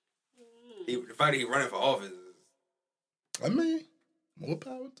 The fact that he running for office. I mean, more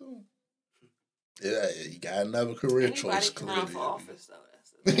power to him. Yeah, he got another career Anybody choice. can run Clearly, for office, though.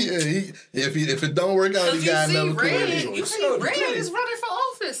 That's the thing. yeah, if it don't work out, Because he got you see another career Red, you choice. see Oh, Red clearly. is running for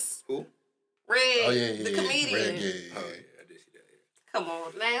office. Who? Red, Oh yeah, the yeah, comedian. Red, yeah, Oh, yeah. yeah, I did see that. Come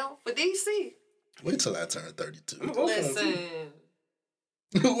on now, for DC. Wait till I turn 32. I'm gonna vote for him, Listen,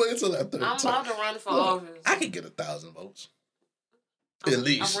 too. Wait till I turn. I'm about to run for office. I could get 1,000 votes. At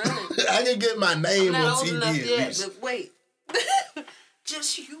least. I'm running. I can get my I'm name not on old TV enough at yet, least. but wait.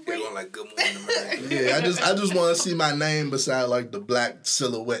 Just you They're wait. going like Good Morning America. Yeah, I just want to see my name beside like the black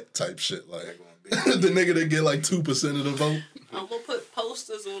silhouette type shit. Like They're going big. the nigga that get like 2% of the vote. I'm gonna put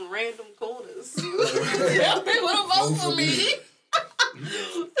posters on random corners. Y'all people to vote for me.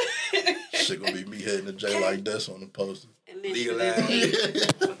 Shit, shit gonna be me heading to jail like this on the poster. Initiative.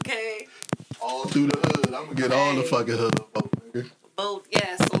 Okay. All through the hood. I'm gonna get all the fucking hood up, nigga. Vote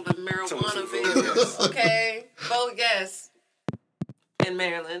yes on the marijuana videos. Okay. Vote yes. In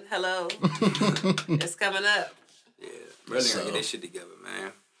Maryland. Hello. It's coming up. Yeah, Maryland gotta get that shit together,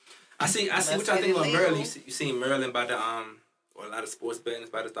 man. I see what y'all get think about illegal. Maryland. You seen Maryland about the or a lot of sports betting is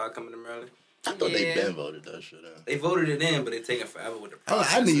about to start coming to Maryland. I thought they Yeah. been voted that shit out. They voted it in, but they taking forever with the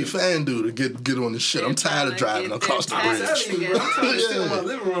process. I need FanDuel to get on this shit. I'm tired of driving across the I'm bridge. telling you, bro. I'm trying to sit in my Yeah.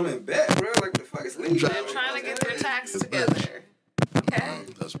 living room and bet, bro. Like the fuck is legal? They're trying to get their tax together. Okay.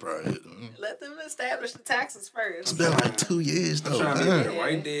 That's probably it. Let them establish the taxes It's first. been like 2 years I'm though. trying to Damn. be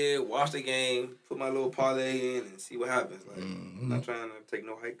right there, watch the game, put my little parlay in, and see what happens. Like, I'm not trying to take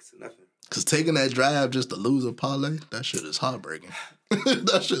no hikes or nothing. Cause taking that drive just to lose a parlay, that shit is heartbreaking.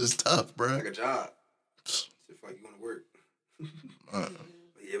 That shit is tough, bro. Like a job. It's like you want to work. But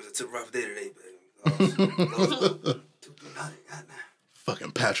yeah, it was a rough day today, baby.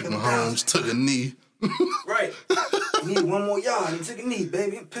 Fucking Patrick Mahomes took a knee. Right. You need one more yard. He took a knee,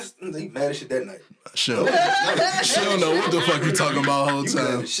 baby. I'm pissed. They mad as shit that night. She don't know what the fuck you talking about the whole You mad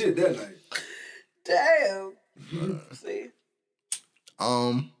time. as shit that night. Damn. See?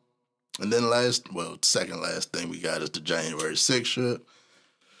 And then second last thing we got is the January 6th shit.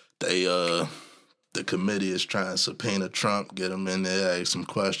 They the committee is trying to subpoena Trump, get him in there, ask some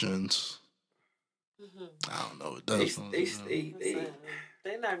questions. I don't know what that's.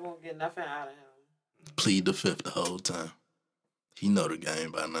 They're not going to get nothing out of him. Plead the fifth the whole time. He know the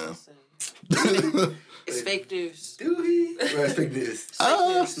game by now. Listen. It's fake news. Do he? Respect this.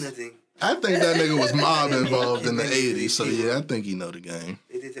 Uh, Nothing. I think that nigga was mob involved in the 80s, so yeah, I think he know the game.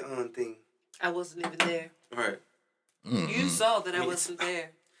 They did their own thing. I wasn't even there. Right. You saw that I wasn't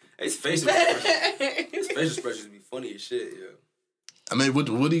there. His facial expressions. His facial expressions be funny as shit, yo. I mean, what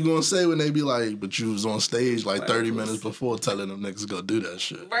are you gonna say when they be like, but you was on stage like 30 minutes before telling them niggas go do that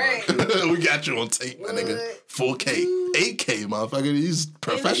shit? Right. Like, we got you on tape, my nigga. 4K, 8K, motherfucker. He's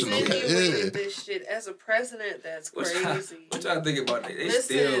professional. And Yeah. this shit as a president. That's crazy. What y'all think about that? They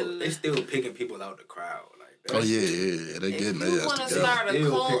Listen. still picking people out the crowd. Like, Oh yeah. They If getting you their ass want to together. start a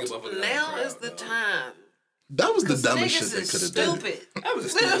Still picking cult, motherfuckers out now the is the crowd, dog. time. That was the Cause dumbest shit niggas they is could have done. stupid. That was a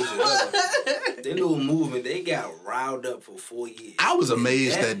stupid shit ever. Their little movement, they got riled up for 4 years. I was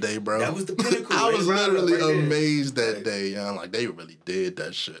amazed that day, bro. That was the pinnacle. I was They riled up literally right there. amazed that day, young. Like, they really did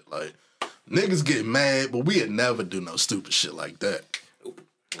that shit. Like, niggas get mad, but we'd never do no stupid shit like that.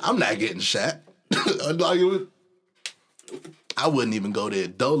 I'm not getting shot. Like, I wouldn't even go there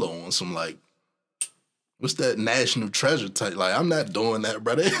dolo on some, like, what's that National Treasure type? Like, I'm not doing that,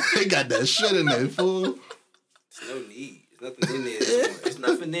 bro. They got that shit in there, fool. There's no need. There's nothing in there. There's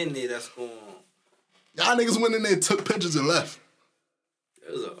nothing in there that's going on. Y'all niggas went in there, took pictures, and left.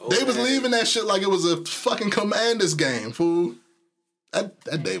 They They was leaving that shit like it was a fucking Commanders game, fool.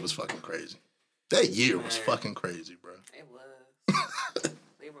 That day was fucking crazy. That year was fucking crazy, bro. It was.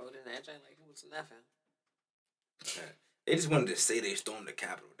 They rode in that joint like it was nothing. They just wanted to say they stormed the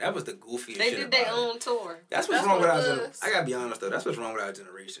Capitol. That was the goofiest They shit did their about it. own tour. That's what's wrong with our what it generation. was. I gotta be honest though. That's what's wrong with our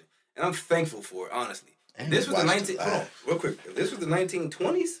generation, and I'm thankful for it. Honestly, And if this was the watched it 19. Hold on, live. real quick. If this was the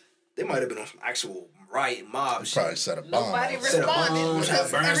 1920s, they might have been on some actual riot mob shit. Probably set a bomb. Nobody out. Set a bomb, responded try to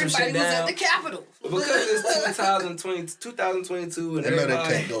because burn some shit everybody was down. at the Capitol. But because it's 2022, and They know they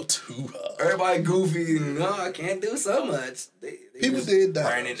everybody, can't go too hard. everybody goofy, and no, I can't do so much. They People just did die.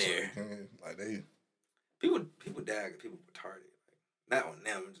 burn in there. Like they. People died because people were retarded. Like, not on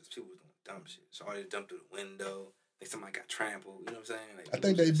them, just people was doing dumb shit. So all they jumped through the window. Like somebody got trampled. You know what I'm saying? Like, I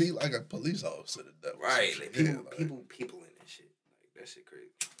think they beat like a police officer to death. or some right. shit. Like people, Yeah, like, people in that shit. Like that shit crazy.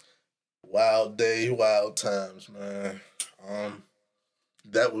 Wild day, wild times, man.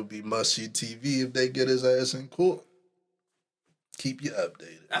 That would be must see TV if they get his ass in court. Keep you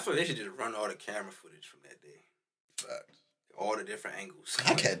updated. That's why they should just run all the camera footage from that day. Facts. All the different angles.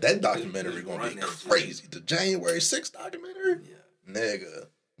 I can't. That documentary Just gonna run be that shit. crazy. The January 6th documentary, Yeah. nigga.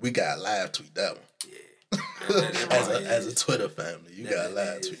 We got live tweet that one. Yeah. as a Twitter family, you That got really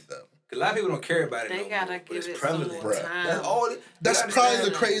live is. tweet that one. A lot of people don't care about it. They no gotta more, but give it's it some prevalent. more Bruh. time. That's all. That's you probably the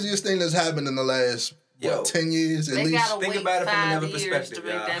understand. craziest thing that's happened in the last Yo, 10 years at They least. gotta Think wait about it from 5 another years to perspective,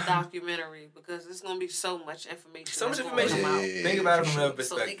 make y'all. that documentary because there's gonna be so much information. So much that's gonna information. come out. Yeah, Think about it for from sure. another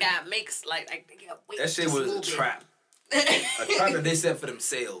So they perspective. got makes like they got wait That shit just was little a bit. trap. A trap that they set for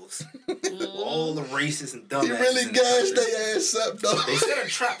themselves. With all the racists and dumbasses. He really in the gassed country. their ass up though. They set a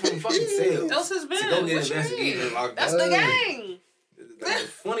trap for them fucking selves. Those has been. To go get What you investigated mean? and locked That's up. the Hey. gang. Like the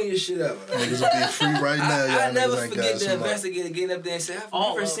funniest shit ever. Niggas will be free right now. I Y'all never niggas ain't forget got the some investigator getting up there and say, I've All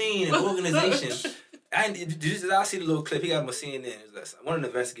never of seen an organization I see the little clip. He got him on CNN. It was like one of the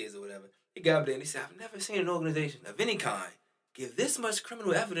investigators or whatever. He got up there and he said, "I've never seen an organization of any kind give this much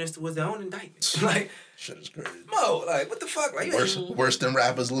criminal evidence towards their own indictment." Like, shit is crazy. Mo, like, what the fuck? Like, worse than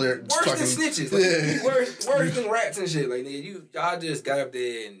rappers' lyrics. Worse fucking, than snitches. Like, worse than rats and shit. Like, nigga, y'all just got up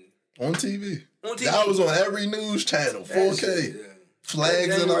there and on TV. On TV. That was on every news channel, 4K, shit, yeah.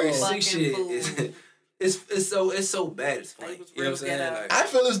 flags and all. Shit. It's so bad. It's funny. You know what I'm saying? Like, I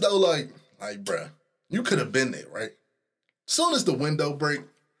feel as though like, bruh, you could have been there, right? Soon as the window break,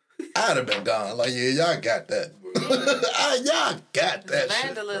 I'd have been gone. Like, yeah, y'all got that. Y'all got that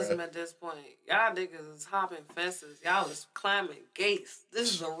vandalism shit, at this point. Y'all niggas is hopping fences. Y'all is climbing gates.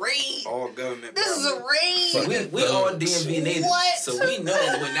 This is a raid. All government. This is a raid. We all DMV natives. What? So we know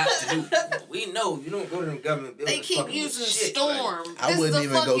what not to do. We know you don't go to them government buildings. They keep using Storm. Like, I wouldn't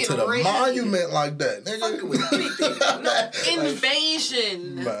even go to the monument like that, nigga. Fucking with anything.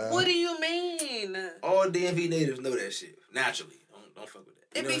 Invasion. Man. What do you mean? All DMV natives know that shit naturally. Don't fuck with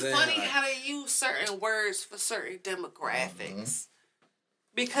that. It'd be funny how they use certain words for certain demographics.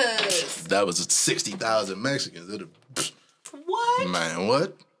 Because that was 60,000 Mexicans. What? Man,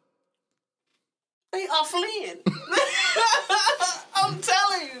 what? They are fleeing. I'm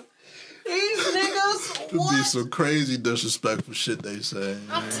telling you. These niggas, It'd be some crazy disrespectful shit they say.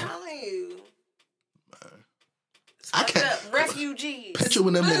 I'm telling you. Man. I can't. Refugees. Picture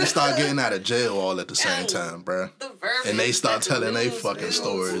when them niggas start getting out of jail all at the same time, bruh. And they start telling they fucking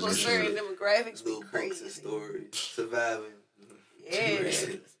stories and shit. Demographics be crazy. Stories. Surviving. Yeah.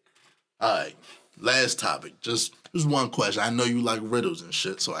 All right, last topic. Just one question. I know you like riddles and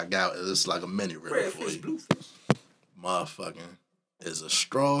shit, so I got it's like a mini riddle for you. Motherfucking, is a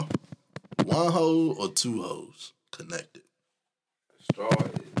straw one hole or two holes connected? A straw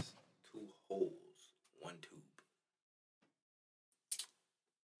is two holes, one tube.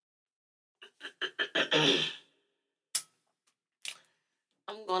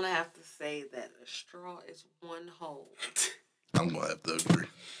 I'm gonna have to say that a straw is one hole. I'm gonna have to agree.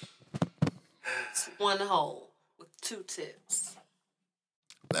 It's one hole with two tips.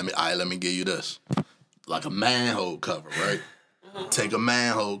 Let me give you this. Like a manhole cover, right? Mm-hmm. Take a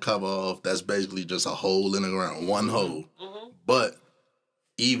manhole cover off, that's basically just a hole in the ground, one hole. Mm-hmm. But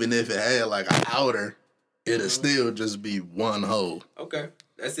even if it had like an outer, it'll still just be one hole. Okay.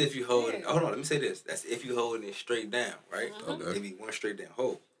 That's if you hold it. Hold on, let me say this. That's if you hold it straight down, right? Okay. It'd be one straight down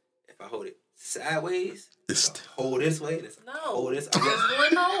hole. If I hold it sideways, it's hold this way. Hold this. It's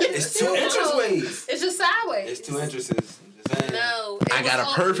one hole. It's two entrance ways. It's just sideways. It's two entrances. No. I got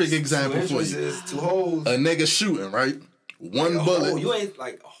a perfect example for you. Two holes. A nigga shooting, right? One like bullet. Hole. You ain't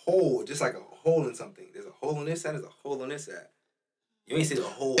like a hole, just like a hole in something. There's a hole on this side, there's a hole on this side. You ain't see the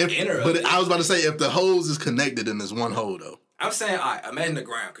whole inner. But I was about to say, if the hose is connected, then there's one hole, though. I'm saying, all right, imagine the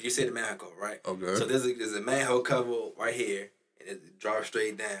ground, because you said the manhole cover, right? Okay. So there's a manhole cover right here, and it drops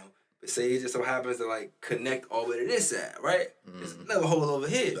straight down. But say it just so happens to, like, connect all the way to this side, right? There's another hole over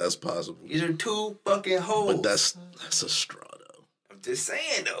here. That's possible. These are two fucking holes. But that's a straw, though. I'm just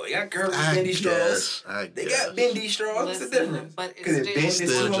saying, though. You got curved bendy straws. They got bendy straws. What's the difference? But it's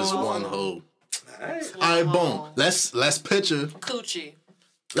still just one hole. All right. All right, boom. Let's picture. Coochie.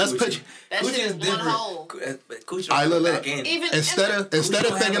 Let's picture. That shit is one hole. But coochie all right, look. Even instead of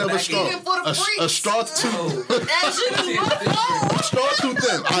thinking of a straw, a straw too. A straw too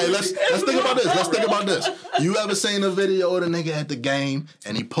thin. All right, let's think about this. Let's think about this. You ever seen a video of the nigga at the game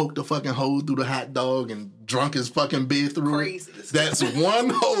and he poked the fucking hole through the hot dog and drunk his fucking beer through Crazy. it? That's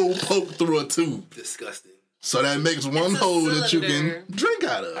one hole poked through a tube. Disgusting. So that makes one hole that you can drink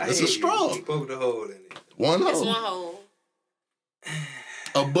out of. It's a straw. You poked a hole in it. One hole. It's one hole.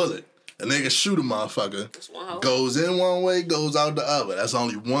 A bullet. A nigga shoot a motherfucker. Goes in one way, goes out the other. That's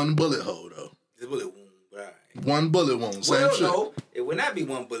only one bullet hole, though. It's a bullet wound, right? One bullet wound. Same shit. No, it would not be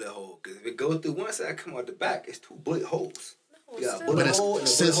one bullet hole. Because if it goes through one side, come out the back, it's two bullet holes. You got a bullet hole and a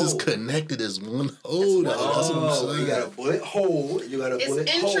since bullet it's hole. connected as one hole, though. That's what I'm saying. You got a bullet hole, you got a bullet hole.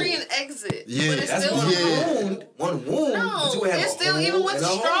 It's entry and exit. Yeah, but it's that's still one wound. One wound. No, it's still, even with the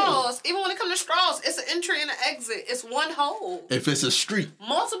straws, even when it comes to straws, it's an entry and an exit. It's one hole. If it's a street.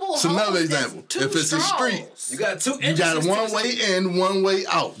 Multiple It's holes. another example. If it's a street. You got two You got one way in, one way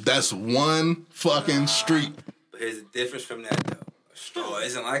out. That's one fucking street. But here's the difference from that, though. A straw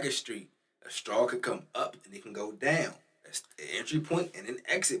isn't like a street. A straw could come up and it can go down. That's the entry point and an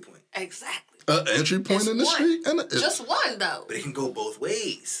exit point. Exactly. Entry point in the one. street. And Just one, though. But it can go both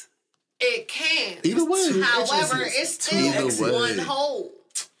ways. It can. Either way. However, it's still one hole.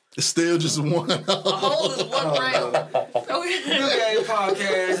 It's still just one A hole is one round. Okay,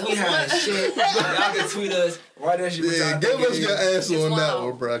 podcast. We had shit. Y'all can tweet us. Write that shit. Yeah, give us your answer on that hole.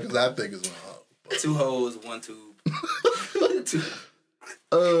 one, bro, because I think it's one hole. 2 hoes, 1 tube. 2.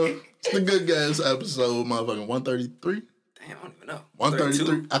 It's the Good Gas episode, motherfucking 133. Damn, I don't even know.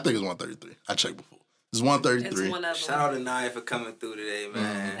 133. I think it's 133. I checked before. It's 133. It's one of Shout out to Naya for coming through today,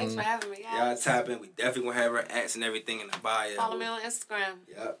 man. Thanks for having me, Y'all guys. tap in. We definitely gonna have her ads and everything in the bio. Follow me on Instagram.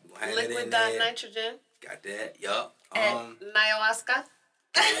 Yup. We'll have it in there. Liquid.nitrogen Got that. Yup. at Nyawaska.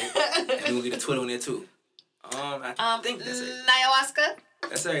 And we're gonna get a Twitter on there too. I think that's it. Nyawaska.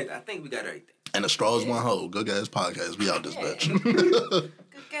 That's everything. I think we got everything. And the straws one hole. Good Gas Podcast. We out this bitch. Good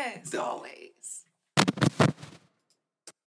guess. Always.